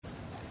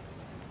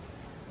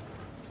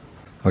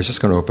I was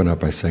just going to open up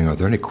by saying, are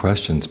there any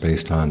questions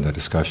based on the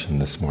discussion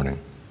this morning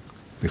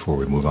before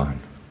we move on?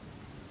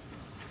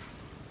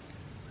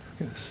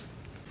 Yes.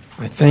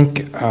 I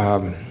think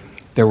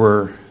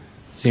there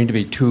seemed to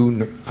be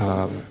two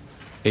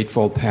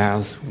Eightfold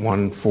paths,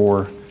 one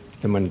for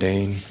the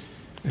mundane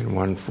and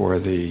one for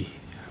the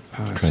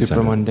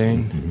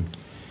supramundane. Mm-hmm.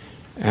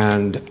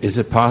 And is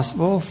it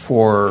possible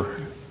for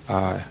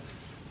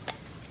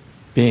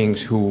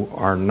beings who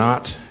are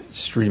not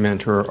stream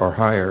enter or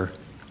higher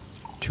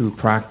to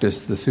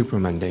practice the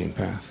supramundane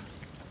path?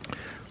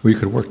 We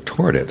could work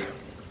toward it.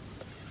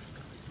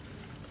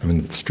 I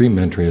mean, stream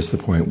entry is the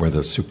point where the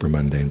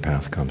supramundane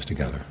path comes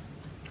together.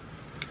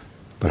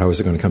 But how is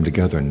it going to come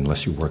together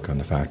unless you work on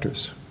the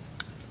factors?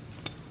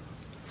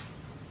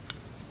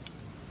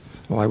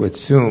 Well, I would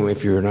assume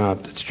if you're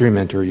not stream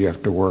enter, you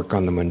have to work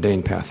on the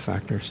mundane path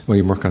factors. Well,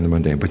 you work on the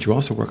mundane, but you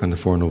also work on the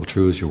Four Noble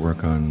Truths, you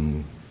work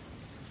on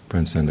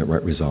transcendent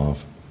right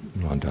resolve,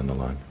 and on down the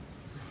line.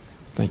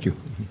 Thank you.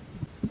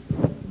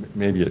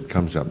 Maybe it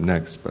comes up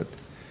next, but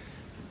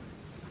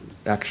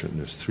action,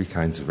 there's three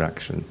kinds of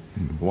action.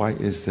 Mm-hmm. Why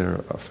is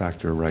there a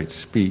factor right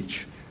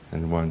speech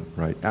and one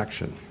right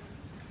action?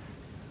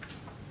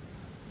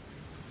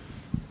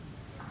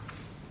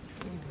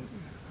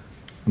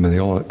 I mean, they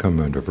all come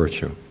under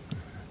virtue.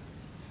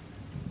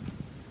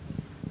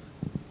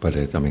 But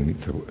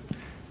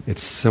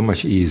it's so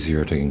much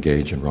easier to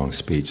engage in wrong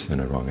speech than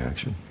in wrong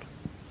action.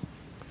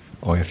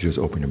 All you have to do is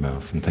open your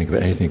mouth and think of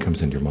anything that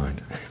comes into your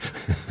mind.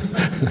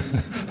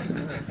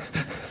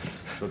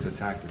 So it's a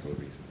tactical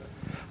reason.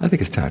 I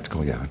think it's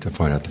tactical, yeah, to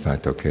find out the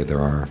fact, okay, there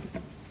are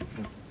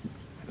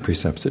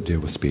precepts that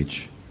deal with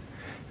speech.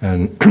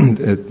 And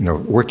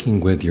working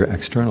with your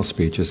external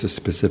speech is a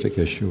specific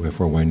issue if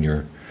or when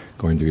you're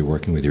going to be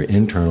working with your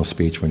internal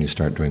speech when you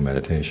start doing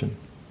meditation.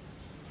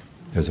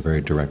 There's a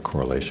very direct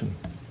correlation.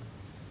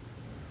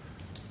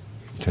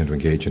 You tend to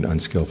engage in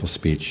unskillful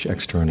speech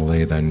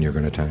externally, then you're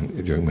going to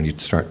when you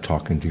start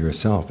talking to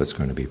yourself, it's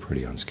going to be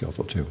pretty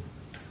unskillful too.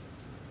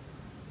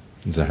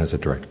 And that has a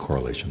direct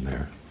correlation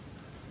there.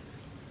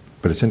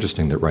 But it's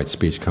interesting that right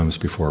speech comes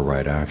before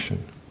right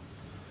action,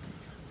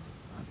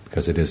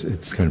 because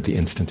it's kind of the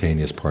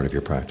instantaneous part of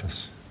your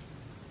practice.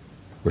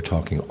 We're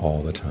talking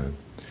all the time.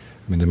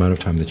 I mean, the amount of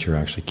time that you're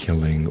actually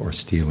killing or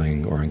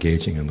stealing or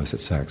engaging in illicit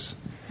sex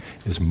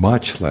is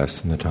much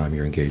less than the time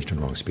you're engaged in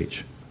wrong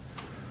speech,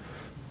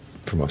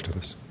 for most of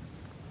us.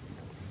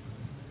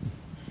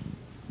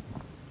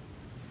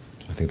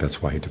 I think that's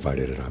why he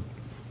divided it up.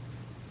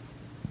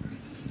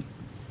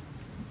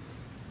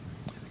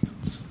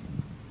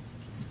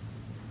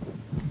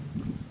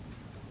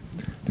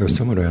 There was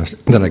someone who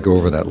asked that I go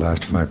over that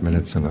last 5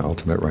 minutes on the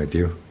ultimate right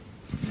view,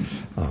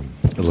 a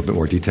little bit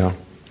more detail.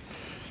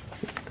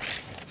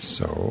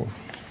 So,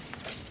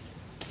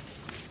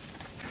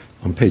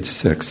 on page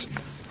 6,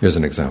 here's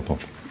an example.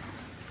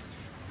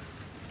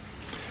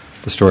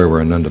 The story where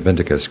Ananda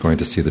Bindika is going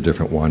to see the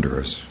different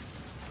wanderers.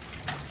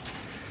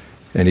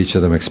 And each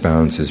of them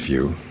expounds his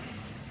view.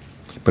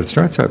 But it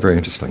starts out very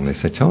interesting. They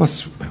say, tell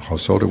us, how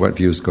so to what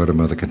views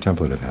Gautama the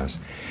contemplative has.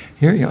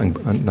 Here,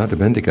 Ananda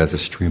Bindika is a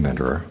stream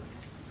enterer.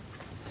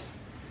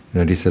 And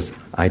then he says,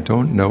 I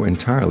don't know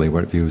entirely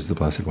what views the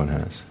Blessed One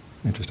has.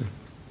 Interesting.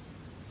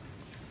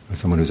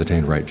 Someone who's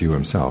attained right view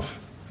himself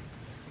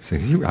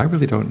says, I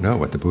really don't know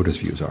what the Buddha's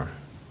views are.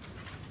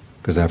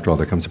 Because after all,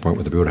 there comes a point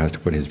where the Buddha has to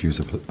put his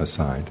views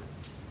aside.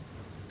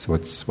 So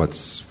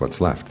what's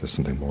left? There's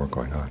something more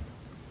going on.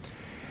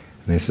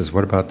 And he says,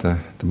 what about the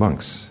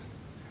monks?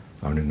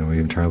 I want to know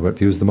entirely what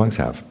views the monks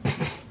have.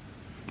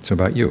 So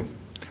about you.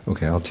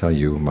 Okay, I'll tell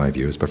you my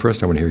views, but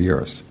first I want to hear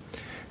yours.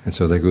 And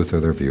so they go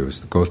through their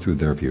views.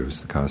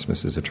 The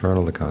cosmos is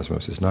eternal, the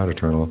cosmos is not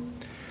eternal,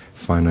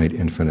 finite,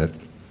 infinite.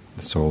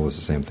 The soul is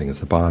the same thing as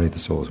the body. The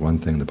soul is one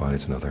thing, the body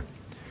is another.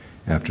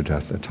 After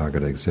death, the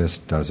Tathagata exists,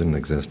 doesn't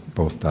exist,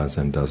 both does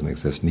and doesn't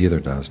exist, neither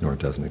does nor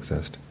doesn't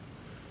exist.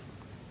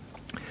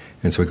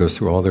 And so he goes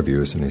through all their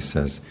views and he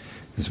says,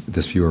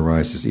 this view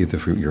arises either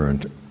through your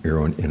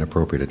own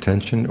inappropriate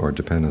attention or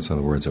dependence on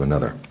the words of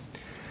another.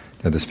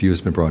 Now this view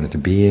has been brought into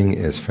being,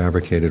 is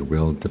fabricated,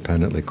 willed,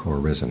 dependently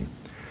co-arisen.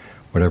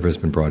 Whatever has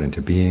been brought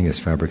into being is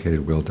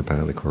fabricated, willed,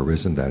 dependently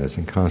co-arisen, that is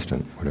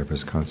inconstant. Whatever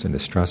is constant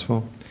is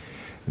stressful.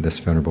 And this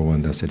Venerable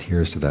One thus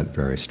adheres to that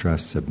very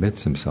stress,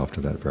 submits himself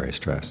to that very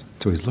stress.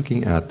 So he's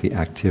looking at the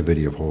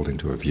activity of holding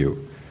to a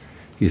view.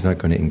 He's not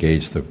going to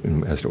engage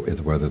as to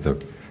whether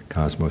the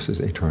cosmos is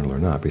eternal or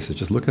not. But he says,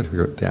 just look at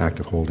the act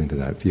of holding to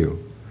that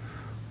view.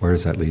 Where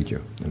does that lead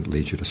you? And it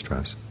leads you to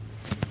stress.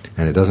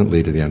 And it doesn't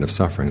lead to the end of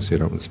suffering, so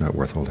it's not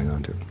worth holding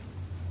on to.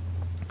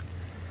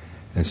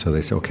 And so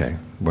they say, okay,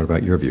 what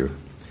about your view?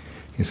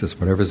 He says,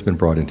 whatever has been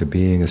brought into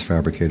being is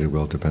fabricated,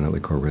 will, dependently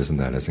co-arisen,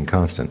 that is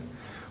inconstant.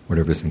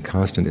 Whatever is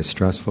inconstant is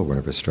stressful.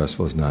 Whatever is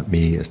stressful is not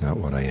me, is not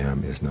what I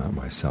am, is not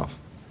myself.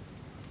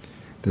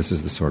 This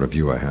is the sort of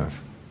view I have.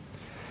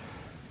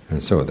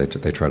 And so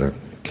they try to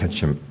catch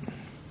him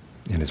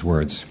in his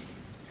words.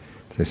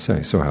 They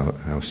say, so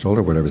how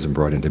solar, whatever has been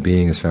brought into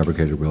being is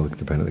fabricated, will,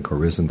 dependently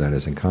co-risen, that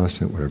is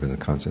inconstant, whatever is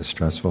inconstant is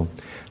stressful.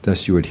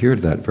 Thus you adhere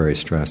to that very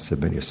stress,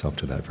 submit yourself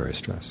to that very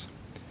stress.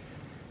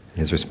 And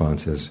his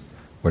response is,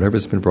 whatever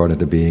has been brought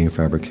into being,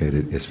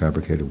 fabricated, is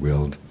fabricated,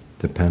 willed,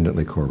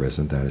 dependently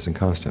co-risen, that is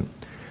inconstant.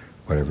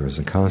 Whatever is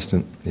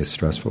inconstant is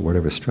stressful.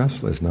 Whatever is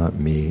stressful is not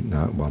me,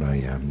 not what I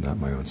am, not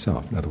my own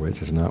self. In other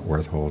words, it's not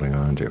worth holding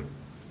on to.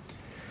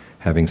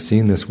 Having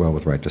seen this well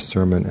with right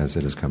discernment as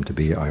it has come to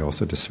be, I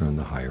also discern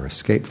the higher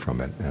escape from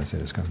it as it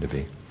has come to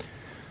be.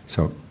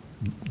 So,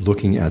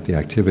 looking at the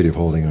activity of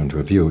holding on to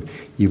a view,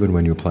 even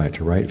when you apply it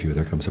to right view,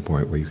 there comes a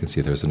point where you can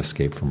see there's an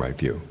escape from right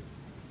view.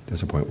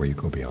 There's a point where you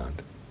go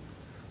beyond,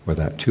 where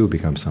that too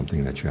becomes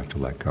something that you have to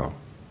let go.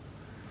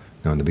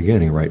 Now in the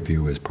beginning, right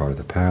view is part of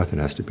the path, it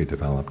has to be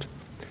developed.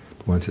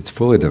 But once it's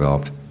fully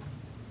developed,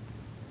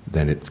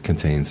 then it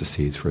contains the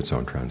seeds for its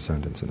own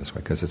transcendence in this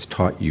way, because it's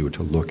taught you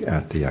to look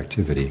at the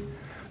activity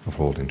of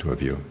holding to a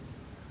view,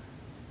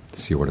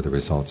 to see what are the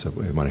results of,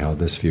 when I held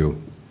this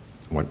view,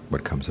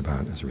 what comes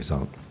about as a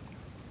result.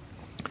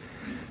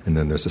 And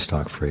then there's a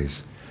stock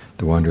phrase,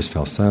 the wanderers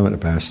fell silent,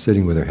 abashed,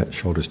 sitting with their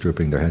shoulders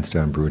drooping, their heads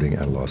down, brooding,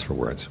 at a loss for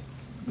words.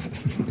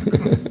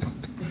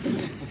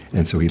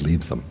 And so he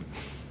leaves them.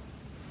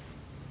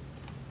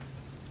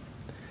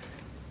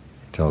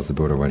 Tells the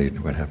Buddha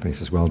what happened. He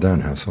says, well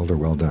done, householder,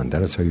 well done.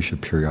 That is how you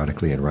should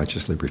periodically and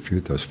righteously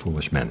refute those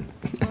foolish men.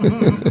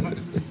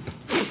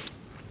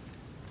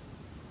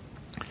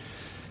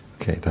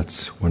 Okay,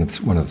 that's one of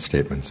the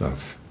statements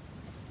of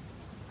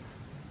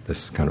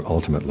this kind of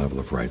ultimate level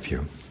of right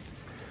view.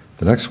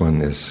 The next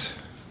one is,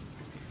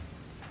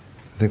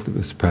 I think that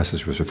this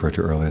passage was referred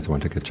to earlier, the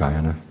one to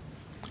Gajayana.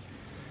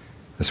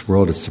 This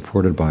world is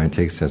supported by and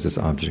takes as its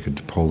object a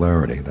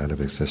polarity, that of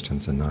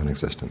existence and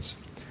non-existence.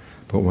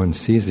 But one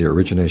sees the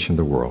origination of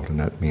the world, and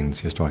that means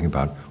he's talking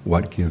about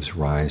what gives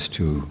rise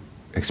to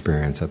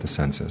experience at the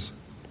senses.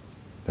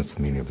 That's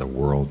the meaning of the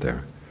world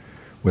there.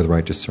 With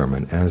right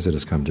discernment, as it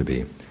has come to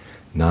be,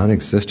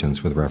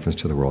 non-existence with reference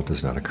to the world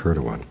does not occur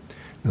to one.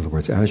 In other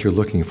words, as you're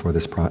looking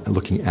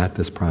at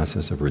this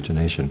process of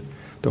origination,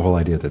 the whole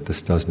idea that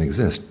this doesn't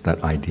exist,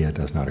 that idea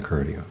does not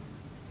occur to you.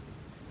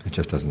 It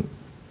just doesn't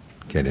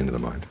get into the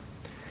mind.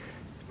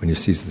 When you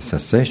see the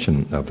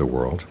cessation of the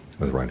world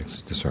with right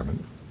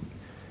discernment,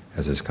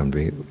 as it has come to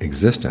be,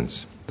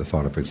 existence, the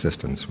thought of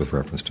existence with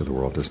reference to the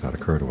world does not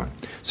occur to one.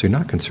 So you're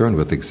not concerned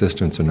with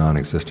existence or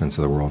non-existence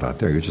of the world out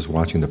there. You're just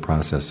watching the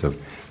process of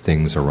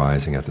things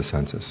arising at the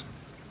senses.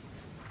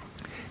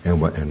 And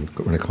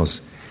when it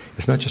calls,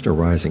 it's not just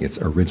arising, it's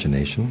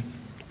origination.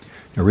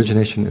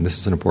 Origination, and this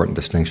is an important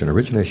distinction,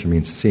 origination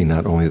means to see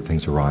not only that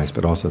things arise,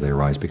 but also they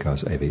arise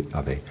because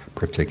of a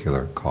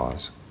particular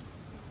cause.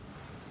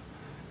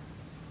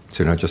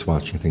 So you're not just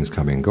watching things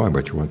coming and going,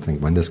 but you want to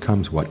think, when this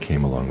comes, what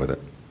came along with it?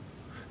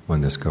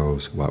 When this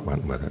goes, what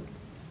went with it?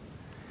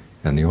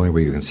 And the only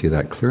way you can see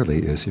that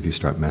clearly is if you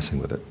start messing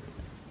with it.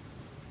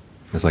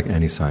 It's like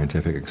any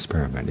scientific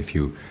experiment. If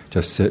you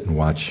just sit and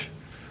watch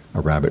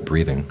a rabbit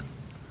breathing,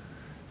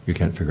 you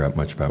can't figure out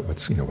much about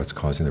what's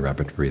causing the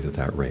rabbit to breathe at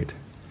that rate.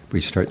 But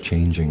you start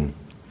changing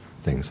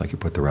things, like you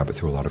put the rabbit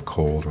through a lot of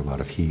cold or a lot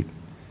of heat,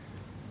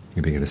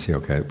 you begin to see,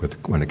 okay,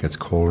 when it gets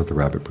colder, the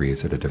rabbit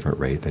breathes at a different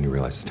rate, then you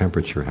realize the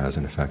temperature has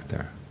an effect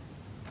there.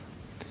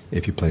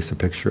 If you place a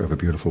picture of a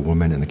beautiful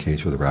woman in the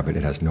cage with a rabbit,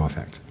 it has no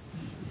effect.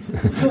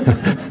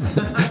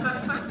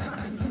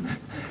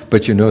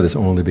 But you know this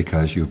only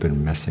because you've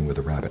been messing with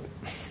a rabbit.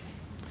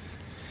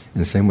 In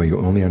the same way, you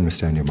only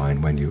understand your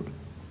mind when you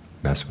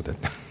mess with it.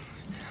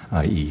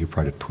 I.e., you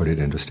try to put it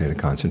into a state of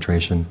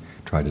concentration,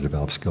 try to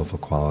develop skillful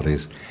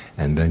qualities,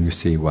 and then you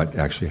see what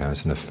actually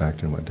has an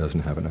effect and what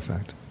doesn't have an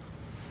effect.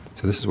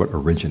 So this is what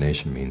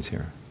origination means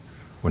here.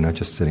 We're not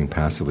just sitting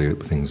passively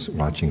at things,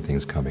 watching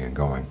things coming and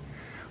going.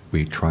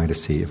 We try to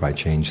see, if I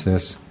change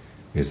this,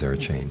 is there a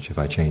change? If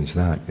I change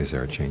that, is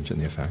there a change in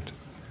the effect?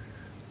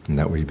 And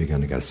that way you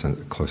begin to get a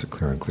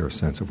clearer and clearer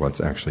sense of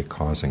what's actually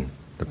causing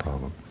the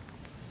problem.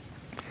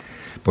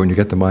 But when you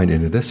get the mind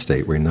into this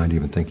state, where you're not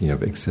even thinking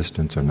of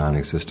existence or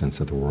non-existence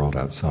of the world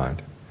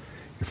outside,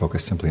 you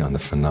focus simply on the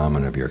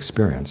phenomena of your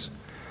experience,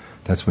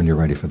 that's when you're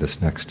ready for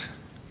this next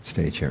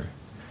stage here.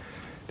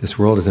 This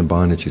world is in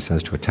bondage, he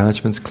says, to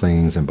attachments,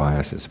 clingings, and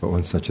biases, but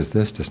one such as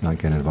this does not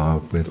get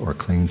involved with or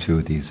cling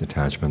to these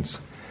attachments,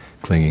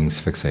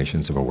 clingings,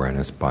 fixations of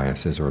awareness,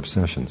 biases, or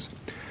obsessions,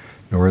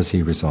 nor is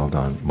he resolved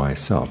on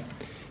myself.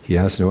 He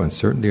has no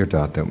uncertainty or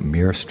doubt that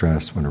mere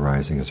stress when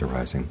arising is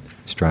arising,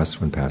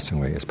 stress when passing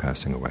away is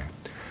passing away.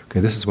 Okay,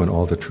 this is when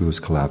all the truths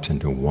collapse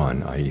into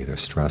one, i.e.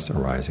 there's stress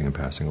arising and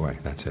passing away.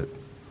 That's it.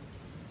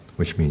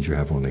 Which means you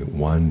have only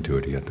one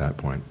duty at that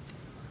point,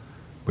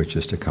 which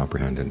is to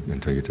comprehend it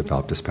until you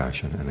develop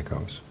dispassion, and it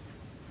goes.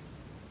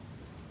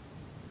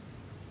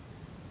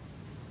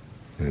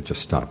 And it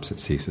just stops, it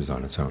ceases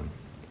on its own.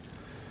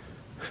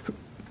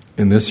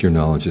 In this, your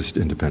knowledge is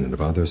independent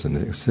of others, and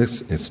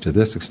it's to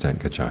this extent,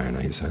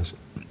 Gajayana, he says,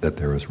 that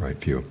there is right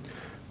view.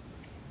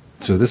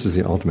 So this is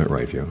the ultimate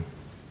right view,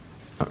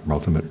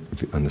 ultimate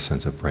in the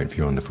sense of right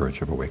view on the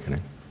verge of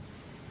awakening.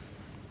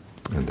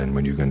 And then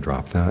when you can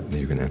drop that, then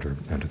you can enter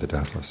the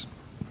deathless.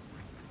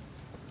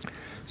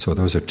 So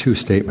those are two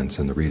statements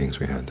in the readings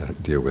we had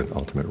that deal with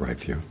ultimate right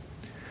view.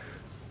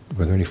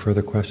 Were there any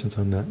further questions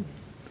on that?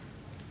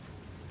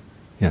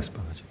 Yes,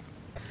 Balaji.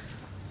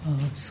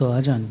 So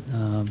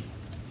Ajaan,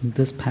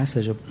 this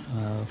passage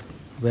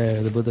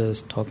where the Buddha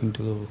is talking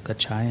to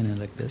Kachayana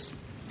like this,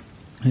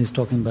 he's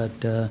talking about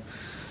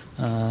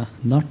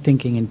not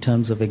thinking in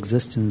terms of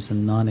existence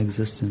and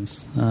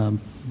non-existence,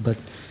 but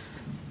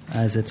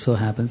as it so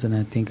happens, and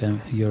I think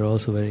you're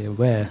also very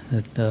aware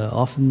that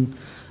often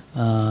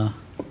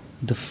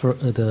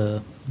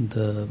the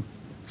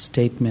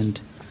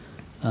statement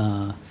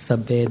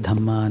sabbe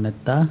dhamma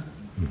anatta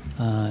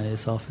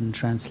is often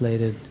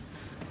translated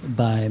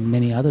by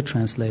many other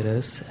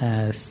translators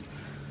as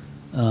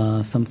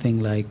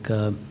something like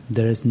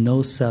there is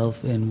no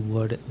self in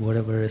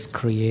whatever is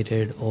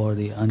created or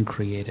the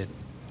uncreated.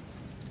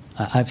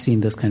 I've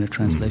seen this kind of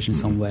translation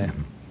somewhere.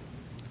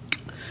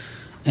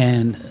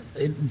 And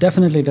it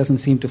definitely doesn't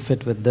seem to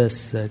fit with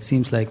this. It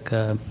seems like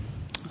the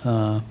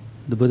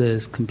Buddha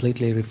is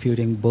completely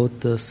refuting both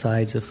the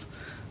sides of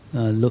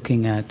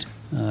looking at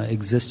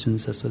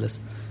existence as well as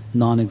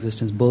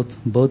non-existence.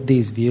 Both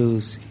these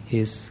views,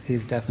 he's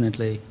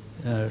definitely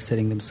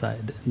setting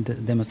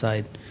them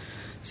aside.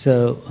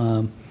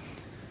 So,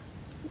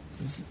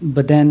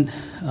 but then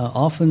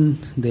often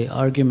the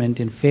argument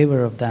in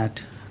favor of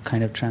that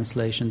kind of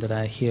translation that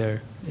I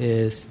hear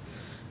is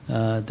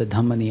the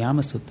Dhamma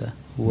Niyama Sutta,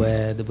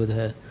 where the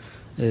Buddha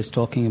is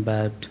talking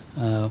about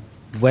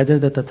whether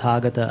the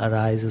Tathagata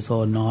arises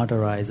or not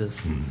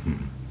arises.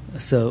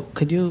 So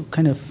could you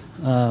kind of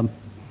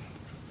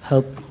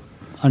help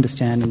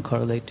understand and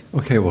correlate?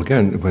 Okay, well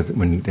again,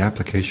 when the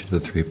application of the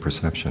three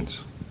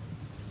perceptions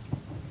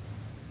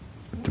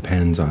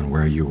depends on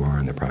where you are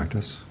in the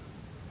practice.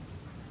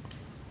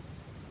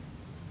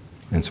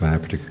 And so in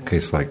that particular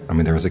case,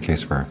 there was a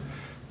case where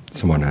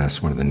someone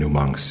asked one of the new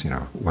monks,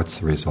 what's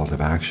the result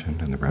of action?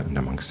 And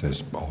the monk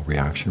says, all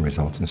action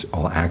results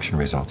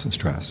in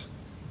stress.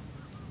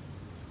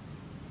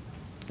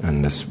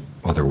 And this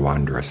other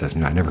wanderer says,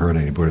 no, I never heard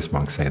any Buddhist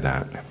monk say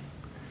that.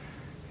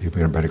 You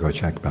better go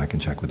back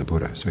and check with the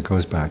Buddha. So he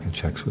goes back and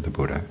checks with the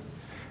Buddha.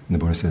 And the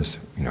Buddha says,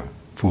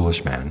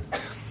 foolish man.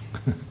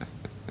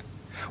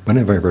 When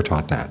have I ever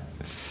taught that?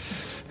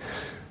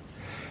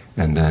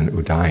 And then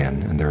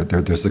Udayan, and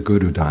there's the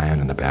good Udayan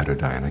and the bad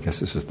Udayan. I guess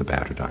this is the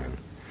bad Udayan.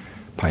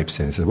 Pipes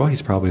in and says, well,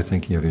 he's probably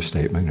thinking of your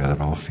statement,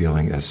 that all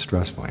feeling is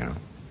stressful,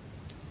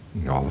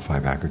 all the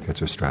five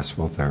aggregates are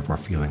stressful, therefore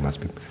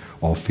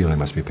all feeling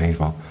must be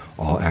painful.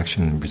 All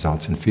action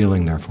results in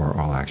feeling, therefore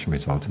all action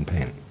results in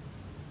pain.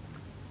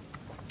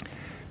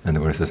 And the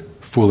Buddha says,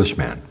 foolish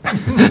man.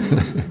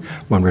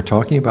 When we're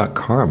talking about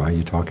karma,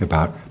 you talk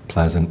about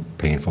pleasant,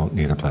 painful,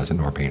 neither pleasant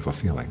nor painful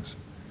feelings.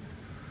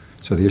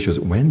 So the issue is,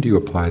 when do you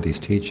apply these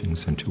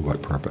teachings and to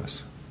what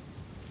purpose?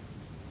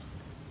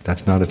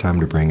 That's not a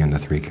time to bring in the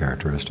three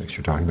characteristics.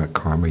 You're talking about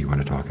karma, you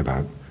want to talk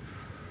about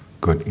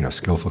good,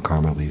 skillful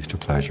karma leads to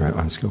pleasure,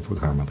 unskillful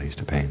karma leads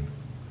to pain.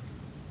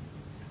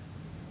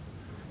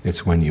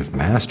 It's when you've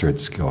mastered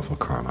skillful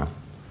karma,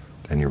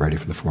 then you're ready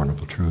for the Four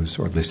Noble Truths,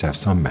 or at least have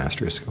some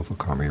mastery of skillful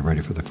karma, you're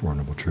ready for the Four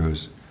Noble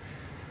Truths,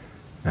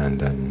 and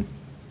then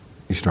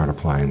you start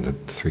applying the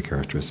three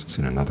characteristics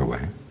in another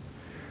way.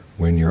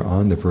 When you're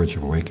on the verge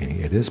of awakening,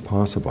 it is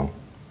possible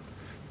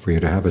for you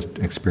to have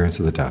an experience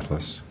of the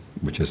deathless,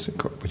 which is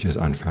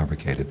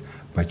unfabricated,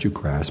 but you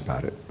grasp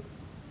at it.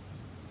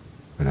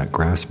 And that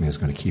grasping is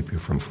going to keep you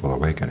from full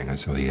awakening. And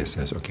so he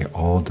says, okay,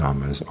 all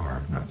dhammas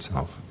are not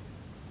self.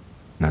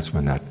 And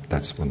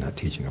that's when that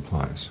teaching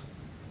applies.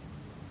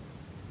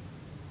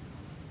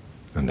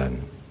 And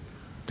then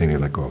you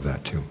let go of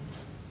that too.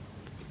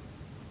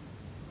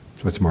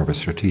 So it's more of a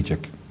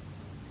strategic.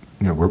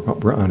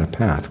 We're on a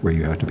path where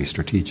you have to be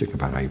strategic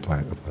about how you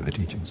apply the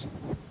teachings.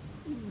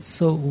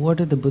 So what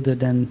did the Buddha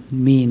then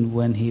mean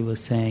when he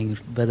was saying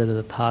whether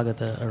the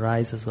Tathagata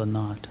arises or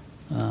not?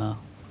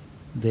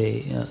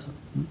 The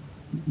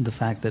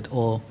fact that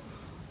all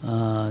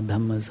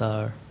dhammas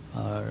are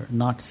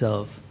not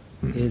self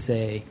is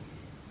a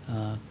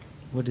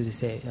what did he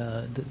say?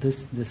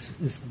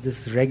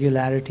 This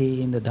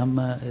regularity in the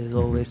Dhamma is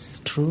always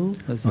true?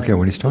 Okay,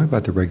 when he's talking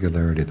about the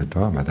regularity of the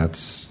Dhamma,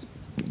 that's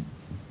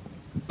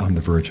on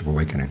the verge of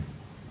awakening.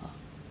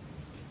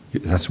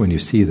 That's when you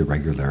see the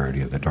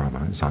regularity of the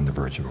Dharma is on the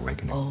verge of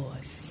awakening. Oh,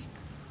 I see.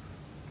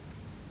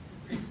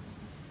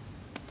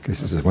 Okay,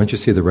 so once you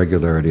see the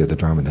regularity of the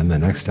Dharma, then the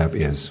next step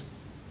is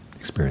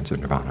experience of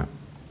nirvana.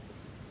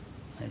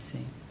 I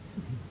see.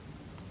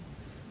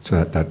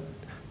 So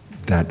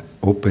that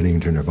opening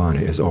to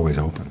nirvana is always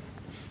open,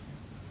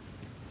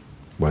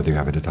 whether you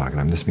have a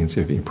Tathagata. This means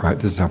this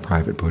is how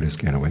private Buddhists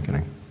gain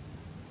awakening,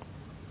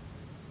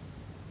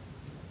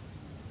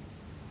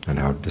 and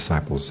how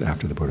disciples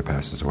after the Buddha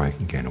passes away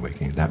can gain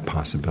awakening. That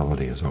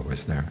possibility is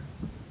always there.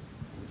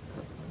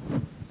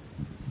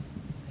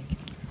 Thank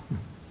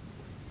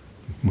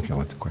you. Okay,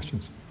 lots of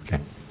questions.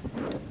 Okay.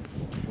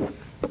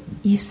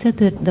 You said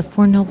that the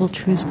Four Noble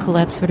Truths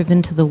collapse sort of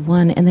into the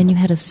one, and then you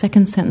had a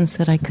second sentence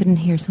that I couldn't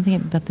hear, something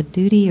about the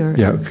duty, or...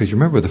 Yeah, because you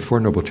remember the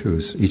Four Noble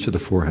Truths, each of the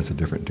four has a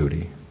different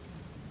duty.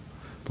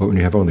 But when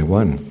you have only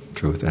one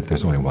truth,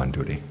 there's only one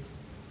duty.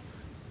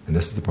 And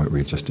this is the point where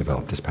you just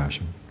develop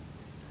dispassion.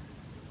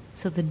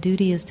 So the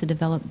duty is to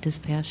develop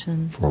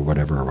dispassion? For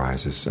whatever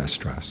arises as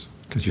stress.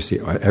 Because you see,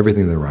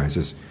 everything that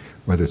arises,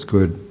 whether it's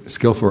good,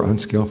 skillful or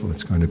unskillful,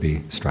 it's going to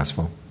be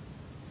stressful.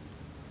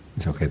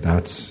 It's okay,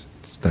 that's...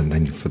 Then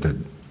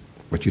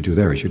what you do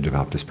there is you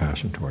develop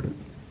dispassion toward it.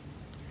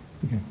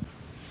 Okay.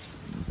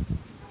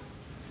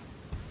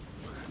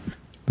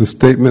 The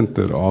statement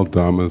that all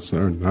dhammas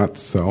are not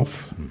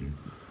self,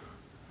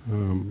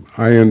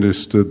 I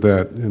understood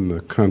that in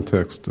the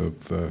context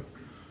of the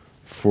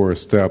four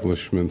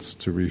establishments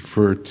to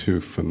refer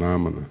to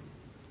phenomena.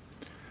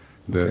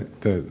 That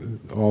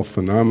all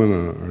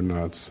phenomena are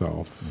not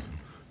self.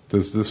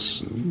 Does this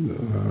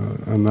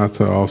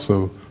anatta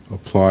also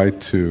apply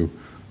to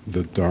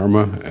the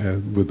Dharma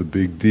with a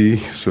big D,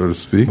 so to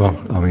speak?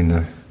 Well, I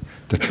mean,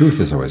 the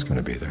truth is always going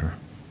to be there.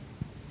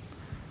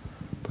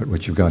 But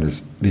what you've got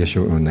is the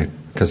issue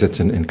because it's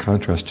in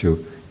contrast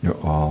to,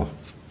 all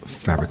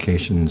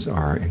fabrications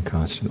are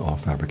inconstant, all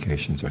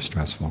fabrications are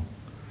stressful.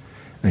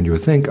 And you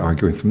would think,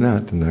 arguing from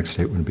that, the next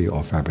statement would be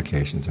all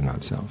fabrications are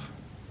not self,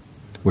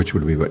 which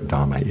would be what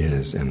Dhamma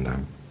is in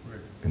the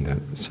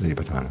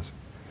Satipatthana's.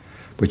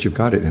 But you've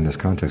got it in this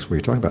context where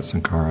you're talking about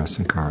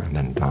sankhara, and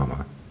then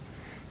Dhamma.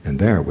 And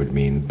there it would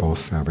mean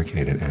both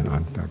fabricated and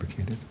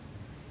unfabricated.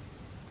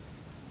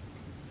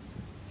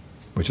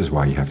 Which is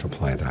why you have to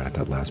apply that at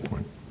that last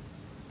point.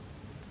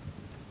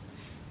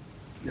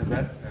 Yeah,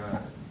 that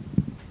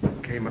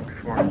came up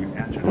before and you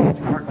answered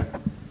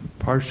it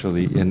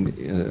partially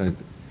in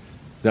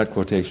that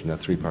quotation, that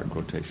three-part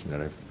quotation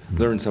that I've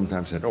learned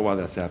sometimes said, oh, wow,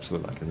 that's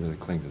absolute, I can really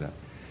cling to that.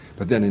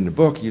 But then in the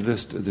book, you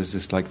list, there's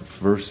this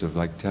verse of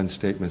 10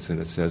 statements, and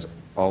it says,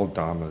 all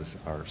dhammas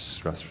are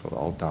stressful,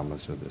 all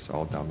dhammas are this,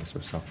 all dhammas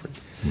are suffering.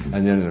 Mm-hmm.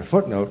 And then in a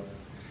footnote,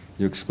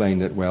 you explain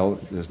that, well,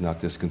 there's not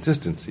this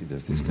consistency,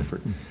 there's this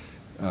different...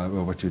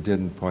 well, what you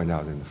didn't point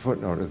out in the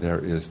footnote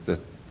there is that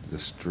the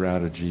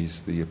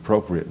strategies, the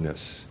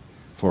appropriateness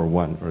for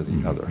one or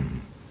the other.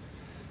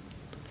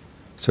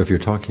 So if you're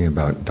talking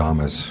about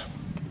dhammas,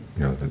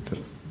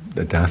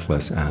 the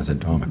deathless as a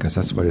dhamma, because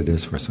that's what it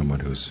is for someone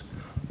who's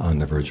on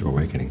the verge of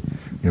awakening.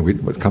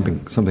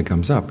 Something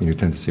comes up, and you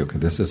tend to see, okay,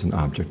 this is an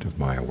object of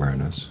my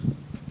awareness.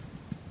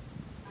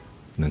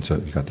 And then so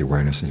you got the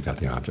awareness and you got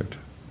the object.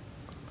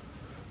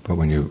 But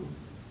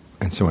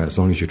and so as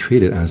long as you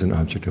treat it as an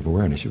object of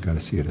awareness, you've got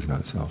to see it as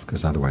not self,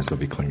 because otherwise they'll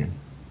be clinging.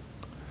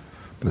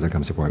 But there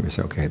comes a point where you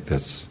say, okay,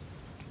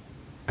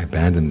 I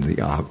abandon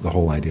the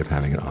whole idea of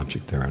having an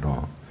object there at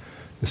all.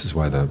 This is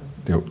why the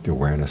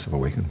awareness of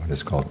awakened one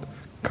is called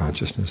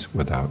consciousness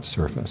without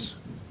surface,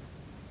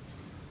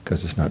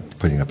 because it's not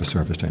putting up a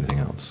surface to anything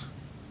else.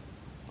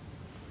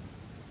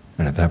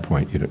 And at that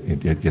point,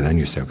 then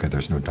you say, okay,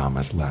 there's no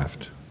dhammas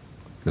left,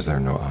 because there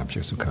are no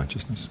objects of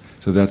consciousness.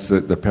 So that's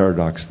the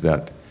paradox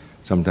that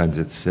sometimes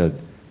it's said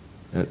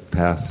at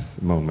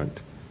path moment,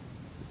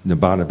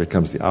 nibbana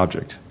becomes the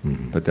object,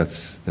 but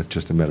that's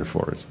just a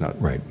metaphor. It's not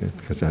right,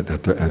 because at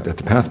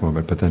the path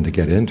moment. But then to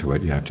get into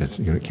it,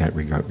 you can't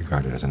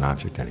regard it as an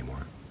object anymore.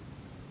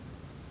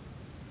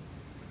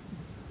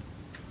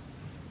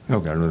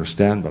 Okay, I don't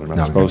understand, but I'm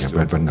not supposed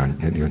to. But no,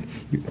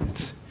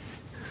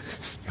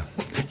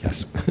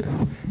 yes.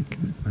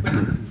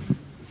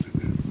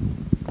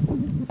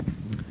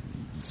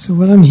 So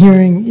what I'm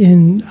hearing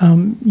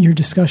in your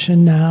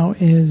discussion now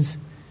is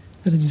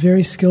that it's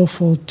very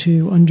skillful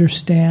to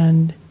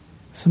understand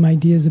some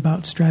ideas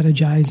about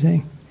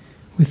strategizing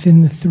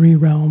within the three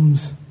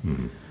realms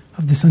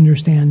of this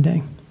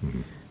understanding,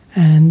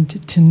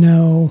 and to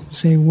know,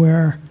 say,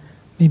 where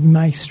maybe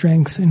my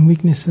strengths and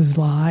weaknesses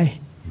lie,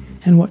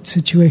 and what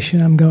situation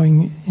I'm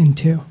going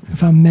into.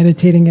 If I'm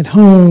meditating at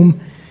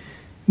home,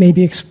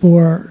 maybe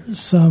explore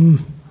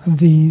some of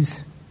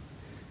these,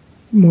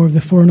 more of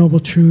the Four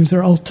Noble Truths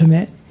or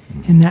ultimate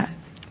in that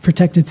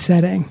protected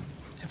setting.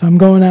 If I'm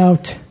going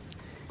out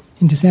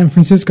into San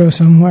Francisco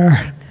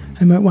somewhere,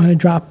 I might want to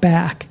drop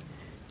back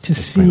to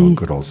see...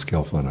 good old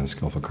skillful and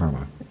unskillful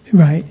karma.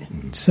 Right,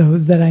 so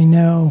that I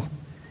know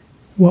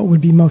what would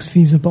be most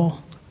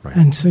feasible. Right.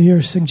 And so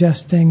you're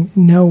suggesting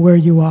know where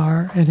you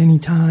are at any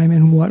time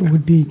and what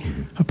would be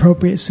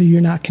appropriate, so you're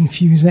not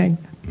confusing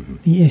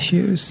the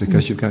issues.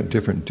 Because you've got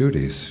different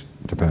duties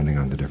depending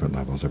on the different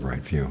levels of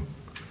right view.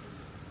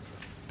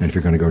 And if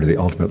you're going to go to the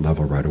ultimate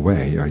level right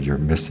away, you're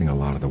missing a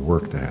lot of the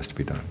work that has to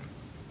be done.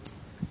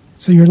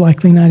 So you're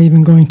likely not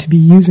even going to be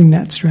using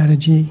that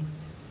strategy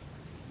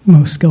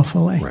most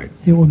skillfully. Right.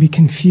 It will be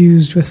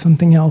confused with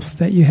something else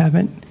that you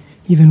haven't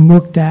even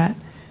looked at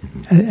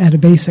at a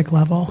basic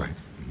level. Right.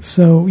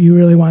 So you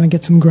really want to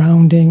get some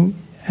grounding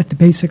at the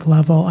basic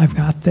level. I've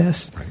got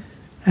this. Right.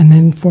 And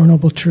then Four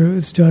Noble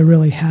Truths. Do I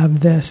really have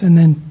this? And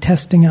then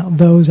testing out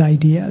those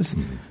ideas.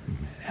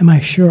 Am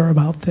I sure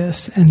about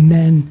this? And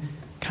then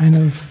kind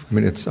of...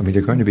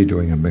 you're going to be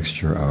doing a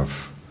mixture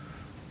of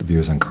the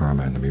views on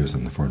karma and the views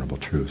on the Four Noble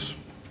Truths.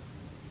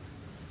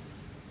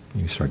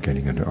 You start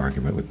getting into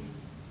argument with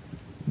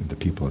the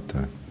people at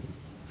the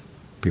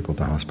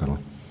hospital.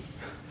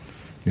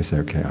 You say,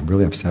 okay, I'm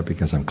really upset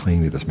because I'm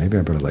clinging to this. Maybe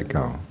I better let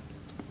go.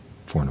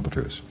 Four Noble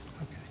Truths.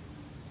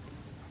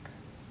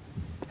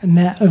 And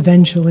that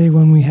eventually,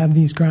 when we have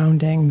these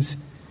groundings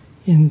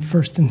in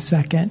first and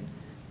second,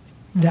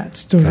 that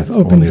sort of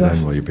opens only up.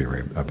 then will you be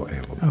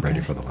ready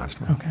for the last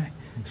one. Okay.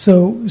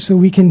 So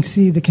we can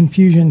see the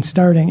confusion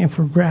starting if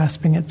we're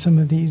grasping at some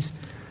of these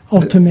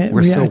ultimate...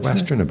 We're so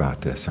Western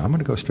about this. I'm going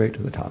to go straight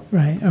to the top.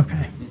 Right,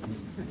 okay.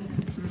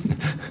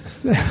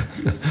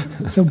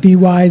 So be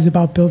wise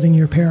about building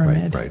your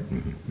pyramid. Right.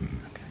 Mm-hmm.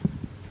 Okay.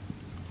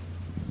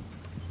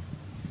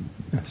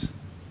 Yes.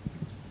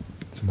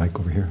 There's a mic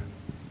over here.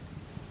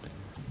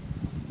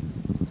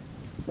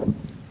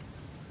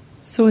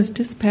 So is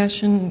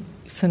dispassion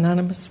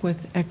synonymous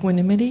with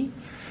equanimity?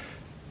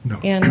 No.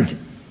 And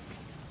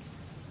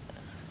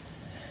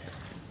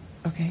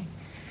okay,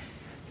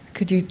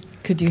 could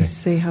you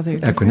say how they're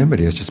different?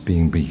 Equanimity is just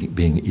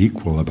being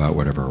equal about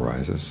whatever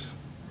arises.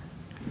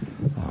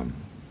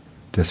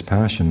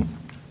 Dispassion,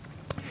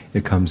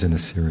 it comes in a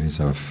series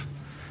of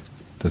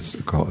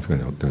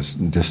there's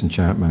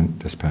disenchantment,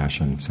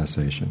 dispassion,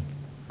 cessation.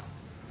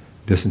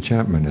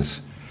 Disenchantment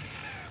is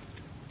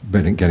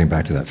getting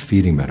back to that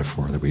feeding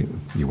metaphor that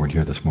you weren't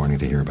here this morning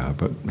to hear about,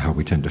 but how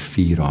we tend to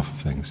feed off of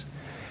things.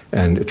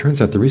 And it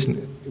turns out the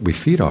reason we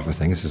feed off of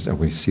things is that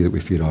we see that we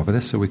feed off of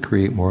this, so we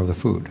create more of the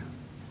food.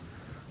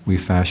 We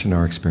fashion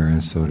our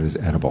experience so it is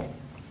edible.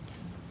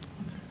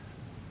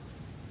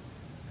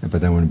 But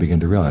then when we begin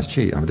to realize,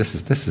 gee, this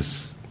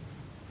is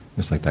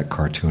just like that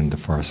cartoon, the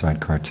Far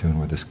Side cartoon,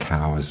 where this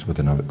cow is with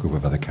another group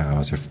of other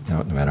cows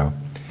out in the meadow,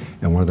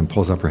 and one of them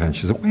pulls up her head and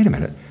she says, wait a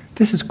minute,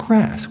 this is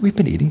grass. We've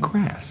been eating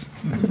grass.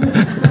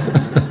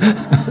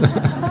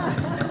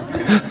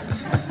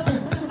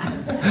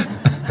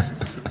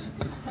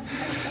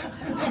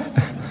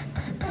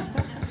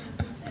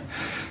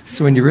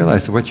 So when you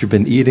realize that what you've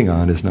been eating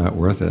on is not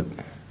worth it,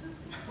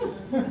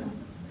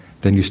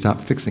 then you stop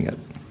fixing it,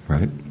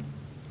 right?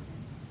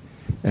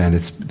 And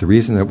it's the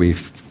reason that we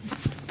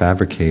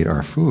fabricate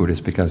our food is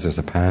because there's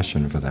a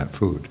passion for that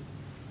food.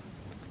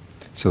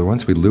 So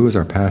once we lose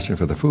our passion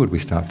for the food, we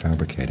stop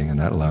fabricating, and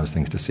that allows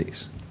things to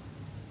cease.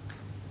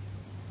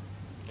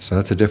 So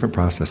that's a different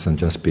process than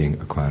just being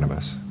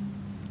equanimous.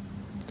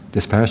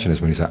 Dispassion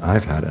is when you say,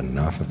 I've had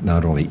enough of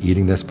not only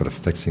eating this, but of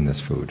fixing this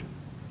food.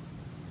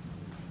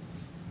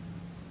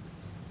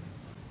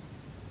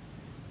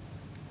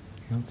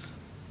 Anything else?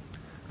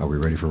 Are we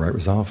ready for right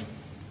resolve?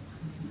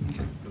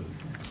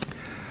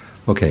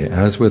 Okay,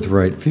 as with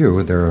right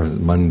view, there are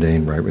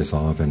mundane right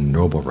resolve and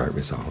noble right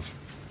resolve.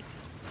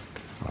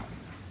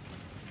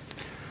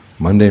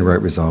 Mundane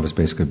right resolve is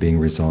basically being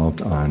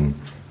resolved on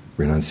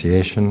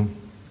renunciation,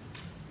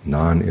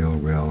 non-ill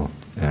will,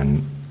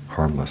 and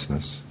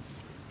harmlessness.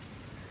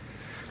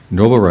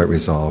 Noble right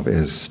resolve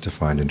is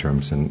defined in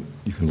terms, and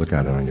you can look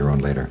at it on your own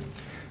later,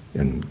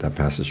 in that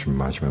passage from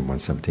Majjhima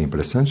 117, but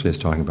essentially it's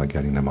talking about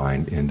getting the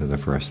mind into the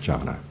first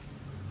jhana.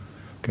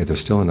 Okay,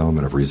 there's still an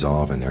element of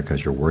resolve in there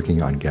because you're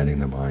working on getting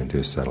the mind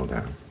to settle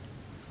down.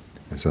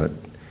 And so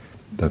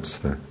that's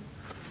the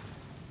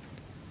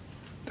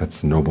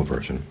noble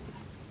version.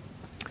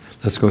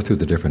 Let's go through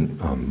the different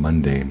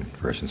mundane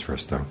versions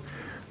first, though.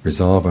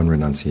 Resolve on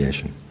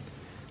renunciation.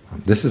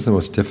 This is the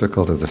most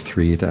difficult of the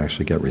three to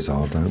actually get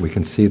resolved on. We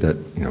can see that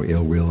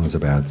ill will is a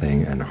bad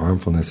thing and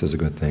harmfulness is a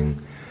good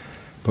thing,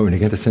 but when you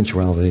get to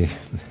sensuality,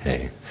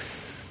 hey.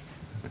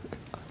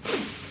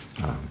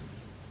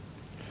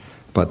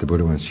 But the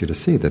Buddha wants you to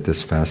see that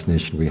this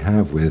fascination we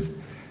have with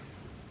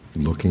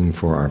looking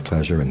for our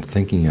pleasure and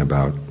thinking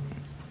about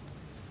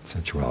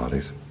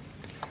sensualities,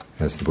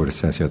 as the Buddha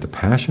says here, the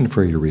passion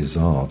for your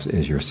resolves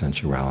is your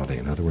sensuality.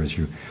 In other words,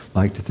 you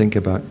like to think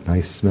about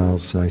nice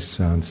smells, nice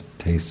sounds,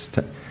 tastes,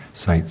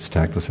 sights,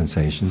 tactile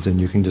sensations,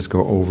 and you can just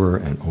go over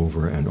and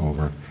over and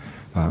over.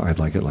 I'd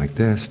like it like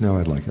this, no,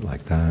 I'd like it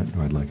like that,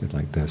 no, I'd like it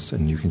like this,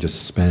 and you can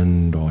just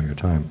spend all your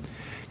time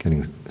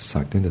getting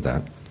sucked into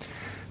that.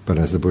 But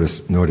as the Buddha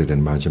noted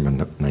in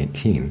Majjhima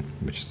 19,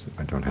 which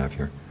I don't have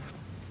here,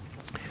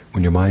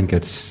 when your mind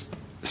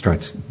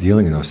starts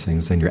dealing in those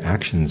things, then your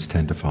actions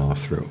tend to follow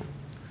through.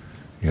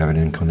 You have an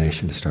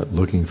inclination to start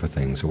looking for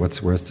things. So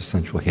where's the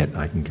sensual hit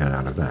I can get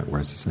out of that?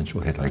 Where's the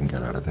sensual hit I can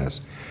get out of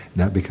this?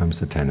 And that becomes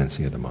the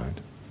tendency of the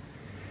mind.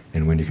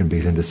 And when you can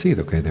begin to see,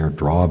 okay, there are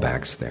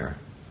drawbacks there.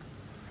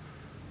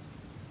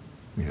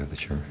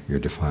 That your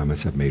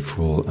defilements have made a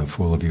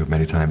fool of you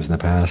many times in the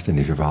past, and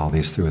if you follow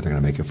these through, they're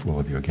going to make a fool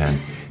of you again.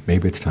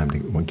 Maybe it's time to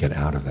get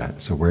out of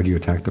that. So where do you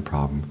attack the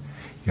problem?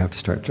 You have to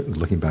start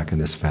looking back on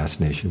this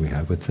fascination we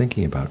have with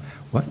thinking about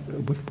what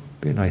would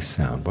be a nice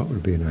sound, what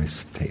would be a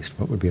nice taste,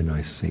 what would be a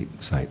nice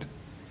sight.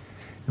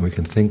 And we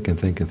can think and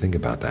think and think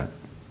about that.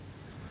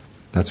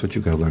 That's what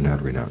you've got to learn how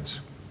to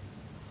renounce.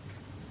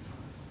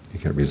 You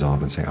get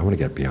resolve and say, I want to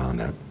get beyond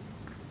that.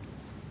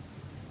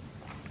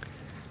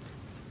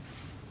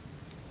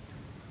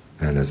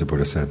 And as the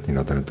Buddha said,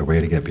 the way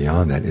to get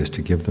beyond that is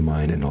to give the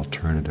mind an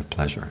alternative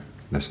pleasure.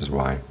 This is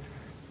why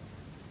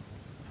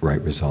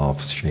right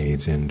resolve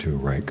shades into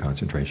right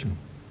concentration,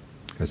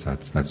 because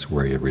that's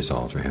where your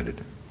resolves are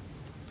headed.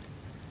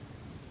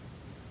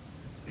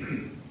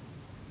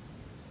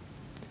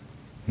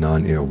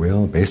 Non-ill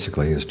will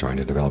basically is trying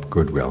to develop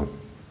goodwill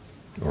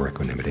or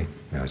equanimity,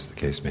 as the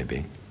case may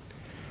be.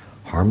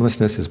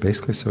 Harmlessness is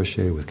basically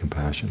associated with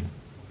compassion.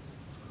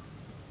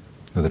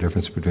 Now, the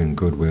difference between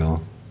goodwill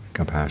and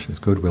compassion is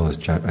goodwill is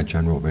a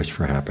general wish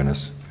for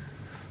happiness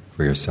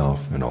for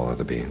yourself and all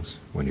other beings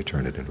when you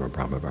turn it into a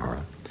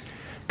Brahma-vihara.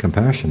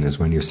 Compassion is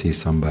when you see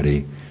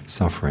somebody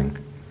suffering,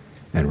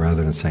 and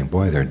rather than saying,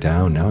 boy, they're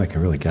down, now I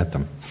can really get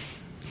them,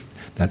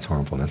 that's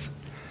harmfulness.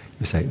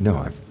 You say, no,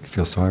 I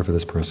feel sorry for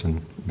this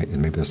person,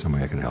 maybe there's some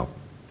way I can help.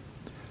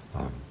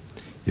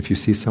 If you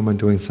see someone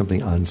doing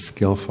something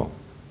unskillful,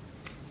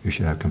 you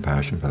should have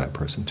compassion for that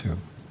person too.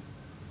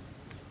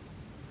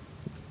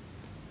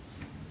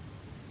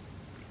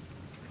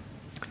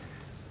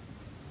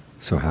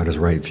 So how does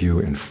right view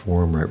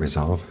inform right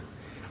resolve?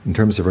 In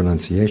terms of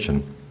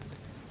renunciation,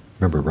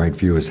 remember, right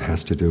view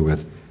has to do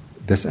with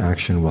this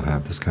action will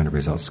have this kind of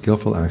result.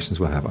 Skillful actions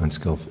will have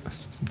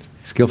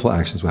skillful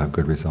actions will have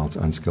good results.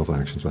 Unskillful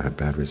actions will have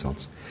bad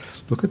results.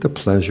 Look at the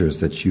pleasures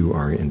that you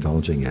are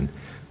indulging in.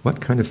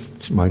 What kind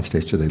of mind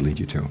states do they lead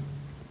you to?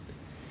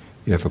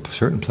 If a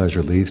certain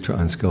pleasure leads to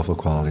unskillful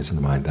qualities in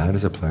the mind, that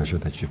is a pleasure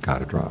that you've got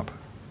to drop.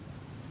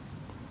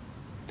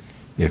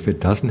 If it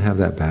doesn't have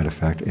that bad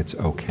effect, it's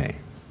okay.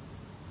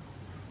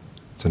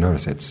 So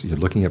notice, you're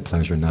looking at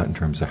pleasure not in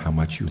terms of how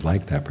much you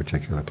like that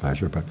particular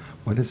pleasure, but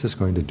what is this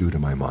going to do to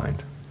my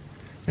mind?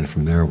 And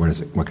from there,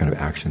 what kind of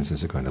actions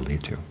is it going to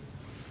lead to?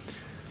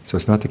 So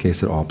it's not the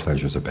case that all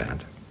pleasures are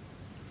bad.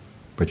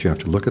 But you have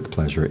to look at the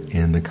pleasure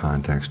in the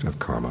context of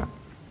karma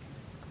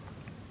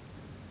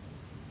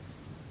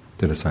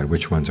to decide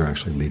which ones are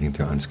actually leading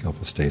to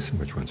unskillful states and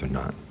which ones are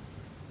not.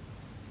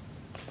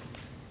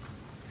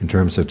 In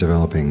terms of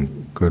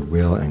developing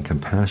goodwill and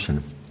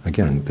compassion,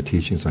 again, the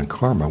teachings on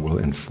karma will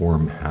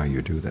inform how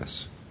you do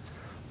this.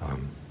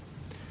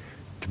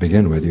 To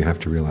begin with, you have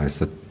to realize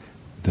that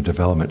the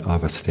development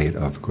of a state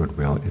of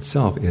goodwill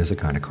itself is a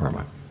kind of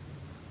karma.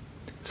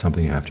 It's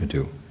something you have to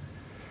do.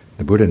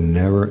 The Buddha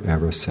never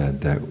ever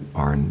said that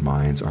our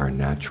minds are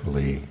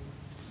naturally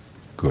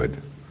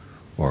good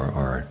or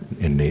are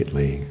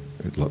innately,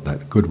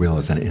 that goodwill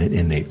is an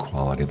innate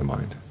quality of the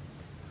mind.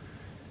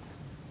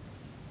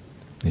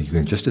 You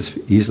can just as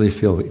easily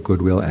feel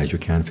goodwill as you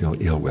can feel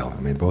ill will. I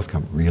mean, both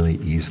come really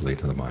easily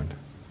to the mind.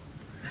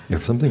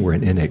 If something were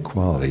an innate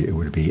quality, it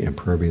would be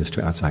impervious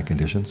to outside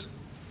conditions.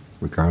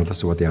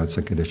 Regardless of what the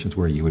outside conditions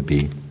were, you would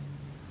be,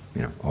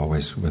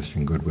 always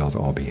wishing goodwill to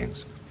all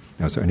beings.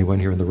 Now, is there anyone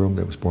here in the room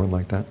that was born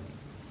like that?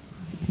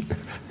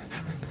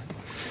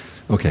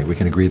 Okay, we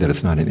can agree that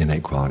it's not an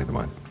innate quality of the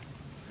mind.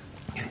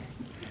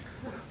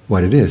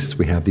 What it is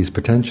we have these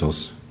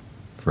potentials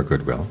for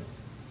goodwill.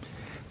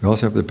 We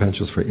also have the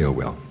potentials for ill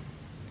will.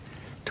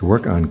 To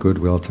work on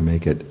goodwill to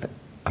make it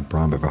a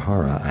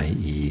Brahma-vihara,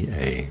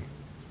 i.e.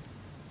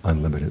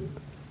 an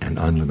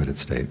unlimited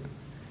state,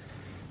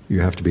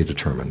 you have to be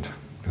determined.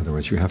 In other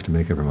words, you have to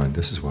make up your mind,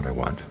 this is what I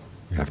want.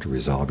 You have to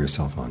resolve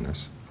yourself on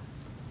this.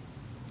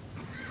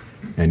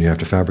 And you have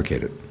to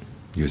fabricate it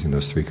using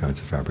those three kinds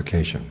of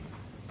fabrication: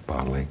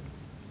 bodily,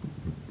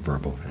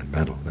 verbal, and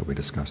mental that we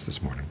discussed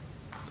this morning.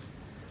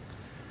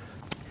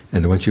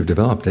 And then once you've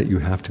developed it, you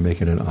have to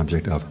make it an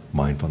object of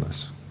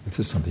mindfulness. This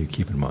is something you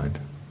keep in mind.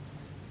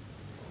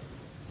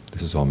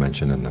 This is all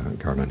mentioned in the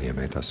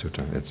Karunaniyametta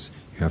Sutta.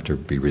 You have to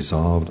be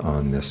resolved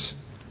on this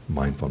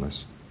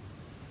mindfulness.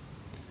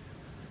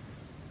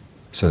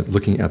 So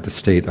looking at the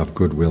state of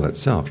goodwill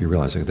itself, you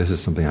realize, okay, this is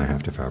something I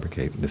have to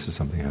fabricate. This is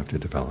something I have to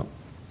develop.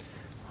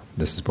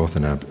 This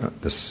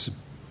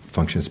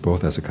functions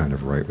both as a kind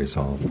of right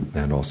resolve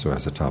and also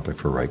as a topic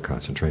for right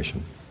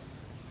concentration.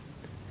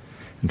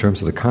 In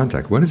terms of the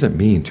context, what does it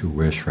mean to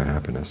wish for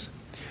happiness?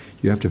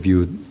 You have to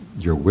view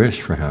your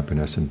wish for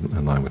happiness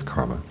in line with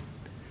karma.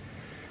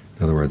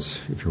 In other words,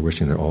 if you're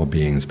wishing that all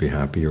beings be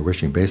happy, you're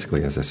wishing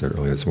basically, as I said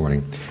earlier this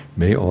morning,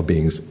 may all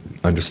beings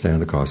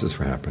understand the causes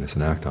for happiness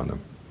and act on them,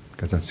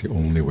 because that's the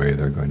only way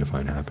they're going to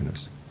find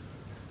happiness.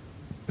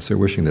 So you're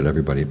wishing that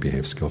everybody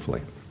behaves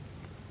skillfully.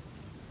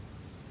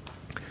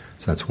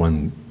 So that's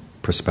one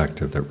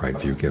perspective that right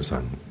view gives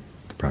on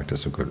the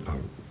practice of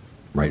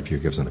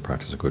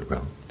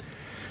goodwill.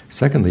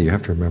 Secondly, you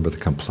have to remember the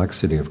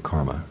complexity of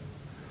karma.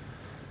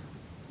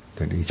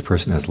 That each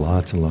person has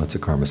lots and lots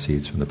of karma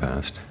seeds from the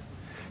past.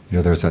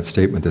 There's that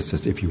statement that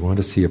says, if you want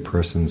to see a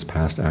person's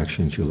past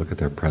actions, you look at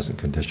their present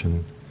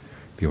condition.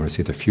 If you want to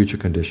see their future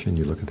condition,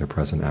 you look at their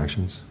present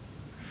actions.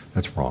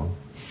 That's wrong.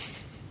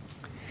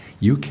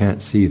 You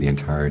can't see the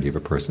entirety of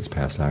a person's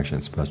past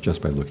actions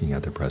just by looking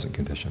at their present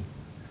condition.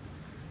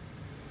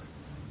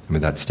 I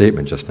mean, that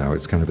statement just now,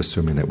 it's kind of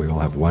assuming that we all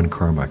have one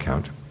karma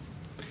account,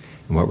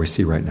 and what we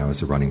see right now is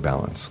the running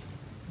balance.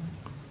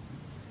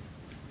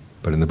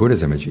 But in the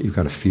Buddha's image, you've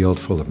got a field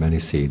full of many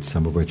seeds,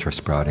 some of which are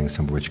sprouting,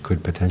 some of which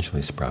could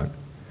potentially sprout.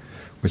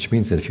 Which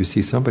means that if you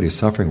see somebody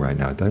suffering right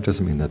now, that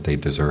doesn't mean that they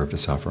deserve to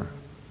suffer.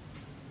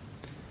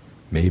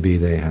 Maybe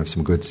they have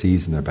some good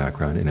seeds in their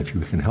background, and if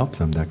you can help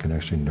them, that can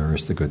actually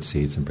nourish the good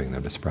seeds and bring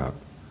them to sprout.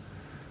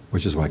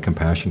 Which is why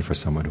compassion for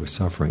someone who is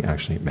suffering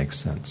actually makes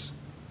sense.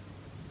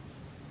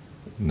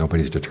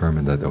 Nobody's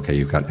determined that, okay,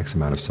 you've got X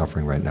amount of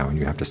suffering right now, and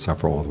you have to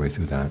suffer all the way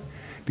through that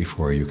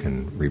before you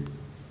can reap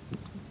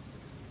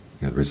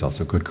the results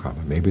of good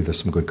karma. Maybe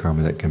there's some good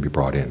karma that can be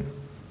brought in.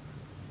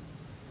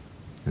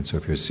 And so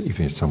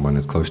if someone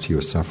is close to you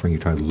is suffering, you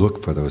try to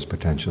look for those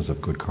potentials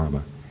of good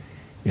karma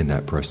in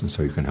that person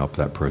so you can help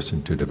that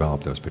person to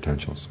develop those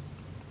potentials.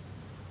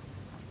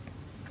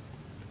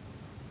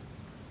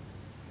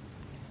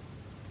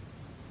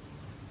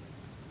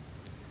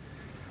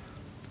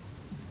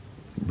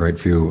 Right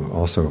view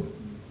also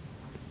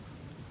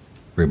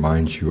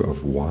reminds you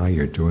of why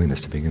you're doing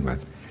this to begin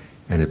with.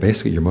 And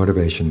basically your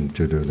motivation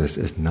to do this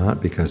is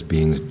not because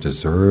beings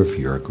deserve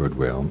your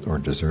goodwill or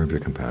deserve your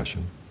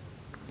compassion,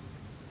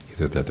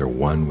 either that they're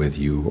one with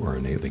you or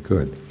innately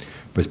good,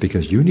 but it's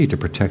because you need to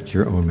protect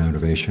your own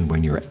motivation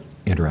when you're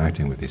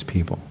interacting with these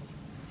people.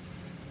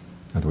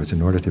 In other words,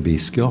 in order to be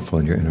skillful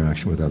in your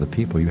interaction with other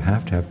people, you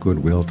have to have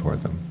goodwill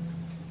toward them.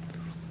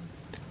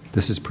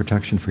 This is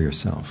protection for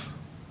yourself.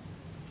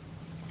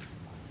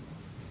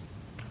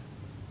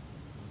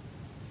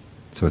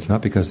 So it's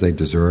not because they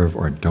deserve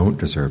or don't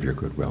deserve your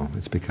goodwill,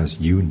 it's because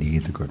you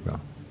need the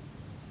goodwill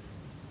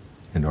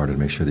in order to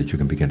make sure that you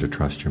can begin to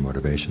trust your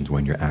motivations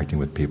when you're acting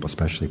with people,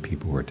 especially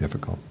people who are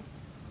difficult.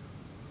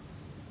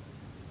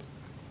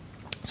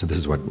 So this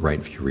is what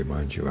right view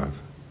reminds you of.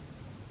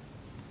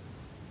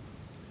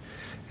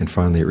 And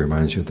finally, it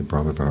reminds you that the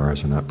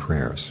Brahmaviharas are not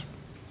prayers.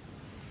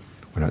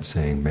 We're not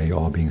saying, may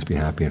all beings be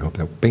happy and hope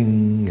that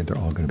bing, and they're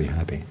all going to be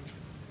happy.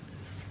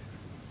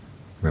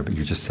 Remember,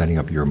 you're just setting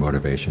up your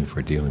motivation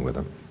for dealing with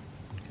them.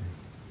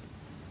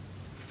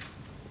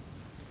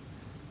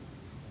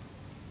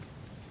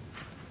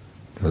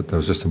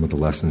 Those are some of the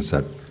lessons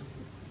that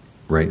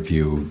right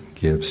view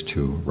gives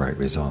to right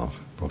resolve,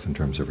 both in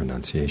terms of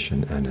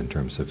renunciation and in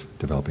terms of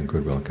developing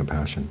goodwill and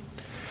compassion.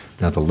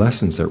 Now, the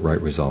lessons that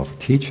right resolve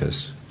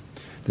teaches,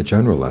 the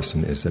general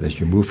lesson is that as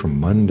you move from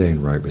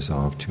mundane right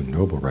resolve to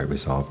noble right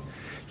resolve,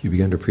 you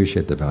begin to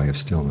appreciate the value of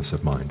stillness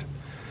of mind.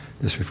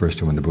 This refers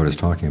to when the Buddha is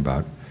talking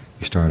about,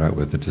 you start out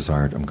with the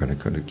desire, I'm going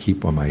to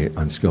keep all my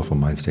unskillful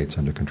mind states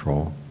under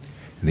control.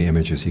 And the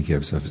images he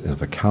gives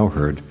of a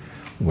cowherd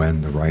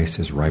when the rice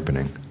is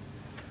ripening.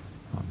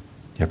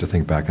 You have to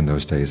think back in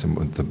those days,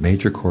 and the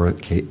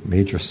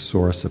major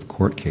source of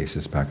court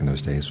cases back in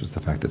those days was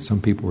the fact that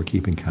some people were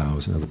keeping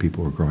cows and other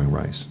people were growing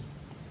rice.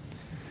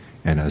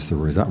 And as the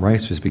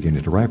rice was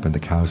beginning to ripen, the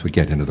cows would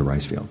get into the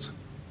rice fields.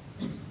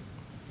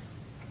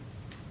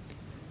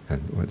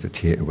 And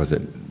was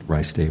it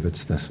Rice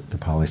Davids, the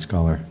Pali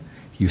scholar?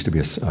 He used to be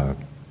a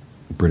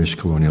British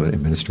colonial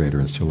administrator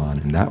in Ceylon,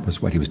 and that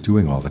was what he was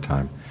doing all the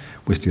time,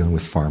 was dealing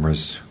with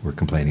farmers who were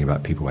complaining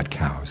about people who had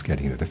cows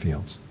getting into the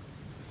fields.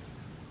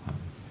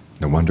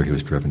 No wonder he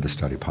was driven to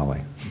study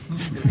Pali.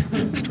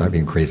 It's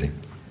driving him crazy.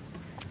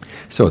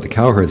 So the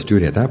cowherd's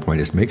duty at that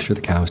point is make sure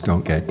the cows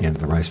don't get into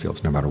the rice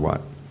fields, no matter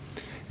what.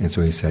 And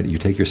so he said, you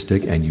take your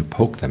stick and you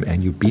poke them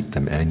and you beat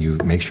them and you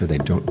make sure they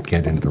don't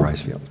get into the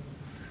rice field.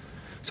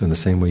 So in the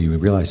same way you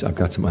realize, I've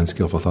got some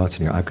unskillful thoughts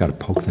in here, I've got to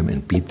poke them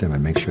and beat them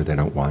and make sure they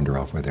don't wander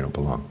off where they don't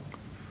belong.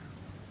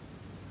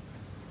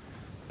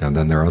 Now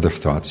then there are other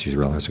thoughts, you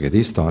realize, okay,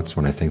 these thoughts,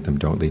 when I think them,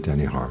 don't lead to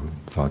any harm.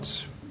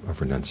 Thoughts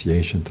of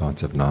renunciation,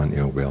 thoughts of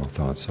non-ill will,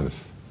 thoughts of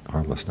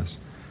harmlessness.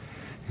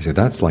 He said,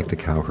 that's like the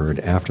cowherd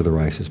after the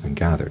rice has been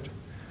gathered.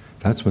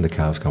 That's when the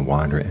cows can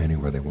wander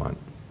anywhere they want.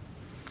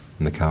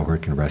 And the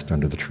cowherd can rest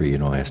under the tree,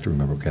 and all I have to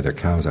remember, okay, there are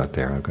cows out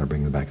there, I've got to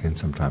bring them back in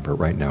sometime, but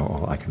right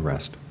now I can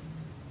rest.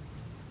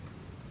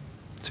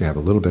 So you have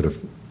a little bit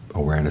of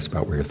awareness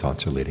about where your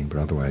thoughts are leading, but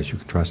otherwise you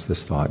can trust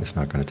this thought, it's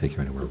not going to take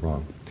you anywhere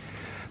wrong.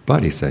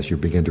 But, he says, you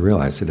begin to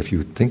realize that if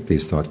you think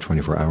these thoughts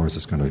 24 hours,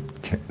 it's going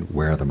to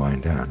wear the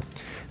mind down.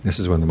 This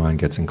is when the mind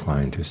gets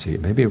inclined to see,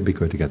 maybe it would be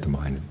good to get the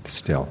mind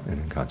still and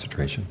in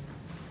concentration.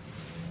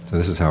 So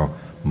this is how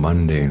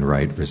mundane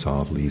right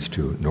resolve leads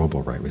to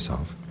noble right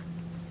resolve.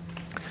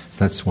 So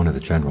that's one of the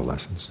general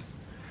lessons.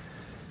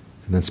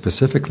 And then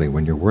specifically,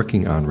 when you're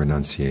working on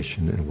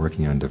renunciation and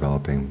working on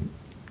developing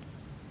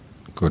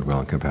goodwill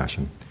and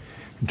compassion,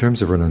 in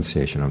terms of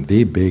renunciation,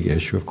 the big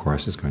issue, of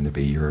course, is going to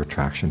be your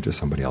attraction to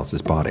somebody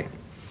else's body.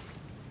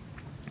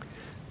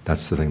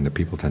 That's the thing that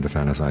people tend to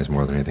fantasize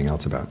more than anything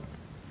else about.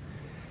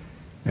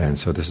 And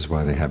so this is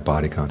why they have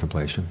body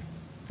contemplation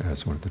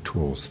as one of the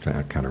tools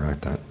to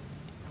counteract that.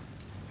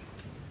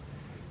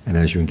 And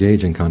as you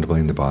engage in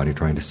contemplating the body,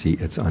 trying to see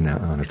its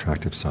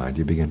unattractive side,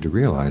 you begin to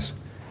realize,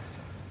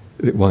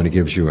 one, it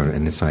gives you an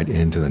insight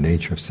into the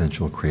nature of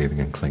sensual craving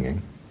and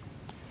clinging.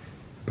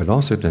 But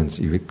also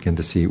you begin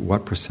to see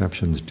what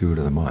perceptions do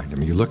to the mind. I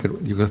mean, you look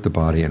at the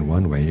body in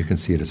one way and you can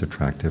see it as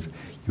attractive.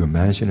 You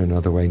imagine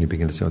another way and you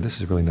begin to say, oh, this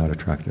is really not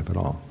attractive at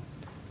all.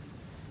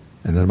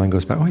 And then the mind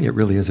goes back, oh, yeah, it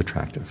really is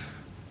attractive.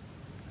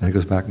 And it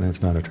goes back and then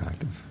it's not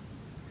attractive.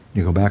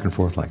 You go back and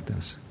forth like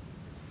this.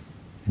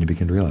 And you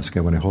begin to realize, okay,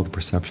 when I hold the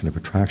perception of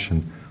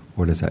attraction,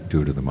 what does that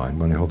do to the mind?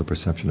 When I hold the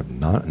perception of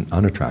not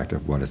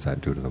unattractive, what does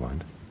that do to the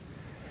mind?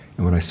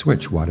 And when I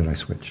switch, why did I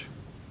switch?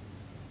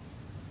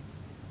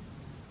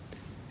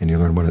 And you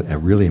learn a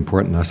really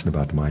important lesson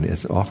about the mind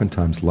is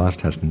oftentimes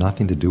lust has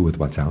nothing to do with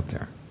what's out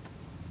there.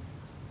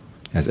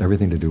 It has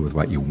everything to do with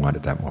what you want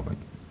at that moment.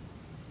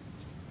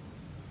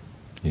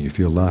 And you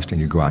feel lust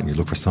and you go out and you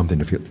look for something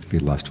to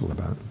feel lustful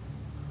about.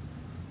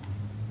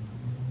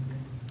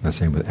 The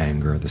same with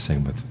anger, the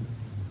same with,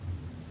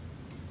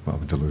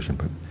 with delusion,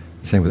 but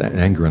the same with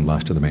anger and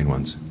lust are the main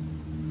ones.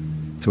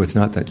 So it's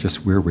not that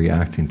just we're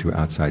reacting to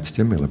outside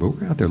stimuli, but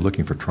we're out there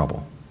looking for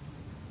trouble.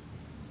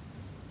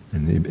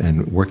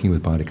 And working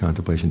with body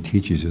contemplation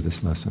teaches you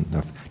this lesson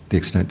of the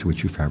extent to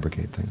which you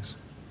fabricate things.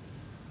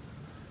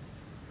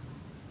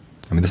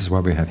 I mean, this is why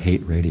we have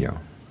hate radio.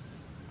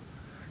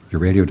 Your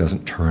radio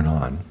doesn't turn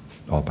on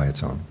all by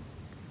its own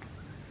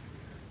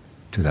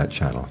to that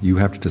channel. You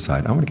have to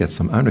decide, I'm going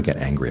to get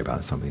angry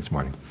about something this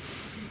morning.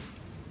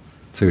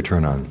 So you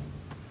turn on,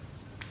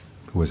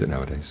 who is it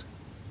nowadays?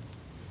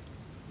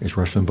 Is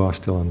Rush Limbaugh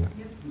still on?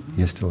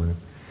 He is still on.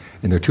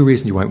 And there are two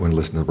reasons you might want to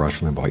listen to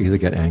Rush Limbaugh. Either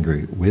get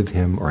angry with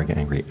him or get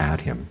angry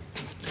at him.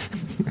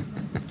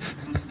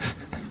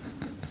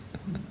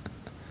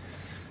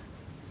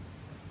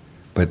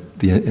 But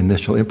the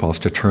initial impulse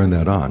to turn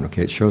that on,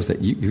 okay, it shows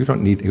that you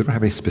don't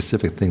have any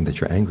specific thing that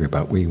you're angry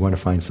about. You want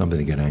to find something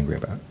to get angry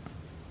about.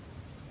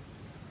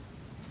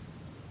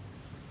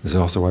 This is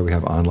also why we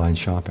have online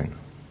shopping.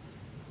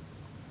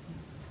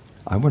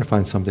 I want to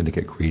find something to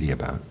get greedy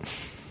about.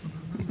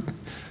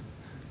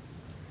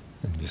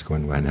 And just go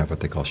and have what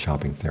they call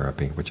shopping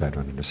therapy, which I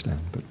don't understand.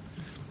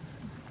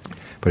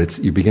 But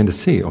you begin to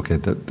see, okay,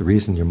 the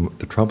reason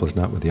the trouble is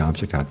not with the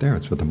object out there,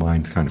 it's with the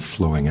mind kind of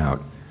flowing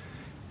out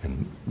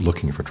and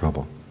looking for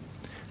trouble.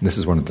 And this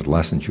is one of the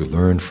lessons you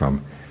learn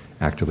from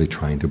actively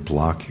trying to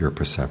block your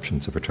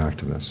perceptions of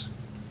attractiveness.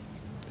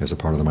 There's a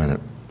part of the mind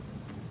that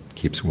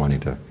keeps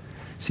wanting to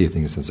see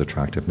things as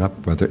attractive,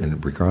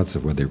 regardless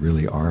of whether they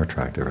really are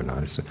attractive or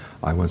not. It's,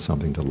 I want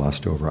something to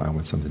lust over, I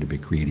want something to be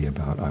greedy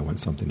about, I want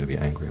something to be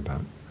angry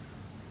about.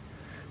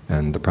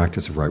 And the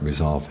practice of right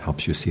resolve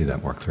helps you see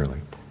that more clearly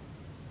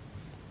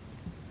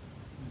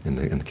in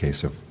the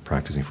case of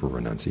practicing for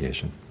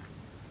renunciation.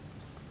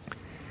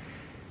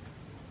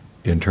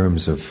 In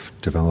terms of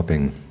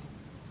developing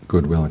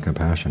goodwill and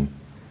compassion,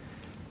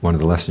 one of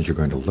the lessons you're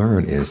going to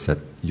learn is that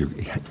you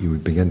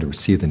begin to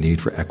see the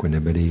need for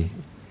equanimity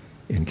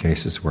in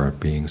cases where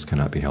beings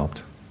cannot be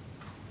helped.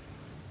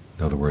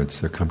 In other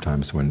words, there are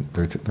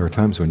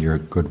times when your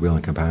goodwill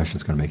and compassion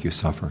is going to make you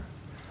suffer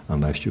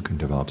unless you can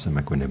develop some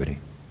equanimity.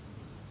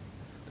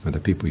 There are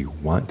people you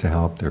want to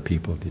help, there are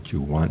people that you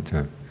want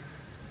to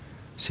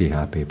see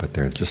happy, but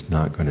they're just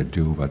not going to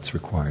do what's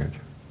required.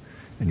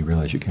 And you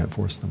realize you can't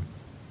force them.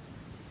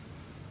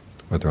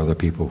 Or there are other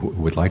people who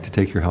would like to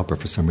take your help, or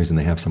for some reason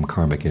they have some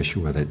karmic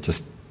issue where it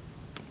just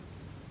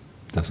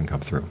doesn't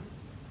come through.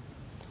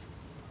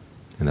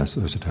 And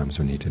those are times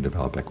when you need to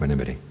develop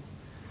equanimity.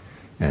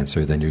 And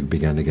so then you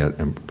begin to get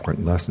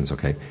important lessons.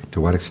 Okay,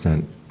 to what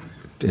extent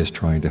is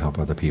trying to help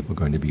other people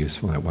going to be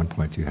useful? At one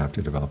point you have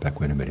to develop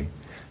equanimity.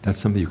 That's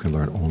something you can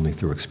learn only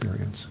through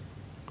experience.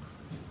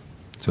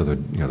 So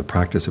the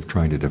practice of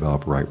trying to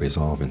develop right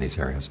resolve in these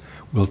areas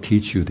will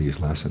teach you these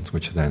lessons,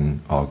 which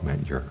then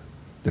augment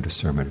the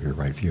discernment of your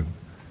right view.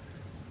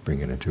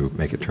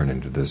 Make it turn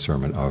into the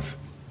discernment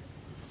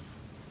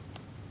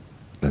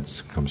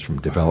that comes from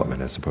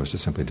development as opposed to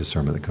simply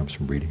discernment that comes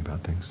from reading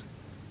about things.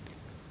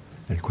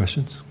 Any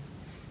questions?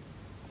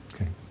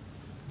 Okay.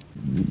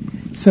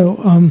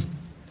 So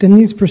then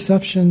these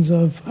perceptions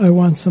of I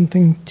want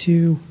something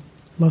to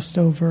lust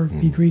over,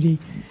 be greedy,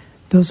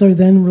 those are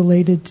then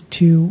related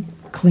to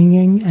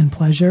clinging and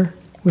pleasure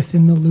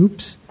within the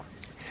loops?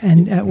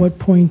 And at what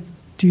point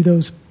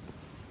does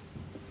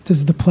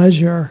the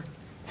pleasure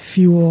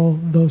fuel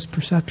those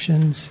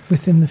perceptions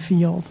within the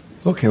field?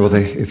 Okay, well,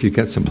 if you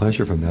get some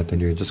pleasure from that, then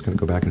you're just going to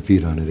go back and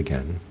feed on it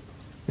again,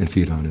 and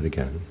feed on it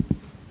again.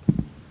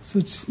 So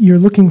you're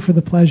looking for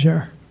the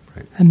pleasure,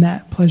 right. And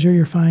that pleasure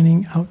you're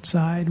finding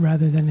outside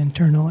rather than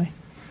internally.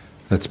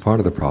 That's part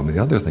of the problem.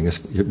 The other thing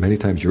is many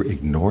times you're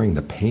ignoring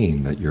the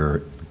pain that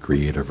your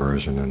greed,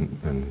 aversion,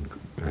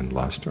 and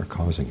lust are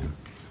causing you.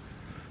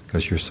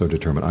 Because you're so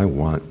determined, I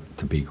want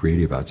to be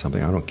greedy about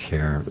something, I don't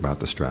care about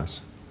the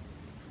stress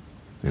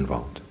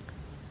involved.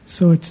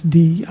 So it's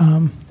the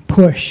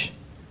push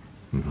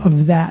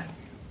of that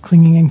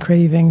clinging and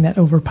craving that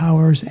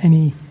overpowers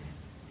any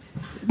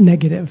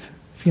negative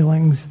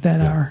feelings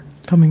that are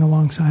coming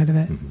alongside of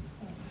it.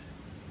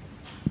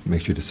 It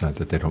makes you decide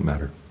that they don't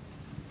matter.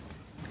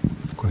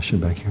 Question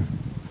back here.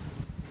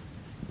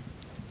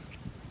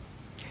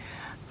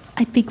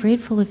 I'd be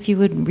grateful if you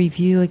would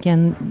review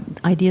again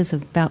ideas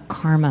about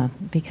karma,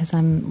 because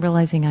I'm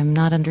realizing I'm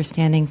not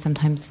understanding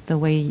sometimes the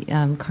way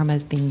karma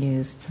is being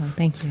used. So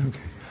thank you.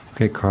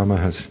 Okay,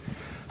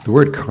 the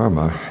word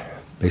karma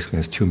basically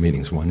has two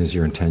meanings. One is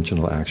your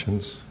intentional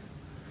actions,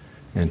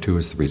 and two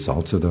is the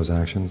results of those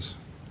actions.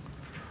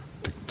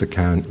 the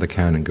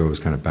canon goes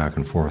kind of back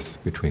and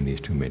forth between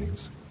these two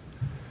meanings.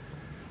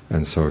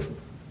 And so if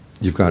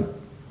you've got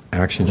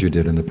actions you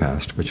did in the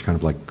past, which kind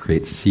of like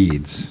create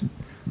seeds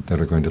that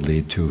are going to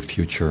lead to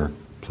future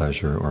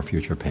pleasure or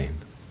future pain.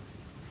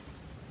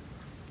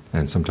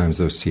 And sometimes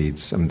those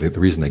seeds, the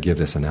reason they give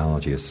this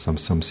analogy is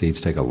some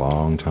seeds take a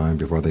long time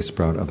before they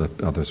sprout,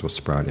 others will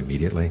sprout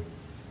immediately.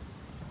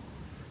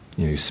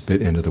 You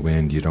spit into the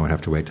wind, you don't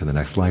have to wait till the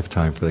next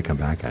lifetime before they come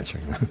back at you.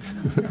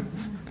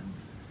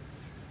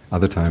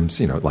 Other times,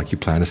 like you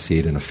plant a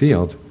seed in a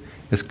field,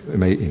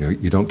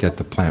 you don't get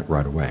the plant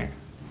right away.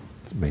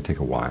 It may take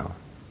a while.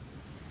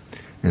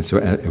 And so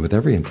with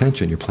every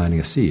intention, you're planting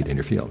a seed in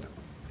your field.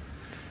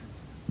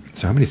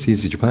 So how many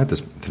seeds did you plant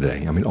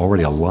today?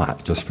 Already a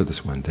lot, just for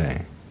this one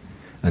day.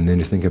 And then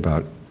you think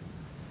about,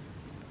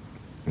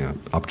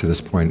 up to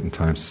this point in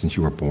time since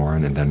you were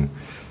born, and then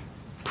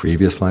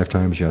previous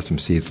lifetimes, you have some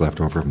seeds left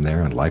over from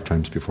there, and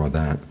lifetimes before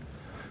that.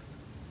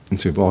 And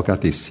so we've all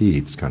got these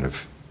seeds kind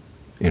of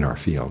in our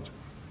field.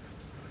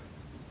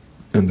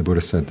 And the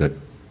Buddha said that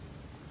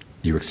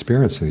you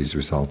experience these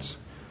results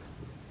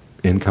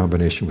in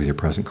combination with your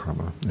present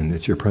karma. And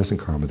it's your present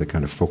karma that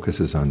kind of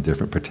focuses on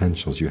different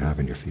potentials you have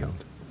in your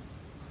field.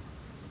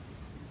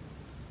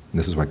 And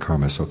this is why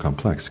karma is so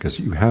complex, because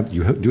you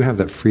do have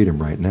that freedom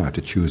right now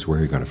to choose where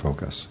you're going to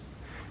focus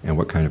and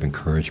what kind of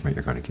encouragement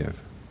you're going to give.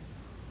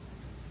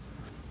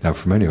 Now,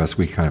 for many of us,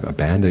 we kind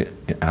of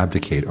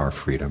abdicate our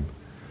freedom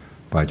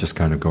by just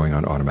kind of going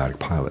on automatic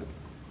pilot.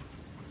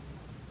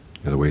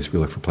 The ways we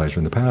look for pleasure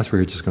in the past,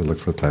 we're just going to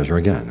look for pleasure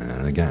again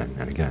and again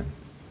and again.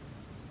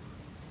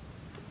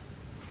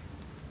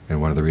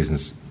 And one of the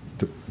reasons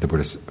the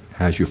Buddha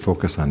has you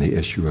focus on the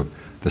issue of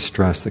the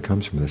stress that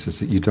comes from this is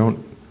that you're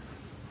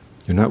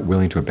not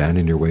willing to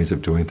abandon your ways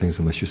of doing things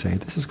unless you say,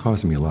 this is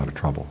causing me a lot of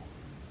trouble.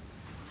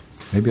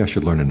 Maybe I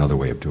should learn another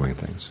way of doing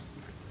things,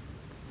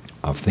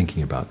 of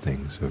thinking about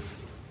things, of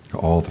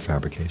all the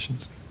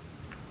fabrications,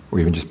 or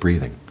even just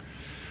breathing.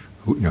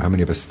 How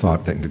many of us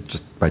thought that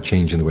just by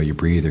changing the way you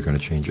breathe, you're going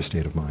to change your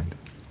state of mind?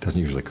 It doesn't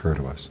usually occur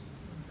to us.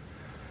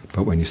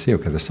 But when you see,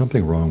 okay, there's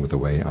something wrong with the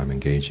way I'm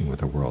engaging with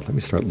the world, let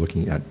me start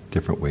looking at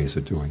different ways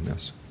of doing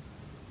this.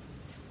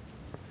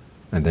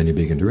 And then you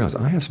begin to realize,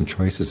 I have some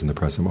choices in the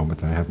present moment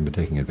that I haven't been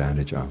taking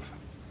advantage of.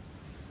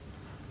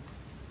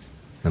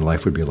 And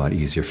life would be a lot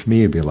easier for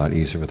me, it'd be a lot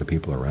easier for the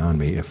people around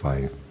me if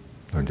I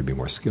learned to be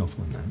more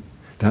skillful in that.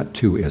 That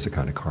too is a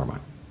kind of karma.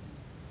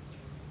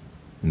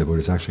 And the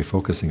Buddha is actually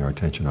focusing our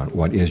attention on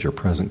what is your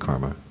present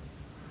karma.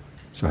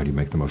 So how do you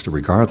make the most of it,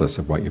 regardless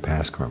of what your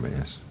past karma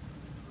is?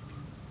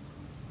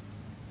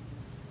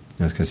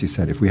 That's because he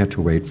said, if we had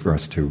to wait for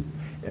us to,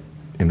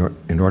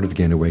 in order to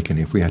gain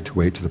awakening, if we had to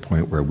wait to the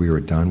point where we were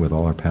done with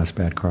all our past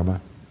bad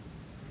karma,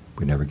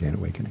 we'd never gain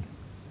awakening.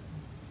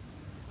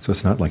 So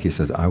it's not like he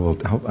says,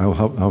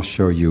 I'll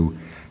show you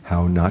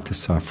how not to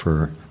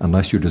suffer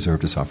unless you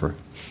deserve to suffer.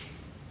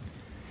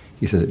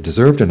 He said,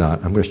 deserved or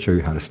not, I'm going to show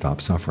you how to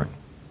stop suffering.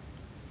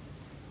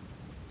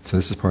 So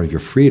this is part of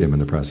your freedom in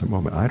the present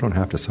moment. I don't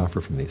have to suffer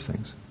from these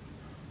things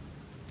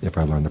if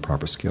I learn the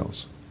proper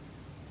skills.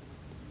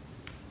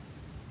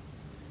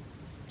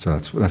 So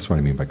that's what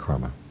I mean by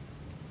karma.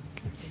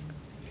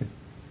 Okay.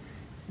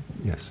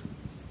 Yes.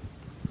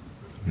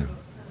 No.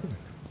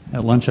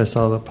 At lunch I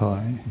saw the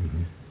pie.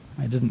 Mm-hmm.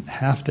 I didn't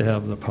have to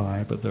have the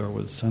pie, but there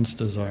was sense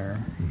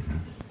desire. Mm-hmm.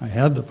 I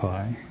had the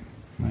pie.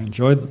 I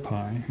enjoyed the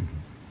pie.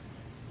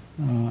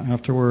 Mm-hmm.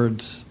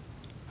 Afterwards,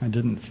 I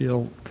didn't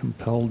feel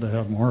compelled to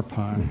have more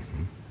pie.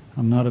 Mm-hmm.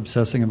 I'm not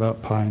obsessing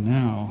about pie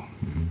now.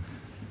 Mm-hmm.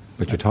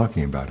 But you're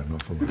talking about it an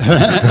awful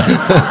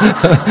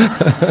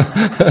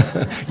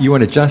lot. You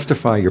want to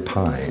justify your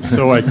pie.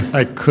 So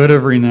I could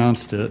have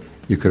renounced it.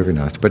 You could have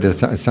renounced it, but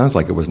it sounds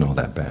like it wasn't all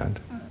that bad.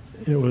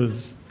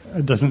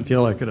 It doesn't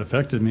feel like it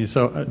affected me.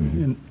 So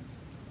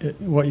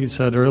what you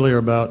said earlier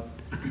about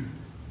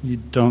you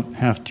don't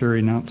have to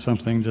renounce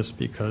something just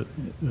because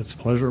it's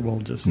pleasurable,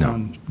 just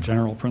on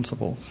general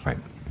principles. Right.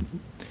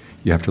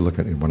 You have to look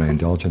at, when I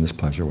indulge in this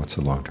pleasure, what's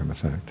the long-term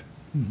effect?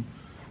 Mm-hmm.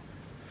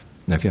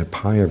 Now, if you had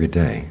pie every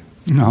day...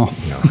 No.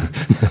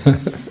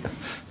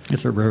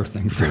 It's a rare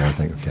thing for me. It's a rare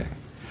thing, okay.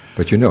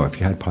 But if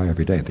you had pie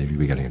every day, then you'd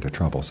be getting into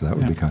trouble. So that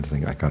would be the kind of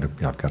thing I've got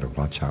to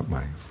watch out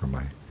for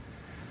my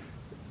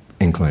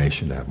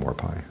inclination to have more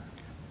pie.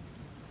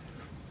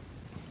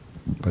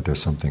 But there's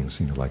some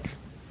things, like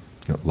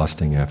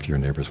lusting after your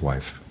neighbor's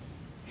wife.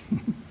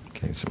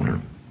 Okay, it's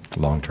a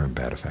long-term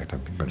bad effect. I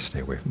better stay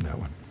away from that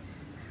one.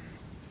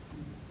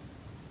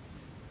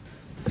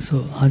 So,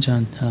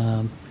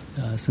 Ajaan,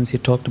 since you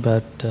talked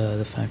about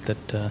the fact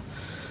that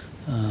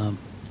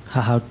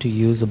how to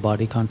use a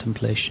body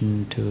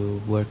contemplation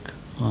to work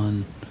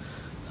on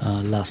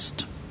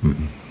lust.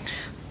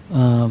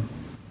 Mm-hmm.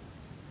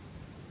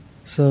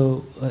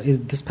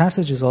 This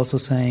passage is also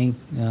saying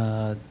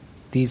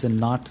these are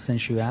not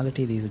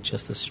sensuality, these are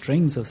just the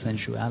strings of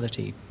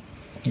sensuality.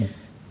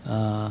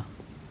 Yeah.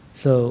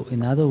 So,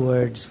 in other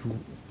words,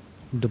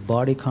 the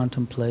body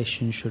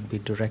contemplation should be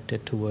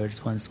directed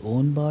towards one's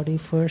own body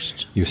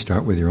first? You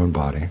start with your own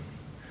body,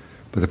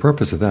 But the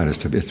purpose of that is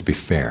to be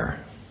fair.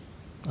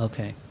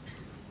 Okay.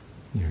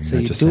 You're So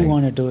not you just do saying-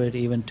 want to do it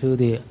even to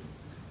the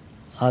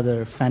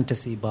other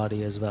fantasy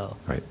body as well.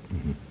 Right.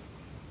 Mm-hmm.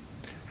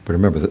 But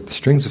remember that the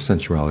strings of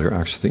sensuality are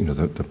actually,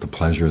 the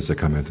pleasures that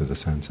come in through the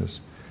senses.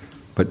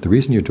 But the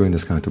reason you're doing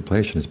this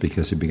contemplation is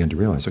because you begin to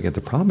realize, okay, the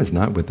problem is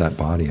not with that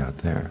body out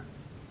there.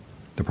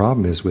 The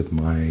problem is with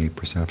my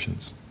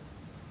perceptions.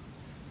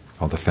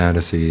 All the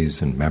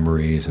fantasies and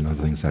memories and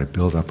other things that I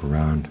build up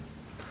around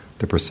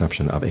the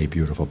perception of a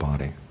beautiful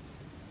body.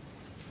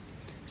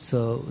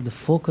 So the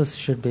focus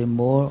should be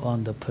more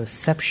on the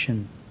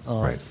perception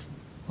of Right.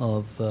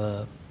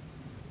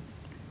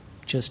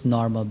 Just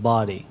normal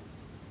body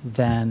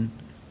than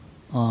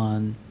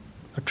on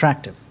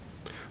attractive.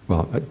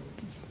 Well,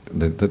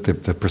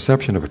 the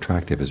perception of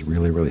attractive is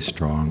really, really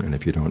strong, and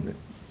if you don't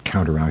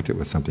counteract it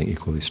with something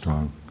equally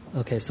strong.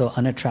 Okay, so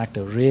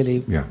unattractive,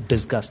 really Yeah.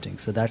 disgusting.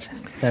 So that has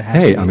to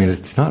Hey, be I mean,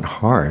 it's not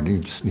hard. You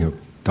just,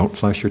 don't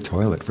flush your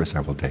toilet for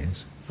several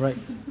days. right.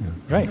 Yeah.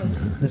 Right.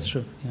 That's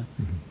true. Yeah.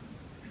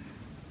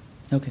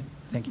 Okay.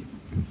 Thank you.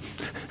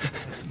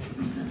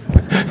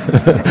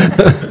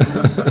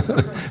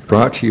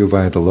 Brought to you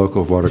by the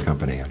local water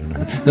company. I don't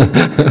know.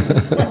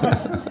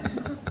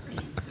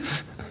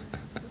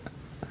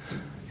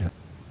 Yeah.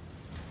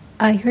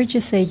 I heard you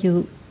say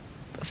you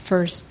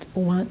first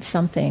want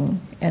something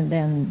and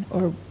then,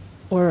 or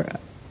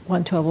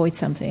want to avoid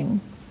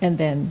something, and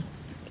then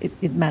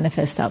it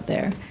manifests out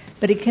there.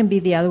 But it can be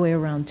the other way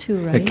around too,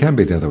 right? It can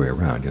be the other way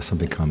around. Yeah,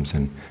 something comes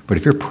in. But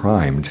if you're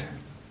primed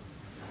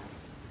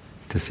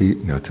to see,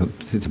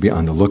 to be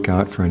on the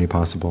lookout for any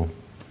possible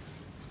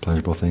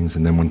pleasurable things,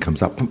 and then one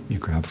comes up, you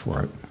grab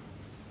for it.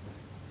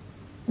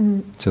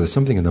 So there's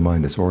something in the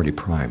mind that's already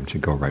primed, you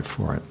go right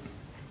for it.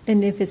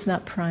 And if it's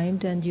not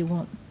primed, then you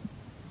won't.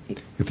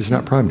 If it's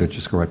not primed, it'll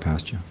just go right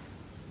past you.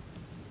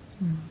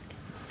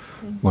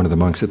 One of the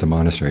monks at the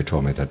monastery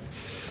told me that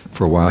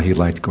for a while he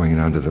liked going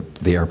down to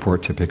the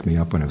airport to pick me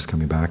up when I was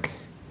coming back.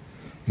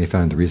 And he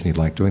found the reason he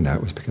liked doing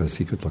that was because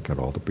he could look at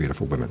all the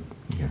beautiful women.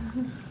 Yeah.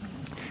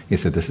 He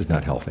said, this is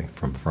not healthy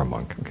for a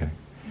monk, okay?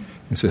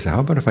 And so he said, how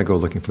about if I go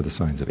looking for the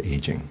signs of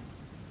aging?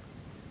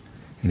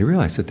 And he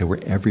realized that they were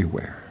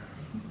everywhere,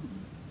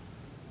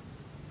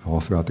 all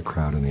throughout the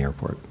crowd in the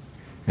airport.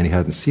 And he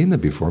hadn't seen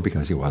them before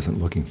because he wasn't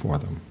looking for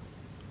them.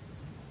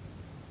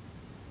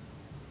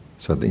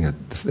 So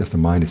if the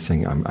mind is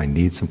saying, I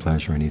need some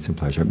pleasure,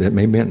 it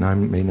may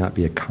not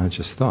be a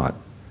conscious thought,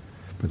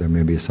 but there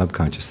may be a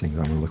subconscious thing, I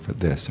want to look for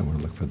this, I want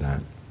to look for that.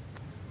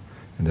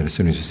 And then as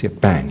soon as you see it,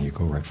 bang, you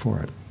go right for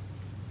it.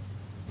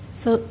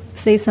 So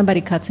say somebody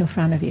cuts in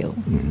front of you,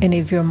 Mm-hmm. and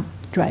if you're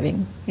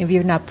driving, if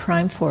you're not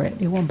primed for it,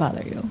 it won't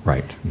bother you.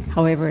 Right. Mm-hmm.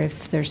 However,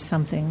 if there's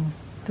something,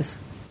 this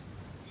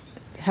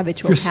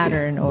habitual If you're-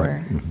 pattern, or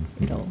right.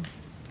 Mm-hmm. it'll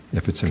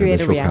If it's an create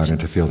a habitual reaction. pattern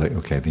to feel that,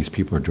 okay, these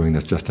people are doing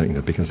this just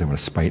because they want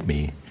to spite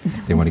me,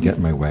 they want to get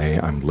in my way,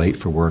 I'm late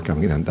for work,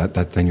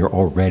 then you're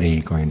already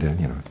going to,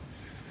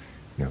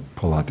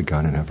 pull out the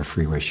gun and have a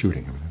freeway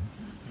shooting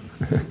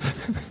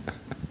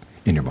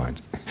in your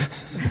mind.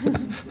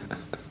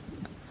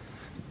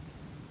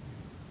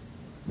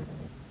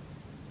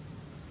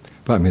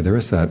 But I mean, there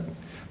is that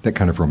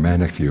kind of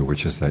romantic view,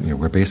 which is that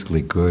we're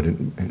basically good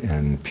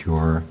and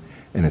pure,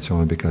 and it's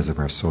only because of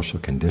our social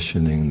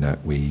conditioning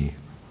that we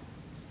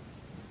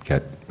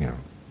get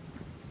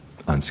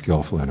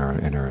unskillful in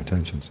our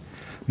intentions.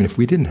 I mean, if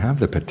we didn't have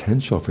the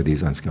potential for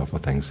these unskillful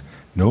things,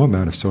 no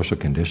amount of social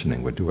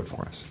conditioning would do it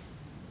for us.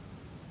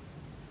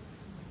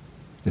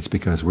 It's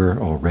because we're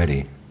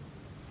already,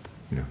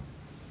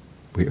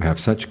 we have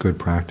such good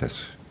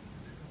practice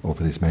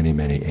over these many,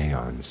 many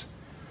aeons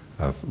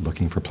of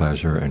looking for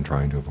pleasure and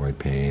trying to avoid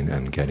pain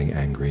and getting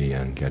angry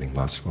and getting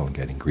lustful and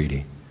getting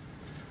greedy,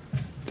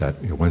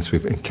 that once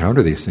we've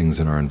encountered these things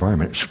in our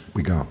environment,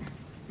 we go.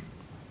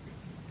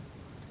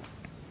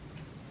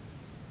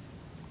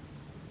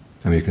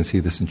 I mean, you can see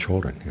this in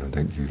children.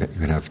 You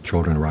can have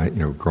children,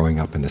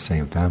 growing up in the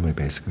same family,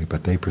 basically,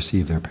 but they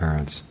perceive their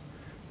parents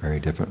very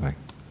differently.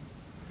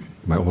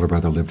 My older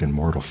brother lived in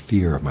mortal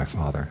fear of my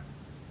father.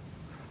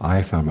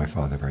 I found my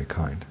father very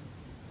kind.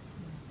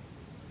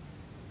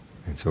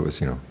 And so it was,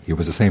 he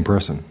was the same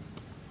person,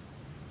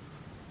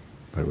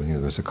 but there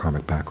was a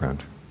karmic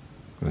background.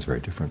 It was very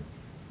different.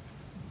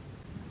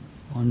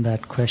 On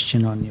that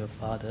question on your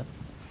father,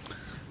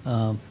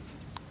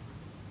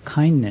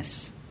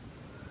 kindness.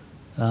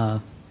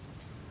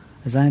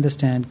 As I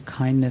understand,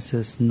 kindness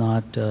is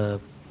not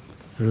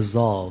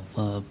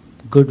resolve.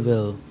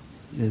 Goodwill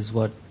is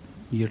what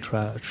you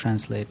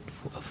translate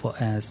for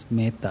as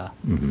metta.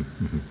 Mm-hmm,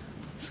 mm-hmm.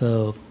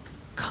 So,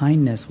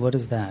 kindness, what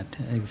is that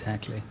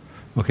exactly?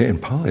 Okay, in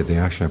Pali they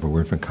actually have a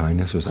word for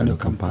kindness, is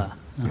anukampa.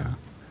 Yeah.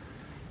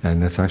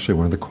 And that's actually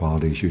one of the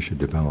qualities you should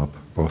develop,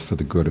 both for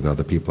the good of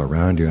other people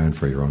around you and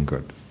for your own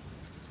good.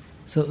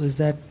 So is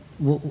that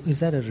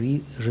a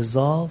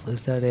resolve?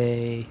 Is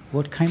that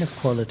what kind of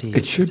quality?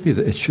 It should be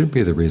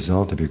the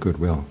result of your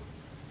goodwill.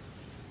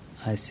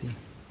 I see.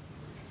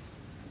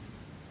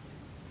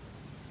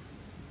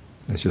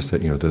 It's just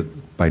that,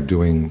 by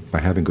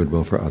having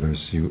goodwill for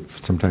others,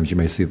 sometimes you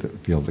may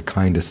feel the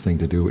kindest thing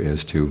to do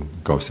is to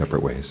go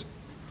separate ways.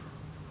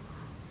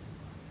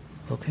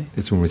 Okay.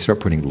 It's when we start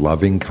putting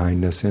loving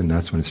kindness in,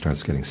 that's when it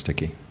starts getting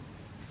sticky.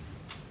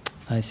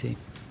 I see.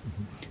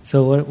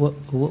 So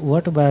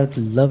what about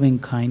loving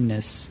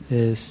kindness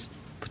is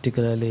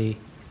particularly,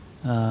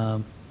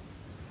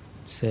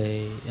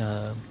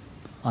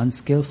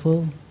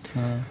 unskillful?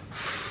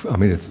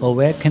 Or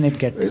where can it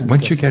get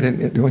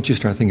unskillful? Once you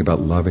start thinking about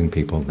loving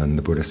people, then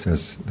the Buddha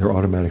says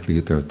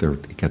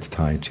it gets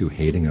tied to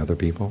hating other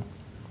people.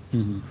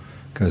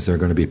 Because there are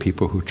going to be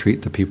people who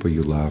treat the people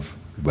you love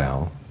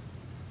well,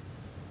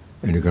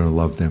 and you're going to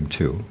love them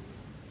too.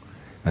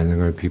 And there are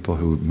going to be people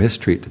who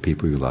mistreat the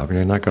people you love, and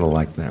you're not going to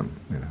like them.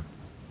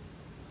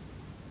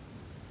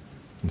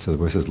 And so the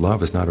Buddha says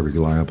love is not a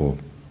reliable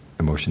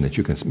emotion that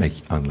you can make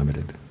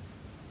unlimited.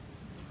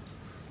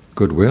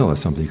 Goodwill is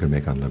something you can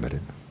make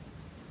unlimited.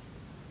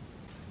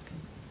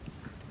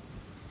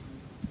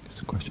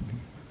 There's a question.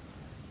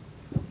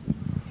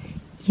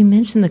 You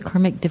mentioned the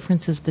karmic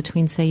differences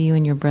between, say, you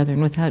and your brother,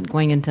 and without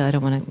going into, I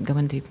don't want to go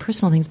into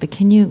personal things, but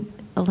can you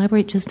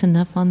elaborate just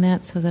enough on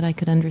that so that I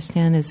could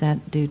understand? Is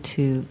that due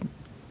to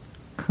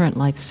current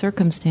life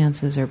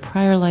circumstances or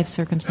prior life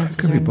circumstances?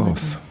 It could be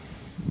both.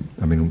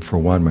 For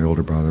one, my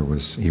older brother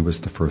was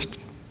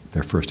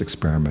their first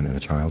experiment in a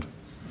child.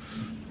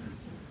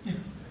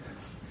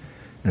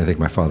 And I think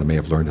my father may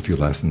have learned a few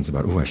lessons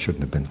about, I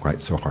shouldn't have been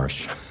quite so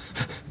harsh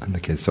on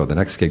the kids. So the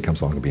next kid comes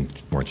along and being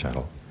more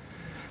gentle.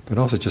 But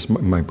also just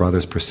my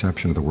brother's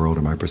perception of the world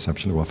and my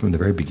perception of the world from the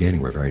very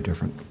beginning were very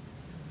different.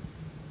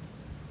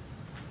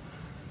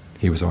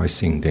 He was always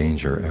seeing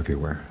danger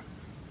everywhere.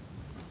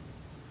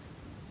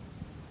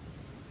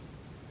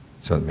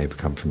 So it may have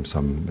come from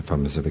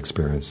his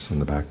experience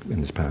in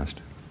his past.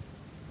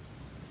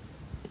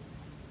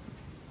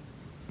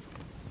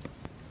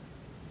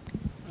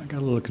 I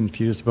got a little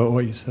confused about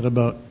what you said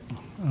about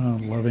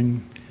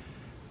loving.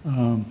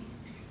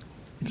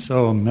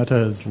 So metta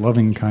is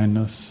loving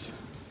kindness.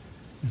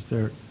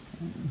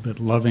 But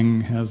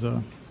loving has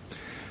a...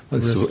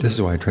 This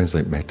is why I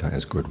translate metta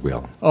as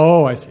goodwill.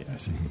 Oh, I see.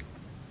 Mm-hmm.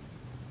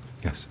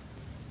 Yes.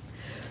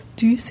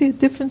 Do you see a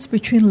difference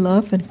between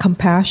love and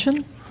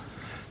compassion?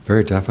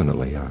 Very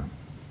definitely, yeah.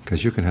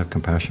 Because you can have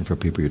compassion for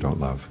people you don't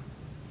love.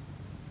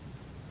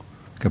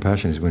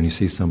 Compassion is when you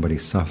see somebody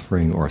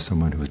suffering or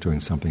someone who is doing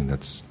something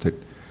that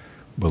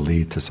will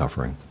lead to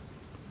suffering.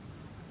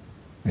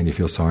 And you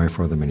feel sorry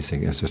for them and you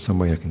think, is there some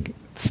way I can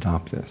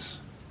stop this?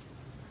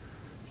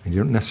 And you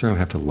don't necessarily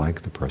have to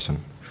like the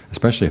person.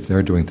 Especially if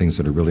they're doing things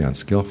that are really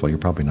unskillful, you'll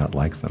probably not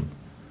like them.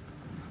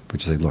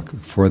 But you say, look,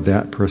 for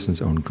that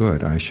person's own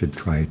good, I should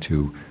try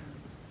to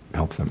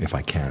help them if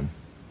I can.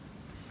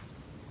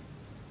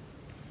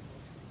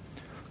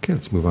 Okay,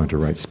 let's move on to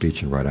right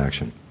speech and right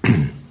action.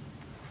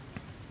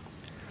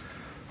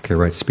 Okay,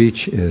 right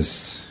speech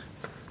is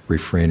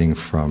refraining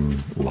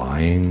from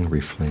lying,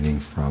 refraining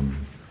from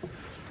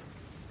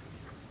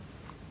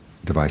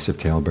divisive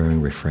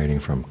tale-bearing, refraining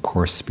from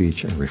coarse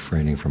speech, and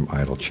refraining from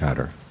idle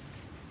chatter.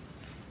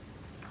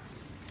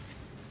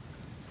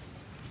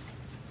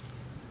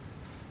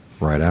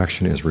 Right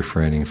action is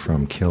refraining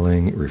from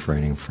killing,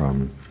 refraining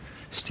from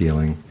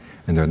stealing.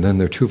 And then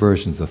there are two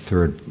versions of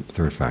the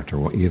third factor.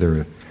 Well,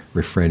 either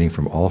refraining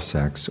from all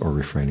sex or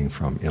refraining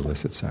from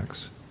illicit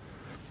sex.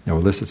 Now,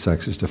 illicit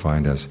sex is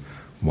defined as,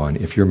 one,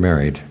 if you're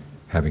married,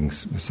 having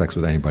sex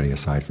with anybody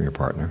aside from your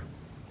partner.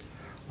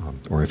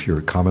 Or if you're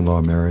a common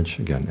law marriage,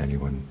 again,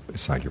 anyone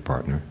aside your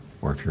partner.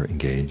 Or if you're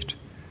engaged,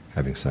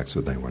 having sex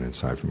with anyone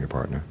aside from your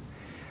partner.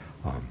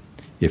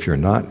 If you're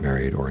not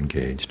married or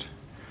engaged,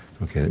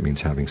 okay, that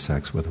means having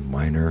sex with a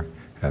minor,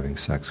 having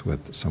sex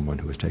with someone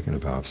who has taken a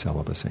vow of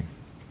celibacy.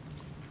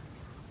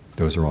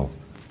 Those are all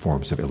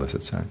forms of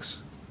illicit sex.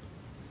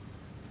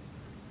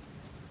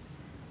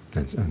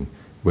 And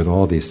with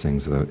all these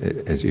things,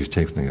 as you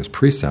take them as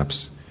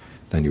precepts,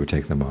 then you would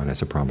take them on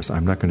as a promise.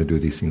 I'm not going to do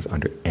these things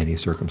under any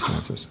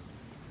circumstances.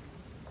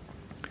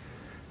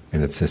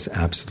 And it's this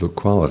absolute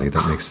quality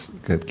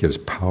that gives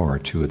power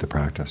to the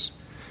practice.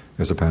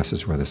 There's a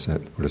passage where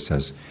it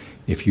says,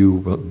 if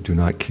you do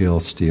not kill,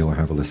 steal, or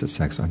have illicit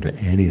sex under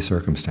any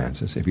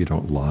circumstances, if you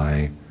don't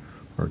lie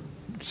or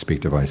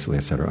speak divisively,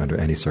 etc., under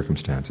any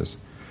circumstances,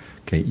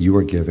 okay, you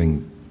are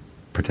giving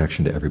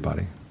protection to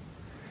everybody.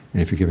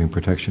 And if you're giving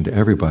protection to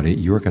everybody,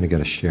 you're going to get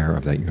a share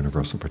of that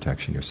universal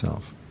protection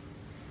yourself.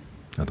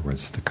 In other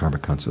words, the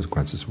karmic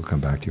consequences will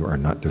come back to you, or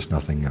not. There's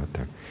nothing out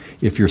there.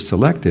 If you're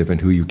selective in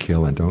who you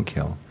kill and don't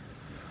kill,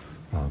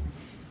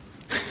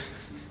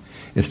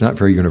 it's not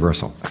very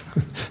universal.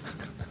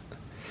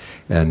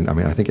 And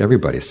I think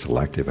everybody's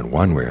selective in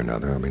one way or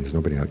another. There's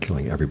nobody out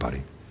killing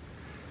everybody.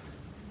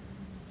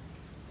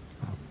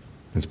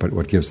 But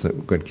what gives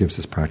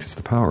this practice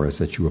the power is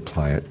that you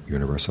apply it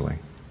universally.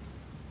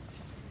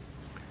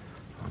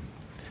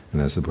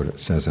 And as the Buddha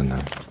says in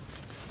the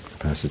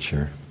passage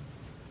here,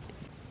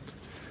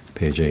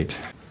 page 8,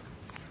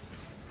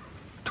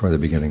 toward the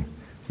beginning,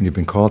 when you've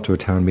been called to a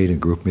town meeting,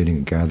 group meeting,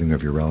 a gathering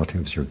of your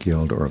relatives, your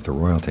guild, or of the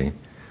royalty,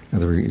 In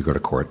other words, you go to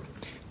court.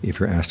 If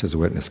you're asked as a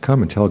witness,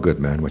 come and tell a good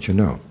man what you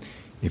know.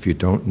 If you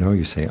don't know,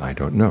 you say, I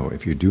don't know.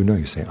 If you do know,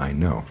 you say, I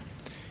know.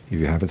 If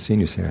you haven't seen,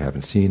 you say, I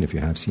haven't seen. If you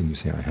have seen, you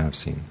say, I have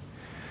seen.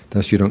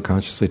 Thus, you don't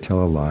consciously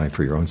tell a lie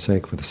for your own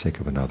sake, for the sake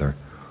of another,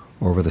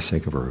 or for the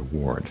sake of a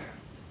reward.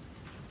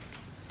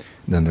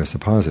 And then there's the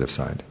positive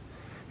side.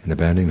 In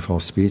abandoning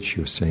false speech,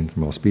 you abstain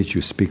from all speech,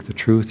 you speak the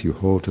truth, you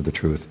hold to the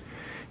truth.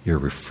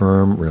 You're a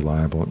firm,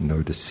 reliable,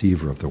 no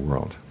deceiver of the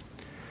world.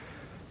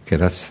 Okay,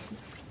 that's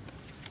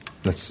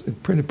a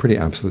pretty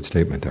absolute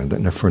statement there.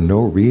 That for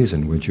no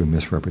reason would you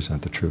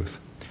misrepresent the truth.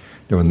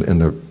 Now, in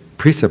the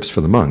precepts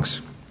for the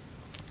monks,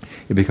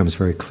 it becomes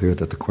very clear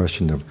that the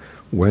question of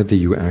whether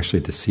you actually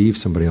deceive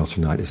somebody else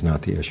or not is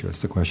not the issue.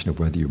 It's the question of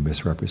whether you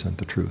misrepresent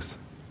the truth.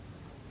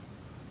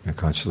 You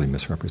consciously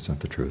misrepresent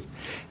the truth.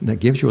 And that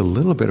gives you a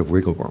little bit of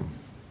wiggle room.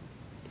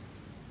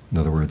 In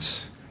other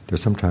words,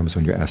 there's sometimes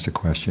when you're asked a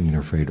question and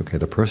you're afraid, okay,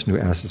 the person who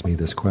asks me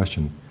this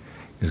question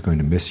is going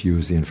to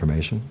misuse the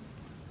information.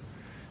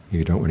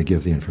 You don't want to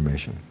give the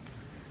information.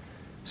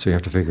 So you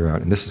have to figure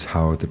out, and this is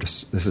how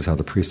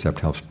the precept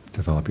helps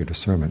develop your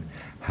discernment.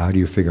 How do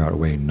you figure out a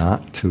way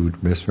not to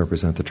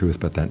misrepresent the truth,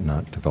 but that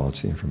not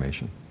divulge the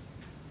information?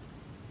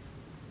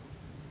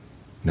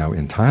 Now,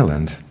 in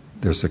Thailand,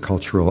 there's a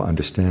cultural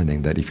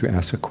understanding that if you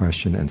ask a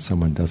question and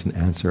someone doesn't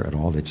answer at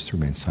all, they just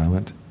remain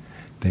silent,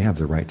 they have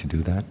the right to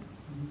do that,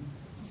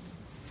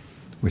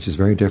 which is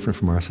very different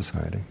from our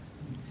society.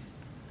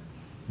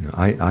 You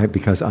know,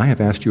 because I have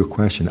asked you a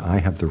question, I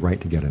have the right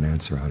to get an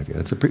answer out of you.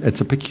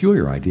 It's a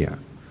peculiar idea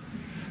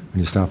when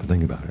you stop and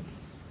think about it.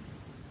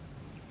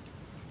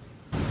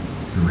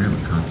 And we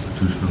have a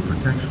constitutional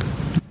protection.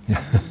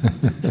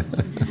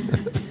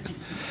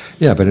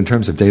 Yeah, but in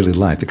terms of daily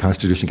life, the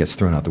Constitution gets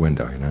thrown out the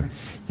window. You know,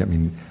 I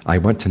mean, I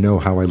want to know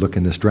how I look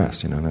in this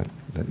dress. You know,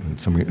 that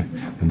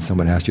when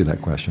someone asks you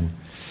that question,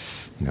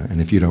 you know,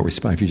 and if you don't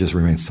respond, if you just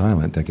remain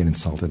silent, they get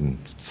insulted and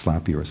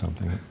slap you or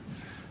something.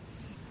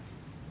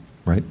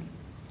 Right?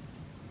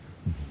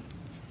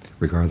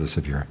 Regardless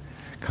of your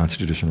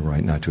constitutional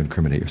right not to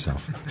incriminate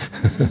yourself.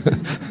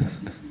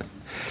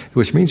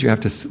 Which means you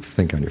have to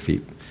think on your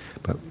feet.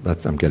 But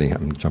I'm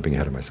jumping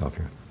ahead of myself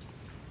here.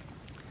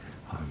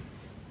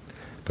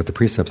 But the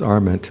precepts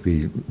are meant to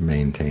be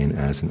maintained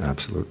as an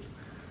absolute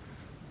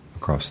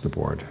across the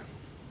board.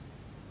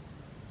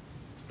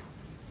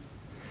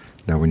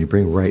 Now, when you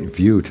bring right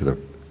view to the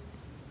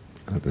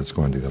let's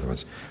go on to the other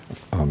ones.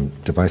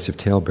 Divisive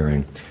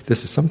tale-bearing.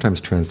 This is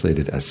sometimes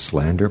translated as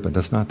slander, but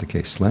that's not the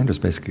case. Slander is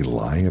basically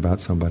lying about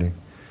somebody.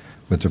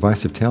 With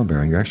divisive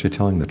tale-bearing, you're actually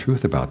telling the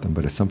truth about them,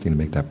 but it's something to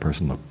make that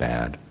person look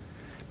bad,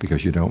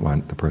 because you don't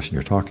want the person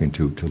you're talking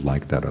to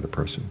like that other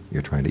person.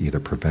 You're trying to either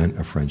prevent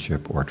a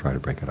friendship or try to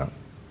break it up.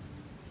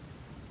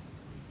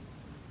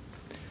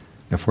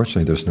 Now,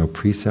 fortunately, there's no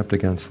precept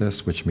against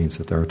this, which means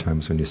that there are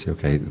times when you say,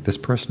 okay, this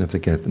person, if they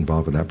get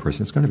involved with that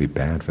person, it's going to be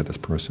bad for this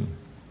person.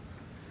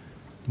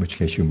 In which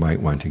case you might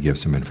want to give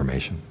some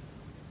information.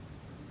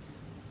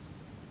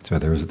 So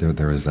there is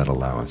that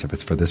allowance. If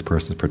it's for this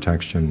person's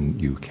protection,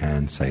 you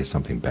can say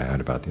something bad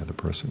about the other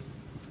person.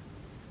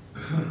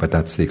 But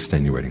that's the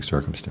extenuating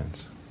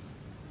circumstance.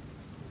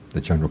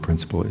 The general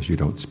principle is you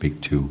don't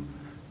speak to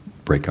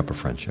break up a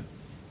friendship.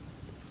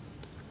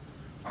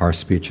 Harsh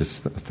speech is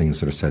things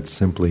that are said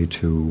simply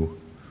to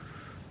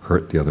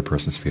hurt the other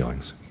person's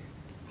feelings.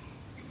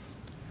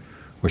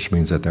 Which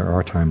means that there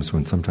are times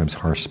when sometimes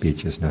harsh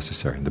speech is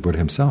necessary. And the Buddha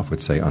himself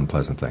would say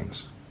unpleasant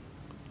things.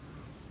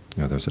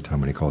 You know, there's a time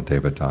when he called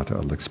Devadatta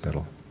a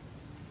lickspittle,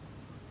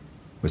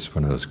 which is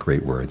one of those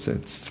great words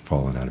that's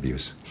fallen out of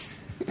use.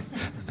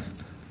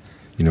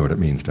 You know what it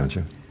means, don't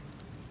you?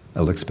 A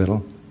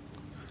lickspittle?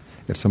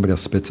 If somebody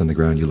else spits on the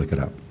ground, you lick it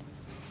up.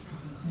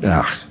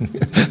 Ah.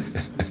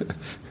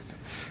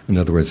 In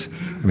other words,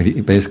 I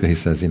mean, he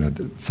says, you know,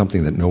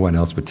 something that no one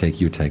else would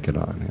take, you take it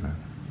on. You know.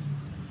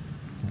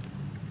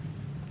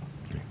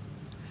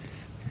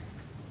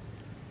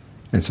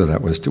 And so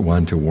that was to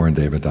warn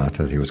Devadatta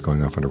that he was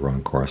going off on a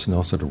wrong course, and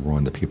also to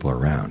warn the people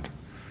around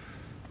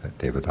that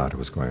Devadatta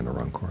was going on the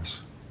wrong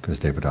course, because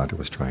Devadatta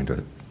was trying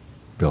to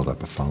build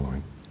up a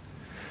following.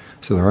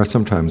 So there are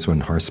some times when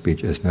harsh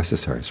speech is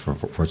necessary. So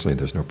fortunately,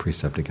 there's no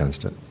precept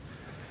against it.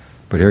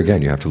 But here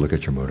again, you have to look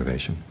at your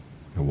motivation.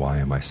 You know, why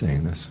am I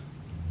saying this?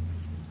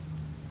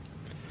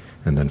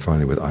 And then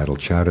finally, with idle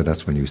chatter,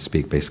 that's when you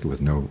speak basically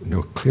with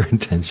no clear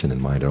intention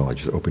in mind at all. You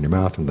just open your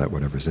mouth and let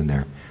whatever's in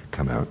there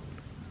come out.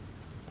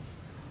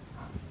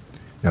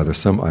 Now, there's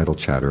some idle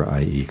chatter,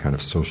 i.e. kind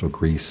of social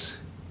grease,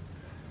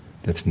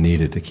 that's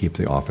needed to keep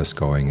the office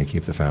going and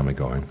keep the family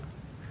going.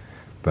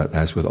 But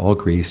as with all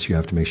grease, you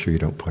have to make sure you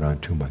don't put on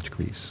too much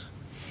grease.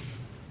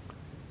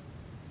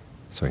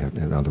 So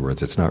in other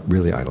words, it's not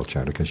really idle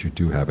chatter because you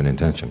do have an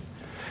intention.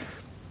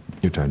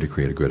 You're trying to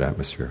create a good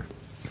atmosphere.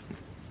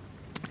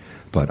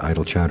 But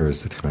idle chatter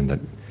is the kind that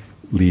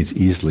leads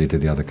easily to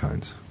the other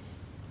kinds.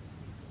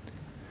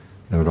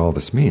 Now, what all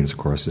this means, of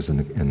course, is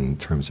in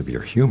terms of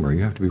your humor,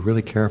 you have to be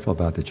really careful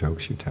about the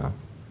jokes you tell.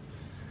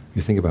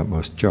 You think about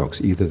most jokes,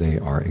 either they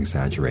are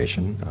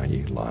exaggeration,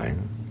 i.e.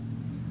 lying,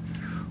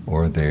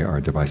 or they are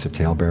a device of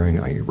tale-bearing,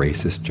 i.e.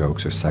 racist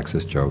jokes or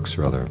sexist jokes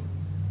or other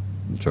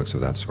jokes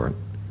of that sort.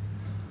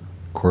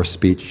 Coarse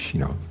speech,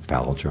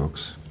 foul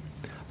jokes.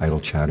 Idle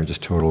chatter,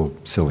 just total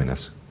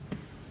silliness.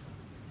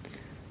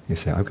 You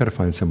say, I've got to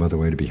find some other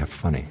way to be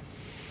funny.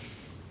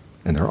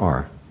 And there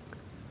are.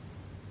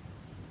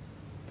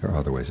 There are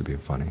other ways of being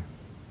funny.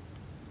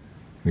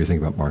 You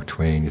think about Mark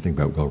Twain, you think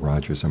about Will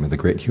Rogers. The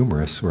great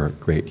humorists were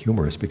great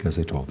humorists because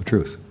they told the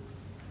truth.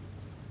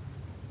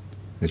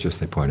 It's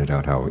just they pointed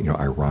out how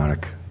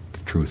ironic the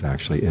truth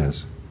actually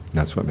is. And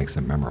that's what makes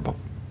them memorable.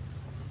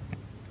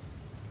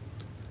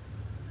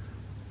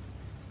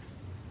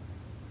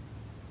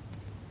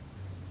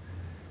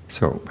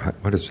 So,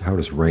 how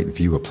does right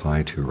view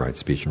apply to right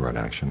speech and right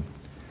action?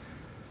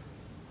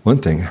 One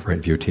thing right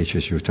view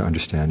teaches you is to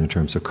understand in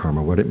terms of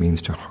karma what it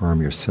means to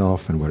harm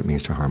yourself and what it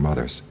means to harm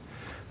others.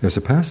 There's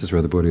a passage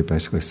where the Buddha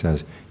basically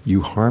says,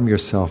 you harm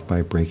yourself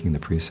by breaking the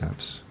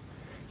precepts.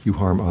 You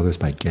harm others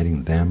by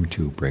getting them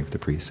to break the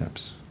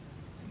precepts.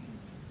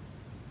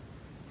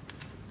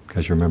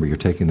 Because remember, you're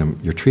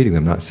treating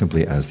them not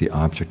simply as the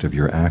object of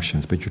your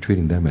actions, but you're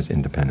treating them as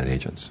independent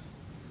agents.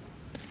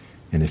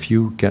 And if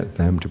you get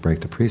them to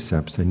break the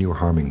precepts, then you're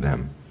harming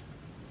them.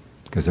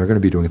 Because they're going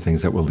to be doing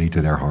things that will lead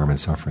to their harm and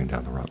suffering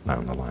down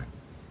the line.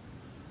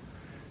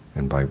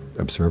 And by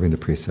observing the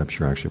precepts,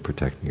 you're actually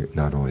protecting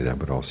not only them,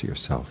 but also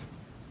yourself.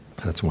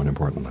 So that's one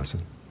important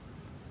lesson.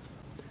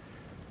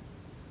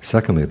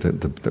 Secondly,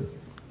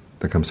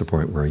 there comes a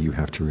point where you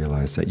have to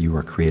realize that you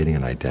are creating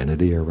an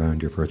identity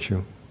around your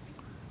virtue.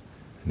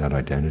 And that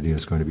identity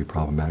is going to be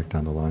problematic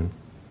down the line.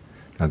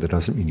 Now, that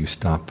doesn't mean you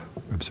stop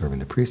observing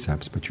the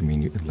precepts, but you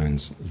mean you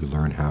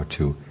learn how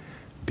to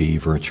be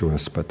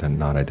virtuous, but then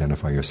not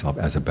identify yourself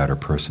as a better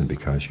person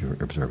because you're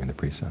observing the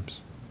precepts.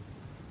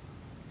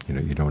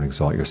 You don't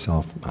exalt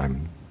yourself.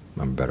 I'm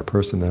a better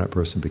person than that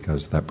person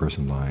because that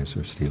person lies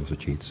or steals or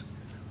cheats.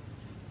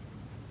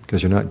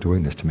 Because you're not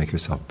doing this to make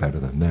yourself better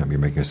than them. You're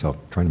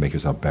trying to make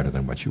yourself better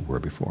than what you were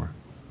before.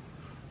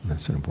 And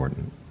that's an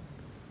important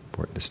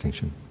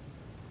distinction.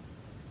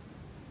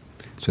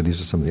 So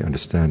these are some of the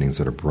understandings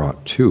that are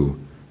brought to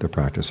the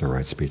practice of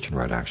right speech and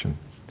right action.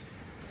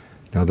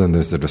 Now then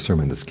there's the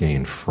discernment that's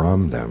gained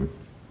from them.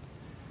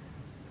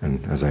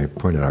 And as I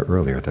pointed out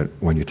earlier, that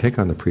when you take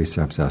on the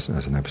precepts as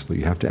an absolute,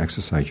 you have to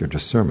exercise your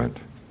discernment.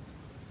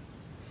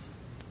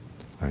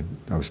 I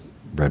was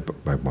read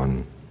by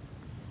one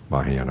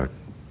Mahayana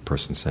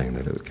person saying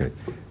that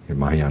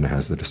Mahayana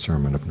has the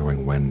discernment of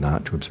knowing when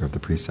not to observe the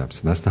precepts.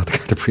 And that's not the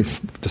kind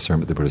of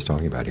discernment the Buddha is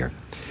talking about here.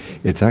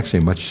 It's actually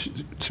a much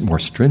more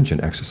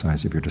stringent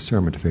exercise of your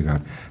discernment to figure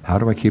out, how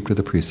do I keep to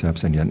the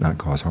precepts and yet not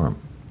cause harm?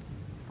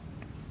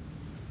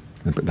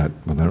 But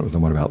the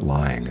one about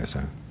lying is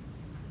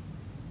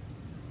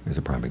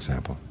a prime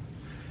example.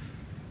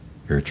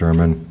 You're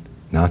German,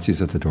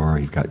 Nazis at the door,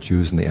 you've got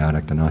Jews in the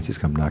attic, the Nazis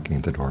come knocking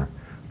at the door.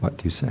 What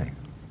do you say?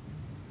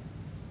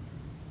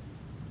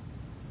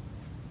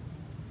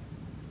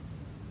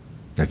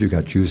 Now, if you've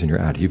got Jews in your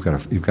attic, you've got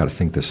to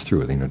think this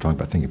through. Talking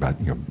about thinking about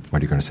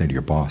what you're going to say to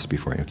your boss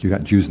before you've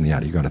got Jews in the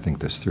attic. You've got to think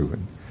this through.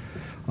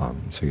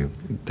 And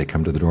they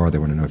come to the door. They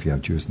want to know if you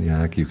have Jews in the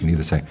attic. You can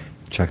either say,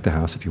 "Check the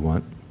house if you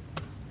want.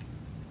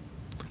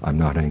 I'm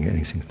not doing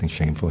anything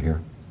shameful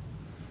here."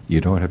 You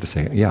don't have to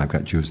say, "Yeah, I've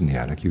got Jews in the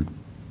attic." You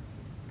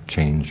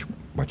change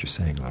what you're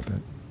saying a little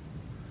bit.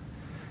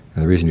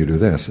 And the reason you do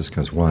this is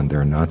because, one,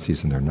 there are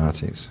Nazis and they're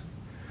Nazis.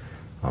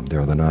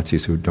 There are the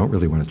Nazis who don't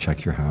really want to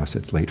check your house.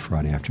 It's late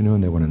Friday afternoon,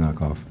 they want to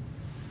knock off.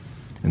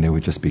 And they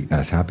would just be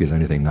as happy as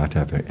anything not to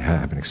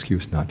have an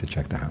excuse not to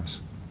check the house.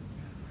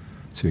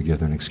 So you give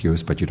them an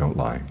excuse, but you don't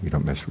lie. You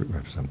don't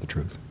misrepresent the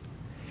truth.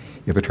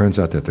 If it turns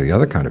out that the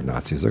other kind of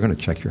Nazis, they're going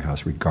to check your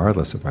house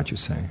regardless of what you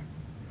say.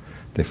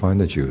 They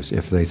find the Jews.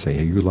 If they say,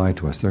 "Hey, you lied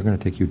to us," they're going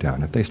to take you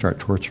down. If they start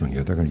torturing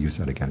you, they're going to use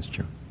that against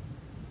you.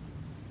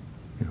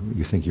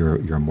 You think you're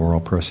a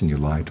moral person, you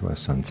lied to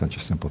us on such a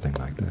simple thing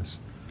like this.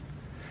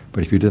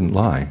 But if you didn't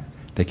lie,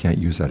 they can't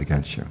use that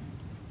against you.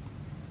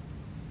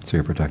 So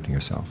you're protecting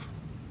yourself.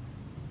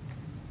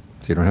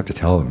 So you don't have to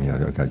tell them,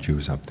 I've got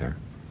Jews up there.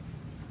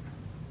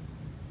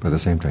 But at the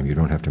same time, you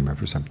don't have to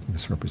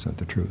misrepresent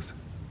the truth.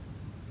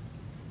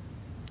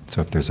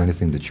 So if there's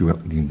anything that you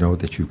know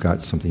that you've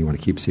got something you want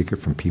to keep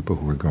secret from people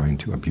who are going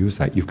to abuse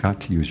that, you've got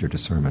to use your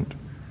discernment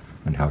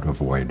on how to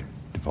avoid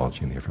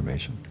divulging the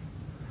information.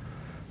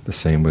 The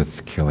same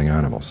with killing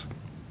animals.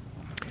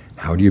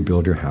 How do you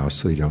build your house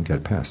so you don't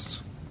get pests?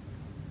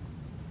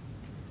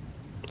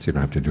 So you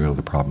don't have to deal with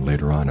the problem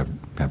later on of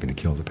having to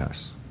kill the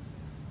pests.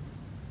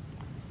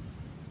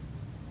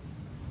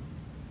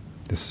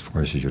 This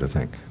forces you to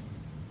think.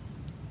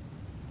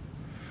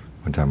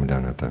 One time I'm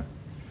down at the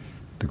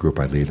group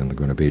I lead in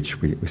Laguna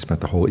Beach, we spent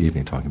the whole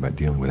evening talking about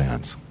dealing with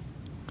ants.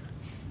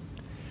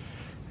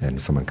 And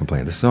someone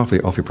complained, "This is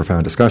awfully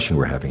profound discussion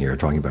we're having here,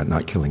 talking about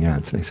not killing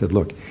ants." And he said,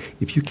 "Look,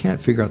 if you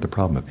can't figure out the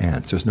problem of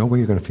ants, there's no way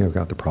you're going to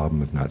figure out the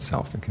problem of not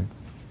self, okay?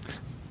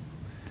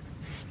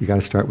 You got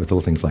to start with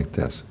little things like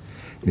this.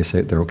 And you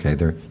say,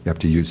 you have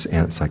to use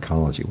ant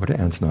psychology. What do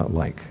ants not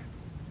like?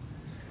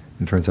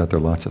 And it turns out there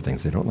are lots of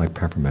things. They don't like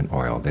peppermint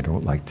oil. They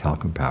don't like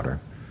talcum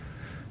powder.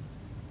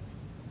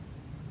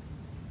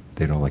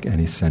 They don't like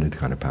any scented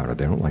kind of powder.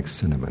 They don't like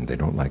cinnamon. They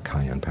don't like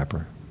cayenne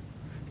pepper.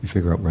 You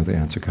figure out where the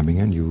ants are coming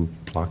in, you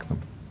block them.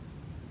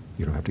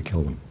 You don't have to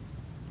kill them.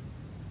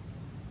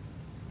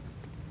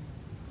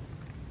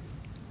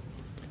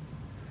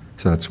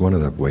 So that's one of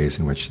the ways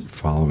in which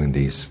following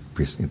these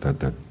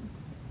the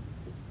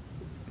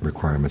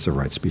requirements of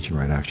right speech and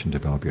right action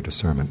develop your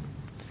discernment.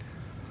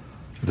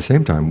 At the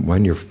same time,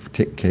 when you're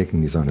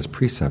taking these on as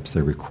precepts,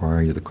 they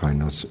require you the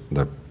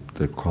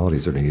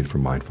qualities that are needed for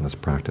mindfulness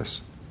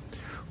practice.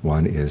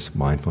 One is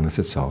mindfulness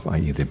itself,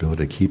 i.e. the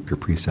ability to keep your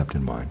precept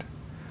in mind.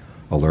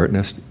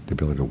 Alertness, the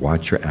ability to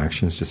watch your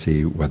actions to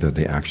see whether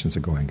the actions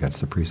are going against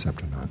the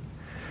precept or not.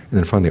 And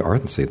then finally,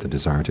 ardency, the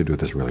desire to do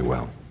this really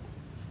well.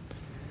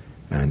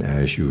 And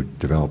as you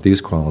develop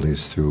these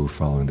qualities through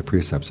following the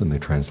precepts, then they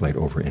translate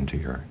over into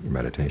your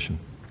meditation.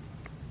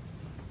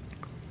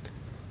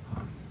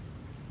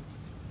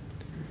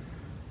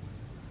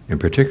 In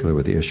particular,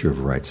 with the issue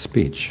of right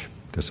speech,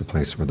 there's a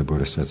place where the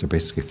Buddha says there are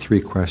basically 3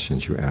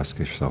 questions you ask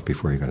yourself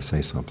before you're going to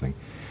say something.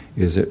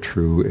 Is it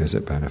true? Is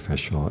it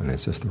beneficial? And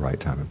is this the right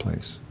time and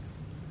place?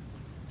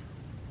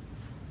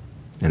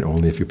 And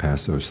only if you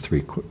pass those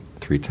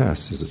three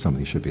tests is it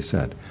something that should be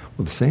said.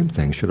 Well, the same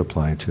thing should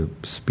apply to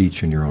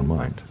speech in your own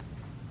mind.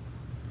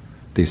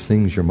 These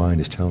things your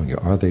mind is telling you,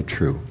 are they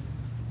true?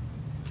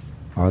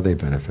 Are they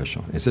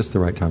beneficial? Is this the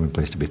right time and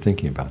place to be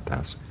thinking about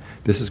this?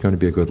 This is going to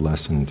be a good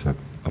lesson to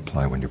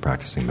apply when you're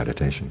practicing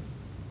meditation.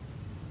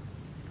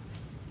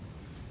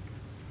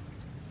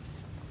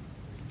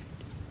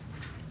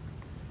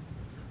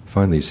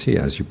 Finally, you see,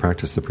 as you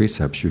practice the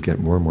precepts, you get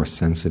more and more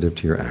sensitive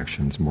to your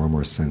actions, more and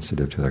more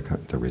sensitive to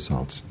the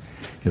results.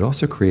 It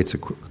also creates a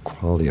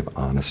quality of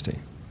honesty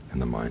in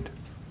the mind,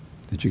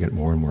 that you get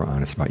more and more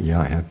honest about,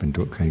 I have been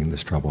creating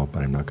this trouble,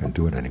 but I'm not going to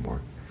do it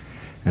anymore.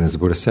 And as the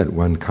Buddha said,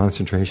 when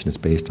concentration is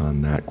based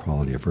on that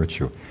quality of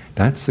virtue,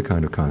 that's the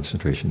kind of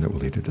concentration that will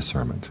lead to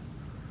discernment.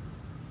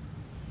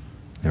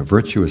 Now,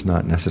 virtue is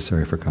not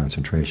necessary for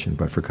concentration,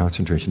 but for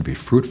concentration to be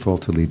fruitful,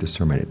 to lead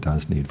discernment, it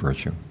does need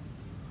virtue.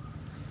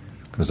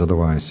 Because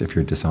otherwise, if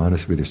you're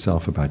dishonest with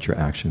yourself about your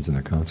actions and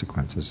their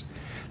consequences,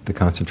 the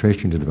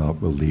concentration to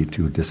develop will lead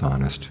to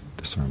dishonest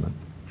discernment.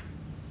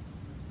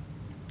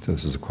 So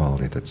this is a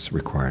quality that's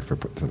required for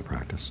the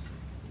practice.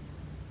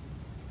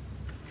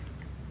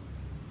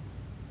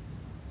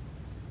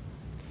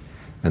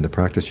 And the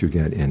practice you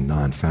get in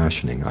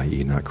non-fashioning,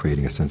 i.e. not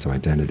creating a sense of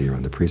identity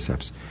around the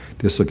precepts,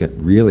 this will get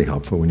really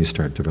helpful when you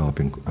start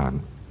developing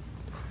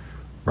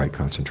right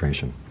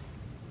concentration.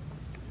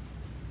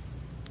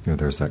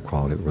 There's that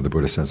quality where the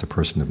Buddha says, a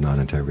person of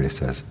non-integrity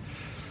says,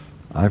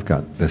 I've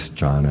got this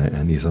jhana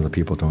and these other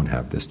people don't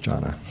have this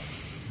jhana.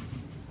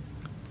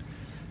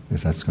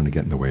 Because that's going to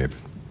get in the way of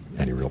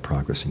any real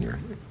progress in your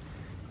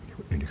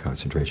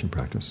concentration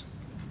practice.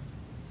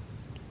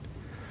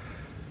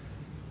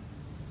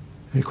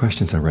 Any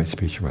questions on right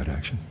speech or right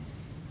action?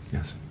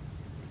 Yes?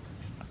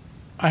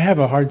 I have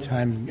a hard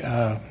time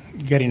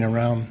getting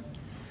around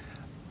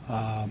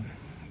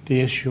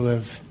the issue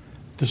of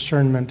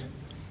discernment.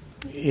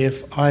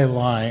 If I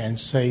lie and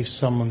save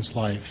someone's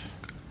life,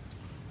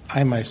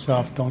 I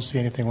myself don't see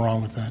anything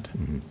wrong with that.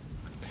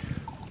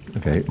 Mm-hmm.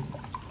 Okay.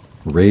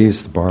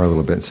 Raise the bar a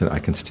little bit and say, I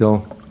can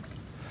still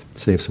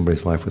save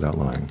somebody's life without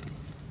lying.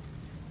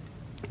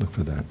 Look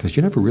for that. Because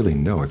you never really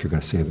know if you're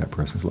going to save that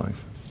person's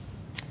life.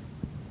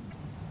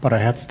 But I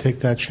have to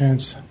take that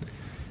chance.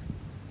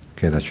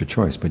 Okay, that's your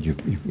choice, but you've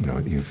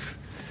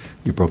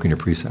broken your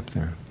precept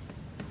there.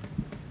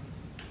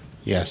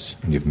 Yes.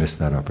 And you've missed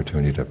that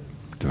opportunity to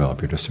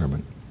develop your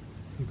discernment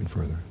even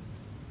further.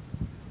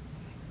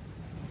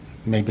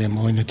 Maybe I'm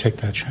willing to take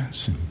that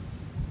chance.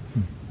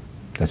 Mm-hmm.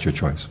 That's your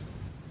choice.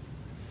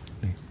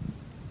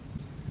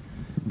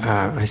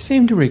 I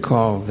seem to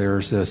recall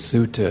there's a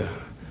sutta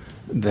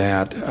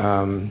that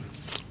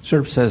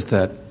sort of says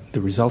that the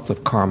results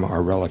of karma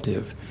are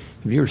relative.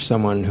 If you're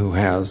someone who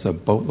has a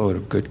boatload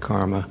of good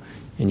karma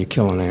and you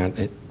kill an ant,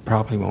 it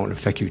probably won't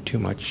affect you too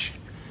much.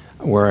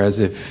 Whereas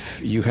if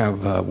you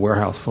have a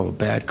warehouse full of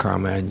bad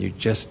karma and you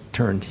just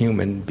turned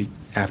human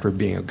after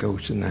being a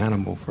ghost and an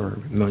animal for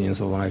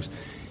millions of lives,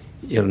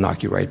 it'll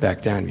knock you right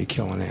back down if you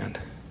kill an ant.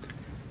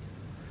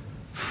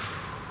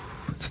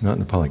 It's not in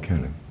the Pali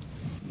Canon.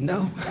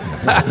 No.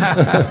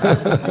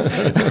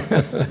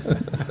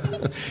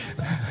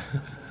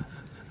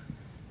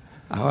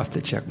 I'll have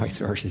to check my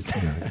sources.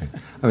 Yeah, okay.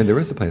 I mean, there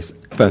is a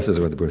passage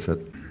where the Buddha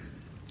said,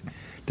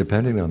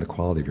 depending on the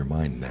quality of your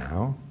mind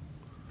now,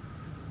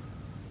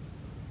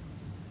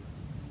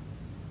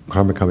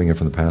 karma coming in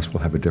from the past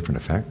will have a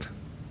different effect.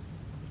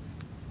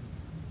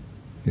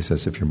 He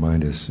says if your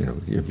mind is,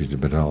 if you're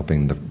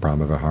developing the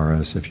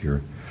Brahmaviharas, if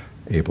you're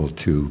able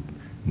to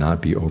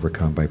not be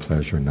overcome by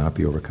pleasure, not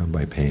be overcome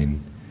by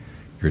pain,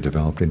 you're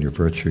developing your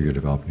virtue, you're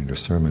developing your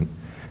discernment,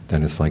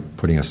 then it's like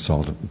putting a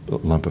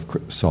lump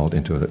of salt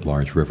into a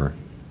large river.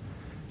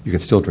 You can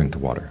still drink the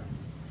water.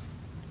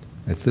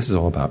 This is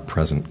all about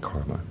present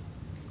karma.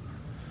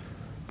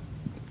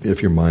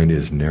 if your mind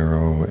is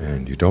narrow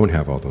and you don't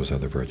have all those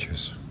other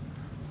virtues,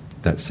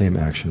 that same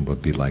action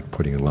would be like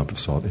putting a lump of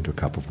salt into a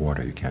cup of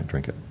water. You can't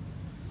drink it.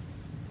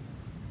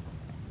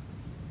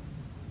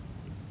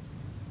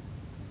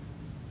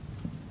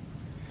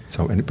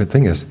 So, but the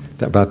thing is,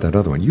 about that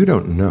other one, you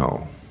don't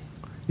know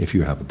if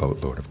you have a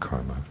boatload of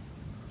karma,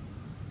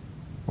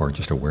 or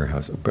just a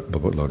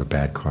boatload of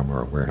bad karma,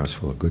 or a warehouse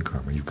full of good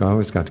karma. You've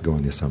always got to go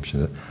on the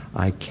assumption that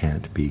I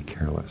can't be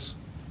careless.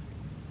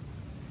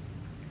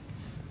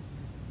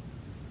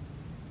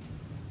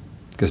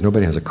 Because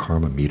nobody has a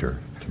karma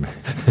meter.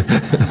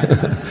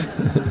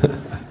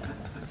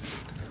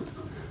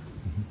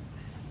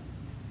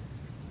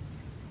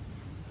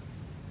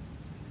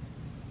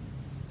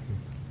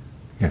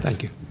 Yes.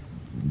 Thank you.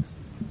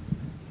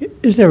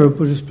 Is there a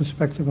Buddhist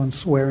perspective on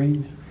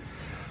swearing?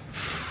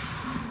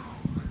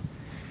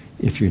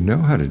 If you know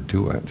how to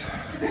do it,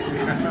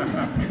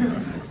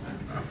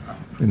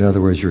 in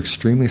other words, you're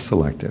extremely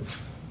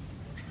selective.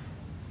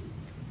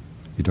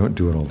 You don't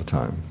do it all the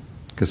time.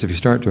 Because if you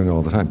start doing it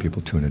all the time,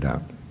 people tune it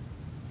out.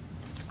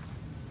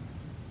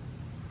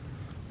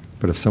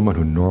 But if someone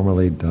who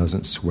normally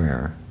doesn't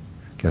swear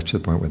gets to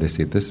the point where they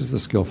see, this is the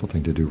skillful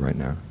thing to do right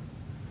now,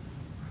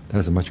 that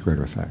has a much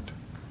greater effect.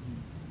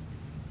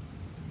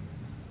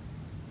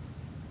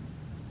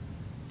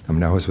 I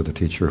mean, I was with a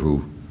teacher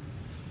who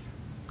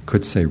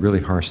could say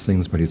really harsh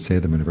things, but he'd say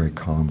them in a very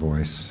calm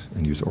voice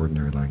and use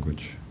ordinary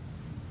language.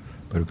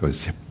 But it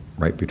goes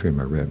right between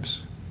my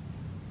ribs.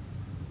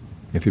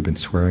 If he'd been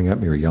swearing at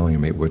me or yelling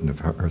at me, it wouldn't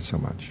have hurt so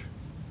much.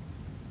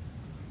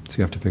 So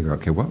you have to figure out,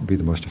 okay, what would be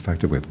the most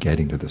effective way of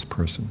getting to this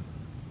person?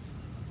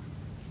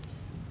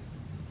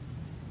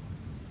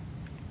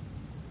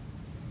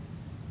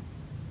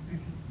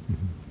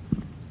 Mm-hmm.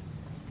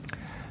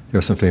 There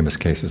are some famous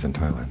cases in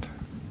Thailand.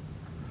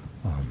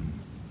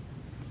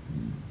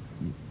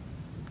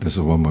 This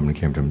was one woman who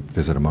came to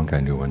visit a monk I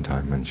knew one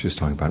time, and she was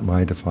talking about,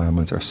 my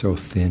defilements are so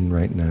thin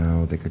right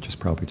now, they could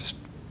probably just,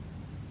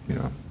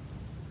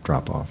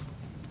 drop off.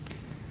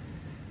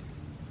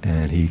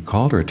 And he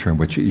called her a term,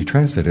 which you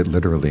translate it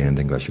literally in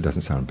English, it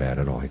doesn't sound bad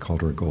at all. He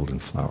called her a golden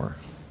flower.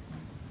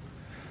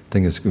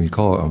 Thing is, when you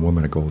call a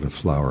woman a golden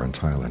flower in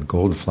Thailand,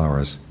 golden flower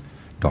is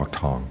dok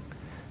tong.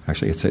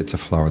 Actually, it's a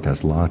flower that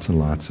has lots and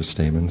lots of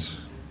stamens,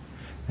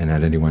 and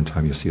at any one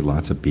time you'll see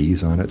lots of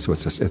bees on it, so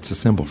it's a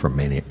symbol for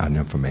a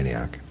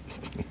nymphomaniac.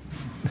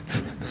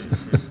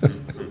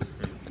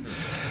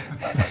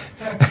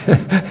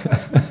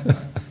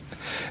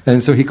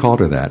 And so he called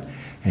her that,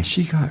 and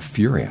she got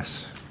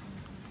furious.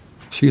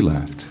 She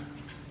left.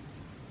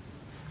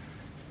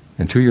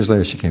 And 2 years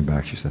later she came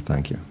back, she said,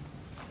 thank you.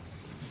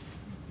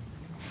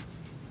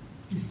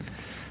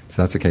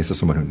 So that's a case of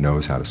someone who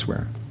knows how to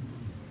swear.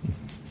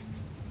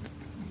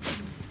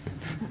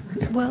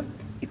 Well,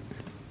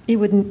 you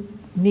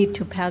wouldn't need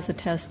to pass a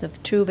test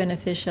of true,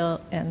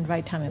 beneficial, and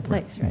right time and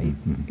place, right?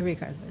 Mm-hmm.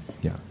 Regardless.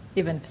 Yeah.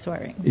 Even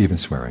swearing. Even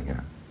swearing,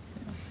 yeah.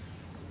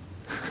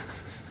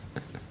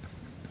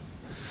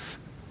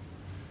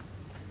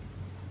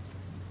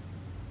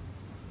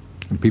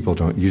 And people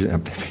don't usually.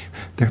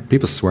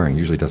 People swearing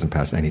usually doesn't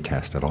pass any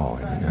test at all.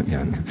 Right.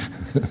 Yeah.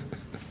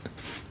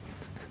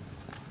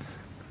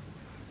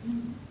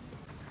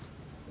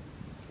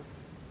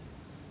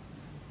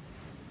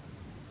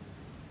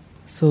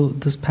 So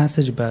this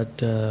passage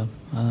about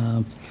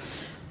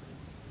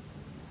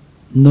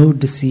no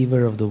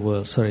deceiver of the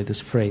world. Sorry,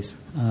 this phrase.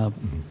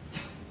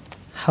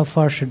 How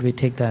far should we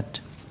take that?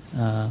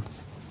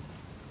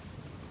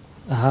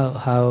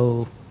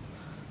 How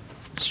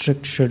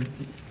strict should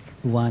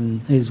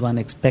one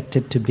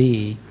expected to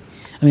be?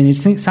 I mean, it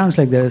sounds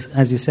like there is,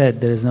 as you said,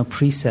 there is no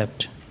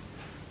precept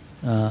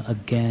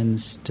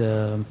against.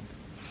 Did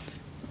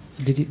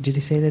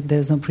you say that there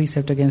is no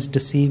precept against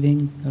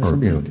deceiving or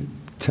something?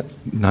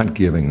 Not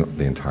giving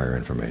the entire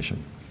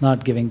information.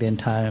 Not giving the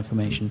entire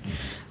information,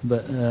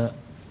 but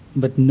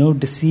no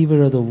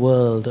deceiver of the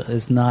world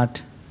is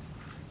not.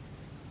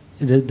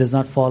 It does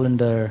not fall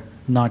under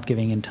not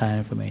giving entire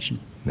information.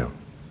 No.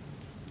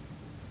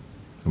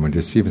 And when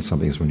deceiving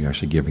something is when you're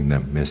actually giving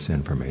them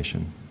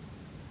misinformation.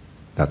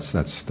 That's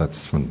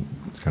from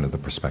kind of the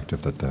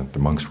perspective that the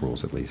monks'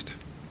 rules, at least.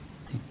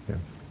 Yeah.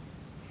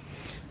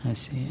 I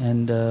see.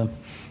 And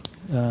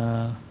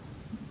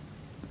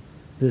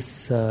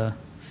this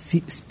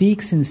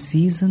speaks in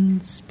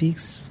season.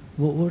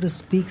 What is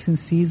speaks in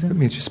season? It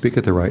means you speak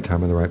at the right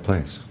time in the right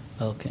place.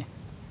 Okay.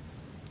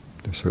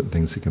 There's certain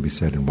things that can be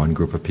said in one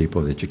group of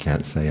people that you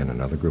can't say in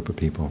another group of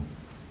people.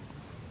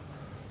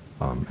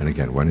 And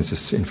again, when is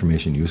this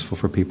information useful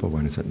for people?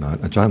 When is it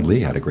not? John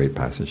Lee had a great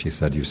passage. He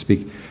said, you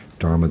speak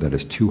Dharma that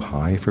is too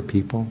high for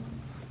people,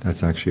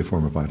 that's actually a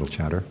form of idle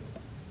chatter.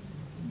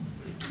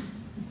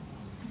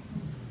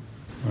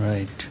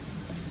 Right.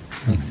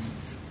 Makes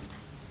sense.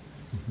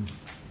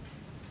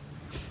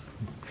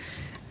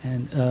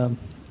 And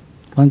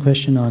one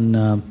question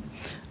on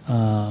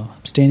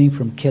abstaining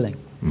from killing.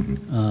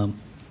 Mm-hmm.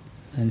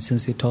 And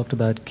since you talked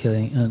about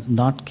killing,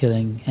 not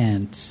killing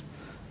ants,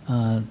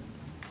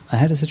 I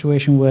had a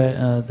situation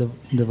where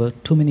there were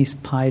too many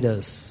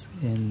spiders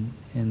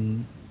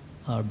in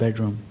our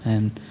bedroom,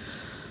 and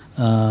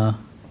my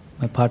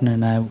partner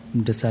and I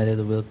decided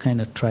that we'll kind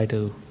of try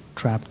to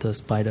trap the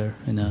spider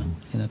in a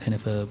kind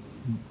of a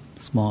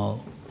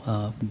small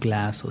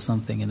glass or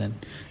something, and then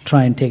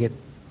try and take it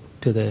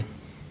to the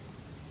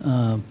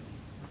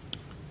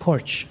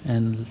porch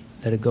and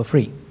let it go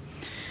free.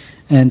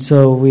 And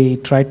so we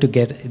tried to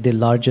get the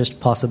largest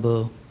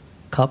possible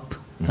cup,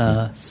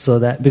 so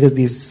that, because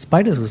these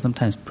spiders were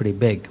sometimes pretty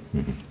big,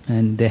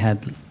 and they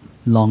had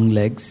long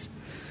legs.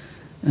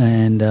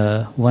 And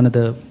one of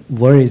the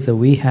worries that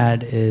we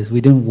had is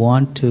we didn't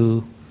want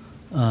to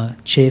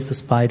chase the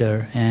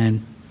spider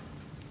and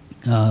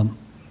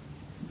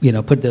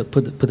put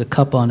the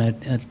cup on it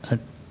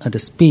at a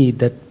speed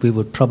that we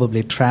would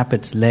probably trap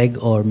its leg,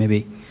 or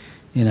maybe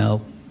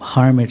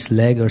harm its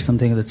leg or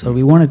something like that. So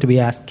we wanted to be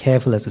as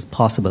careful as is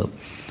possible.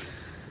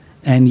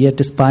 And yet,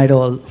 despite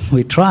all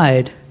we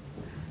tried,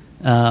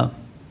 I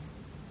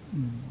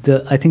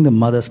think the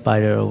mother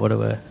spider or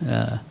whatever,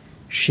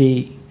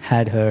 she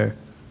had her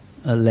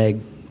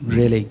leg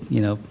really,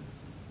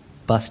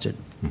 busted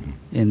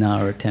in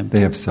our attempt.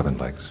 They have 7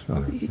 legs.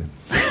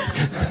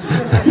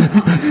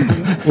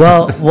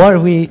 Well,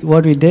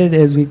 what we did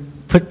is we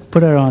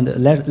put her on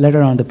let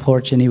her on the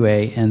porch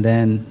anyway, and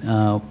then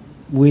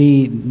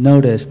we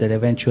noticed that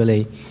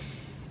eventually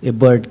a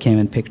bird came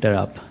and picked her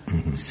up.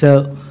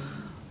 So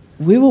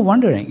we were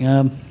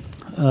wondering.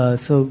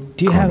 So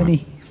do you have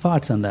any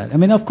thoughts on that? I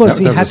mean, of course,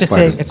 we have to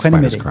say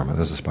equanimity. That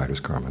was a spider's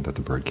karma that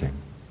the bird came.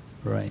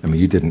 Right. I mean,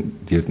 you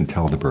didn't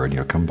tell the bird,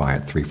 come by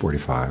at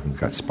 3:45 and we've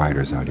got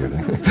spiders out here.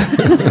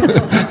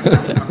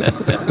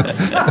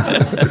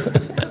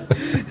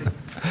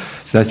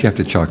 So that you have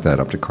to chalk that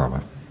up to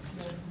karma.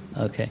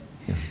 Okay.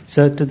 Yeah.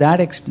 So to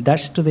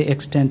that's to the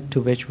extent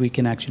to which we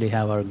can actually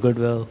have our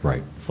goodwill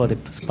for the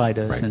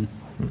spiders. Right. And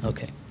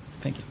okay,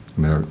 thank you.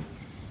 I mean,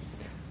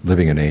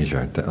 living in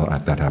Asia,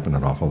 that happened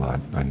an awful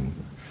lot. I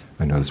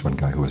know this one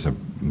guy who was a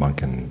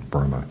monk in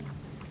Burma,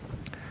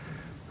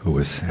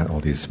 all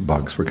these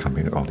bugs were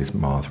coming, all these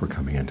moths were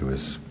coming into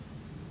his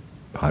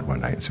hut one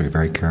night. So he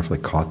very carefully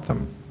caught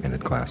them in a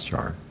glass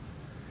jar,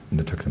 and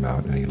then took them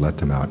out, and he let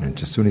them out, and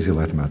just as soon as he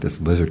let them out, this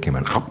lizard came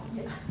in,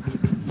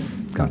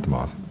 got the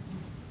moth.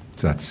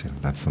 So that's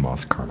the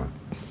moth's karma.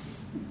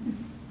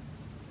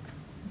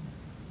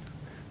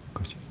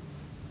 Question?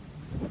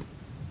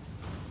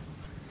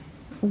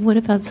 What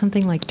about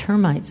something like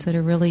termites that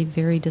are really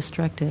very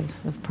destructive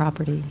of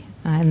property?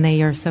 And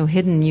they are so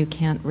hidden you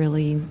can't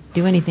really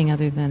do anything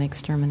other than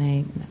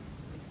exterminate.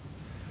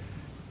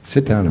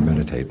 Sit down and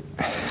meditate.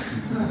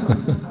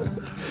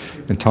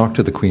 And talk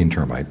to the queen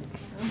termite.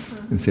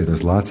 And say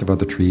there's lots of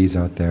other trees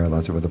out there,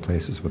 lots of other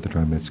places where the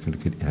termites could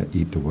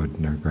eat the wood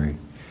and they're very...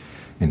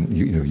 And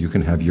you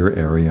can have your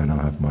area and I'll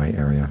have my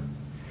area.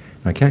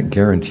 And I can't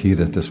guarantee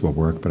that this will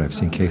work, but I've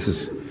seen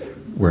cases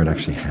where it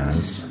actually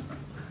has.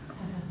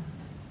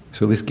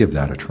 So at least give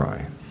that a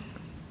try.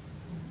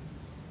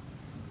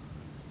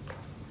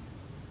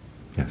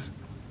 Yes.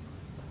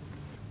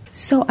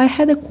 So I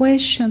had a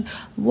question.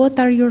 What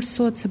are your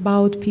thoughts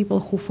about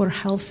people who for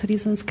health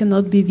reasons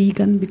cannot be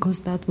vegan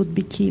because that would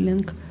be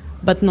killing,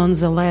 but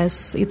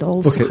nonetheless it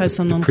also has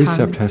a non-harm? The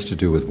precept has to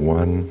do with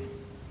 1,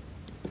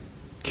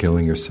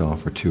 killing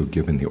yourself, or 2,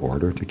 giving the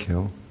order to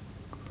kill.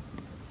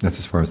 That's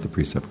as far as the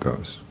precept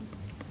goes.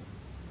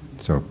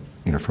 So,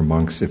 for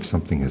monks, if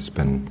something has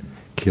been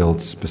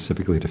killed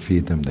specifically to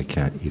feed them, they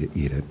can't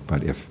eat it.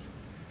 But if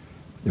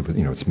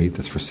it's meat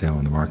that's for sale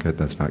in the market,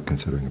 that's not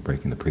considering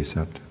breaking the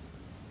precept.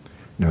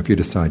 Now, if you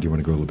decide you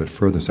want to go a little bit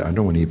further, say, I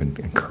don't want to even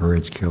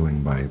encourage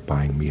killing by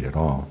buying meat at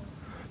all,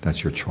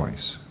 that's your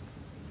choice.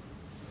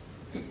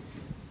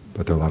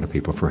 But there are a lot of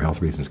people, for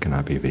health reasons,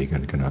 cannot be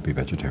vegan, cannot be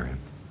vegetarian.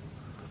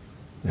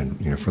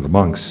 And for the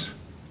monks,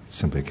 it's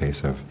simply a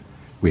case of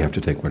we have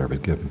to take whatever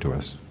is given to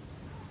us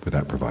with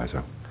that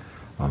proviso.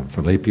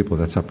 For lay people,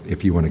 that's up.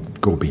 If you want to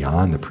go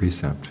beyond the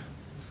precept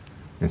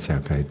and say,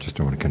 okay, I just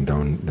don't want to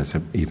condone this,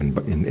 even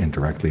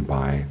indirectly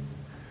by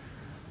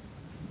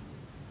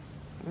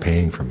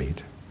paying for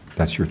meat,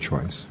 that's your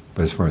choice.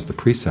 But as far as the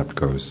precept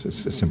goes,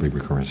 it simply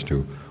recurs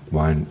to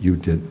 1, you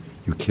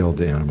killed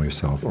the animal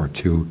yourself, or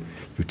 2,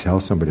 you tell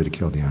somebody to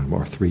kill the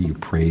animal, or 3, you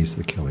praise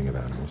the killing of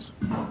animals.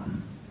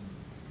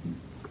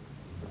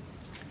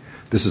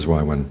 This is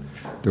why when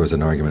there was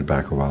an argument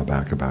a while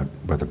back about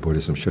whether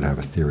Buddhism should have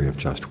a theory of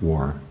just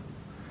war,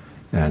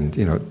 and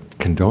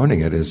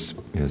condoning it is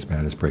as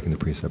bad as breaking the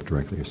precept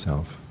directly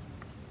yourself.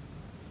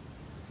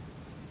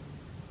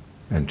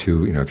 And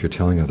 2, if you're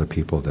telling other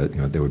people that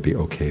it would be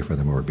okay for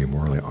them or it would be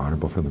morally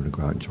honorable for them to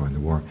go out and join the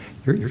war,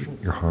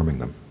 you're harming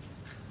them.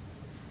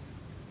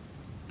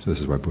 So this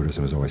is why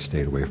Buddhism has always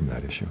stayed away from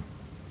that issue.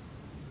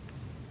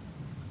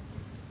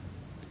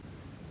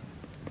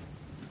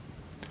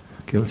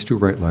 Okay, let's do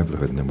right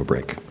livelihood and then we'll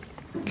break.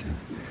 Okay.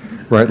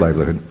 Right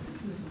livelihood.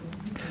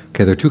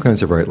 Okay, there are 2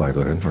 kinds of right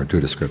livelihood, or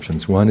 2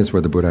 descriptions. One is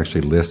where the Buddha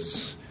actually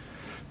lists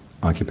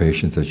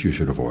occupations that you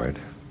should avoid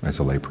as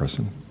a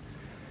layperson.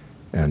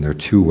 And there are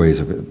 2 ways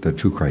of it, there are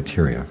 2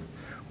 criteria.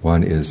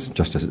 One is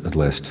just a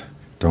list.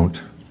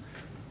 Don't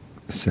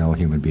sell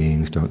human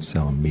beings, don't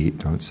sell meat,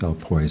 don't sell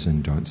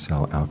poison, don't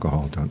sell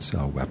alcohol, don't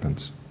sell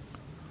weapons.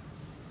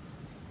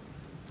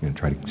 And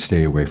try to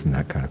stay away from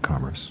that kind of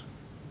commerce.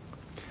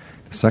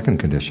 The second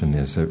condition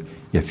is that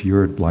if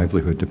your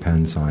livelihood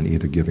depends on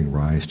either giving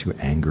rise to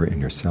anger in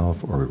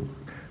yourself or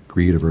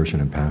greed, aversion,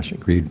 and passion,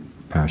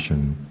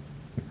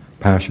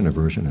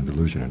 aversion, and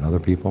delusion in other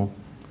people,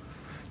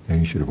 then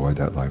you should avoid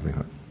that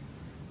livelihood.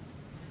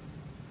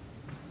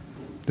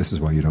 This is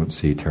why you don't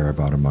see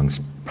Theravada monks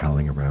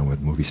palling around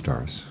with movie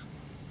stars.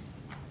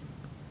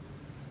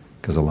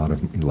 Because a lot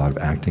of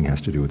acting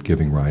has to do with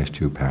giving rise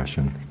to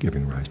passion,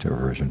 giving rise to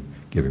aversion,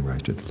 giving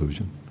rise to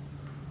delusion.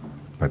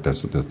 But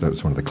that's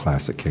one of the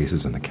classic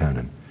cases in the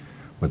canon,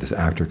 where this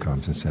actor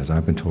comes and says,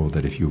 "I've been told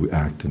that if you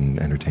act and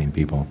entertain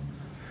people,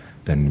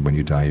 then when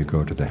you die you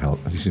go to the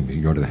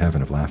you go to the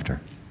heaven of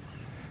laughter."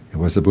 And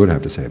what does the Buddha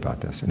have to say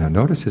about this? And now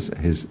notice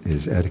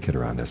his etiquette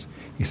around this.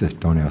 He says,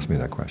 "Don't ask me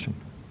that question."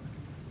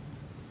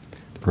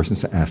 The person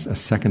asks a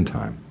second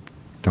time,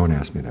 "Don't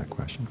ask me that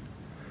question."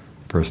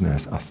 The person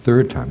asks a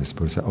third time. The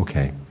Buddha says,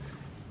 "Okay,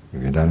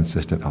 if you're that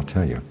insistent, I'll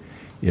tell you.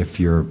 If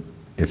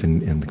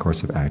in the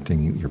course of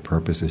acting your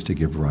purpose is to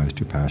give rise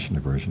to passion,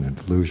 aversion, and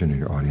delusion in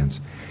your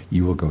audience,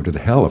 you will go to the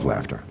hell of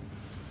laughter,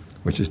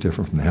 which is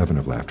different from the heaven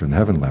of laughter. In the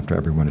heaven of laughter,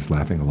 everyone is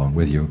laughing along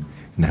with you.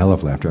 In the hell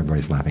of laughter,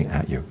 everybody's laughing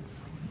at you."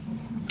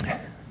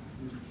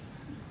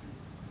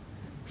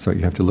 So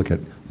you have to look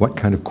at what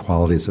kind of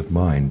qualities of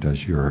mind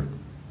does your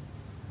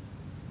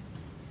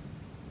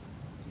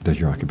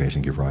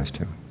occupation give rise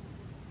to.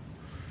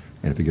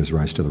 And if it gives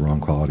rise to the wrong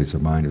qualities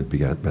of mind, it would be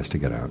best to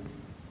get out.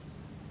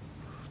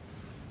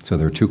 So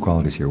there are two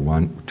qualities here.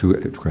 Two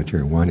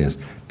criteria. One is,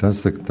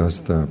 does it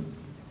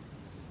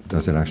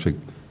actually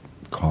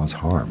cause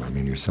harm? I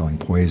mean, you're selling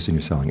poison,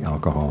 you're selling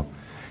alcohol,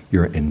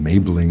 you're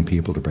enabling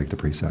people to break the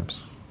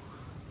precepts.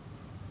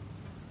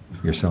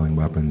 You're selling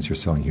weapons, you're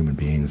selling human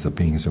beings, the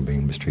beings are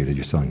being mistreated,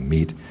 you're selling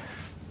meat,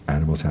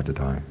 animals had to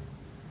die.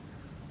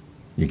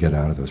 You get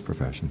out of those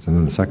professions. And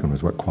then the second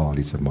was, what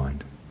qualities of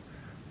mind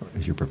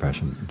is your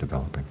profession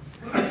developing?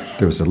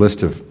 There was a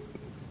list of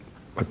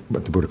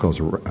what the Buddha calls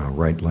a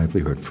right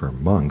livelihood for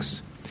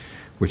monks,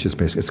 which is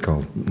basically, it's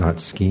called not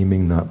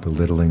scheming, not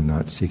belittling,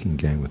 not seeking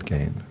gain with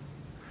gain,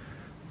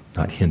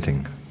 not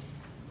hinting.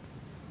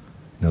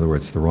 In other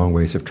words, the wrong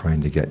ways of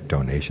trying to get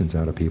donations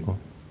out of people.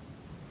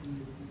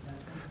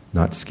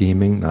 Not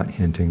scheming, not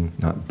hinting,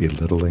 not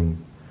belittling,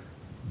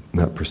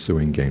 not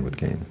pursuing gain with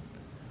gain.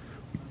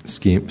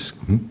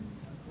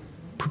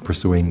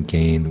 Pursuing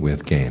gain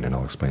with gain, and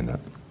I'll explain that.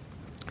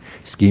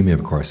 Scheming,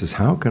 of course, is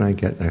how can I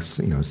get this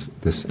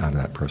out of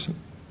that person?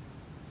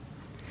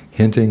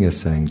 Hinting is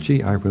saying,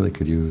 "Gee, I really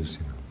could use."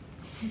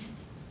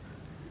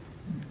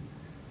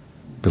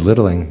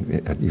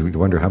 Belittling, you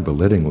wonder how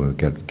belittling will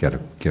get a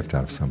gift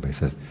out of somebody.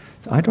 Says,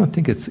 "I don't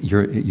think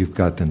you've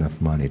got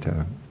enough money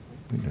to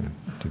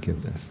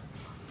give this."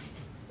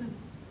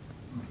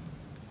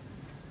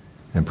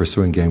 And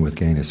pursuing gain with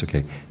gain is,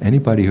 okay,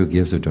 anybody who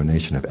gives a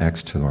donation of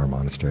X to our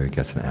monastery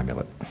gets an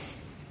amulet.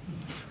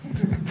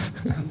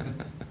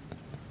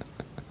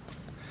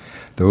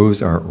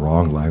 Those are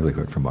wrong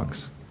livelihood for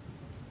monks.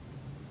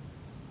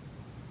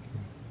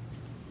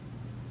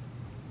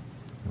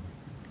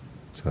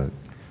 So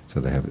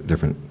they have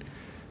different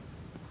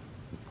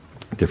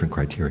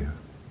criteria.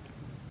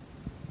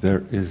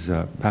 There is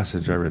a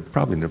passage I read,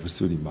 probably in the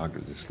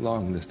Visuddhimagga, this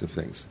long list of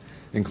things,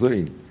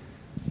 including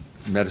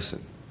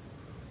medicine,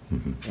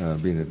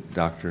 being a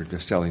doctor,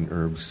 just selling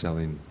herbs,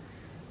 selling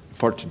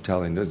fortune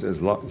telling. There's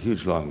a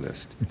huge long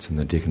list. It's in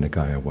the Digha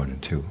Nikaya 1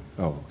 and 2.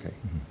 Oh, okay.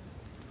 Mm-hmm.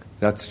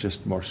 That's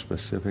just more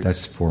specific.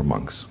 That's for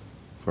monks.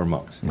 For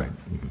monks, right?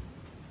 Mm-hmm.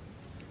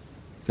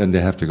 Then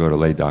they have to go to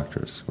lay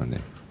doctors when they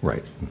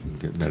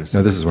get medicine.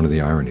 Now, this is one of the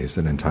ironies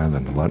that in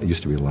Thailand, it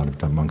used to be a lot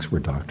of monks were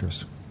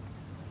doctors.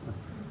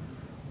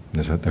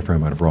 There's a fair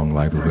amount of wrong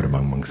livelihood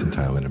among monks in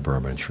Thailand and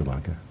Burma and Sri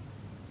Lanka.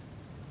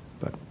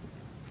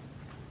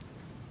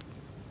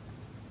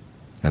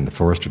 And the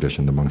forest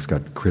tradition, the monks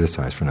got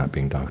criticized for not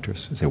being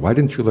doctors. They say, "Why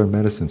didn't you learn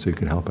medicine so you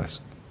could help us?"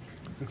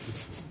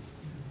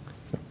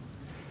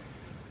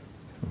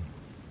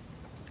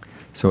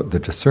 So the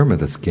discernment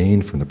that's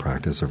gained from the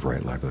practice of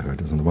right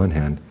livelihood is, on the one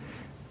hand,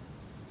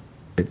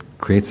 it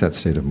creates that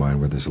state of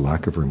mind where there's a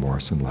lack of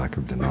remorse and lack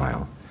of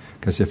denial.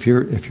 Because if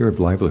your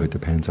livelihood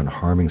depends on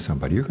harming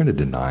somebody, you're going to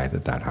deny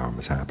that harm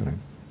is happening.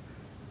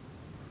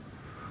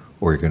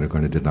 Or you're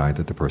going to deny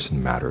that the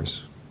person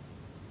matters.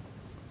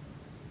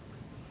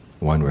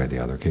 One way or the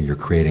other. Okay, you're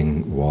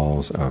creating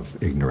walls of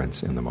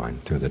ignorance in the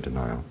mind through the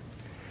denial.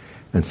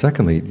 And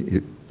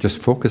secondly, just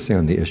focusing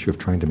on the issue of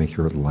trying to make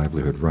your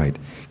livelihood right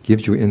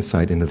gives you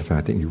insight into the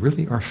fact that you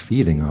really are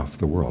feeding off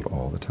the world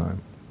all the time.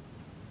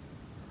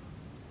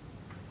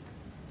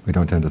 We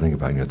don't tend to think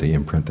about the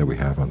imprint that we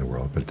have on the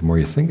world, but the more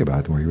you think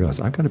about it, the more you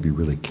realize, I've got to be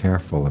really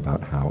careful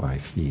about how I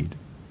feed,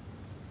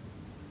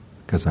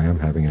 because I am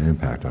having an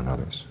impact on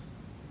others.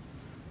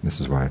 This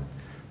is why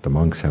the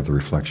monks have the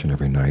reflection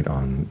every night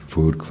on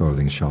food,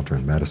 clothing, shelter,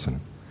 and medicine,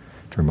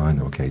 To remind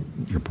them, okay,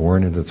 you're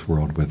born into this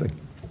world with a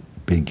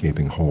big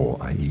gaping hole,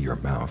 i.e. your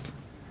mouth.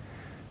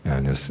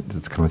 And there's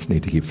constant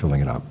need to keep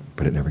filling it up,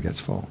 but it never gets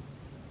full.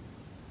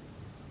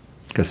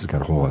 Because it's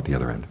got a hole at the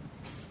other end.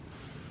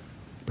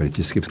 But it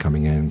just keeps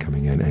coming in,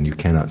 and you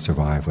cannot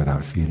survive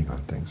without feeding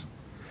on things.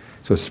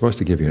 So it's supposed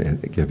to give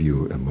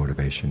you a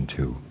motivation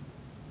to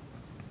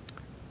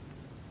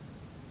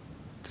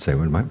say,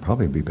 well, it might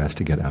probably be best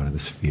to get out of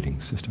this feeding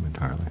system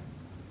entirely,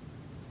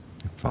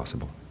 if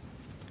possible.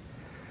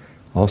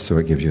 Also,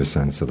 it gives you a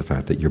sense of the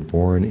fact that you're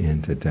born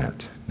into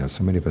debt. Now,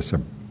 so many of us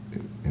are,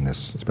 in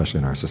this, especially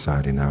in our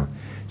society now,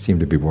 seem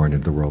to be born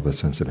into the world with a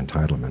sense of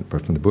entitlement.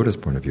 But from the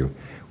Buddhist point of view,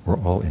 we're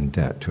all in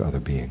debt to other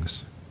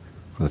beings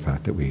for the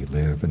fact that we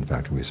live and the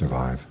fact that we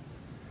survive.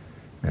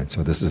 And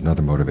so this is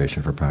another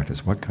motivation for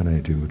practice. What can I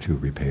do to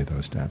repay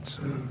those debts?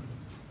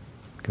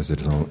 Because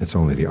it's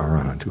only the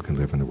Arahant who can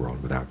live in the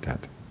world without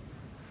debt.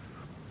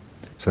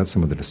 So that's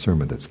some of the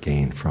discernment that's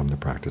gained from the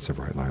practice of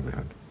right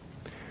livelihood.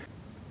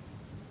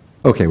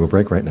 Okay, we'll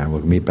break right now.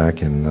 We'll meet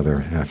back in another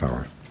half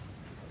hour.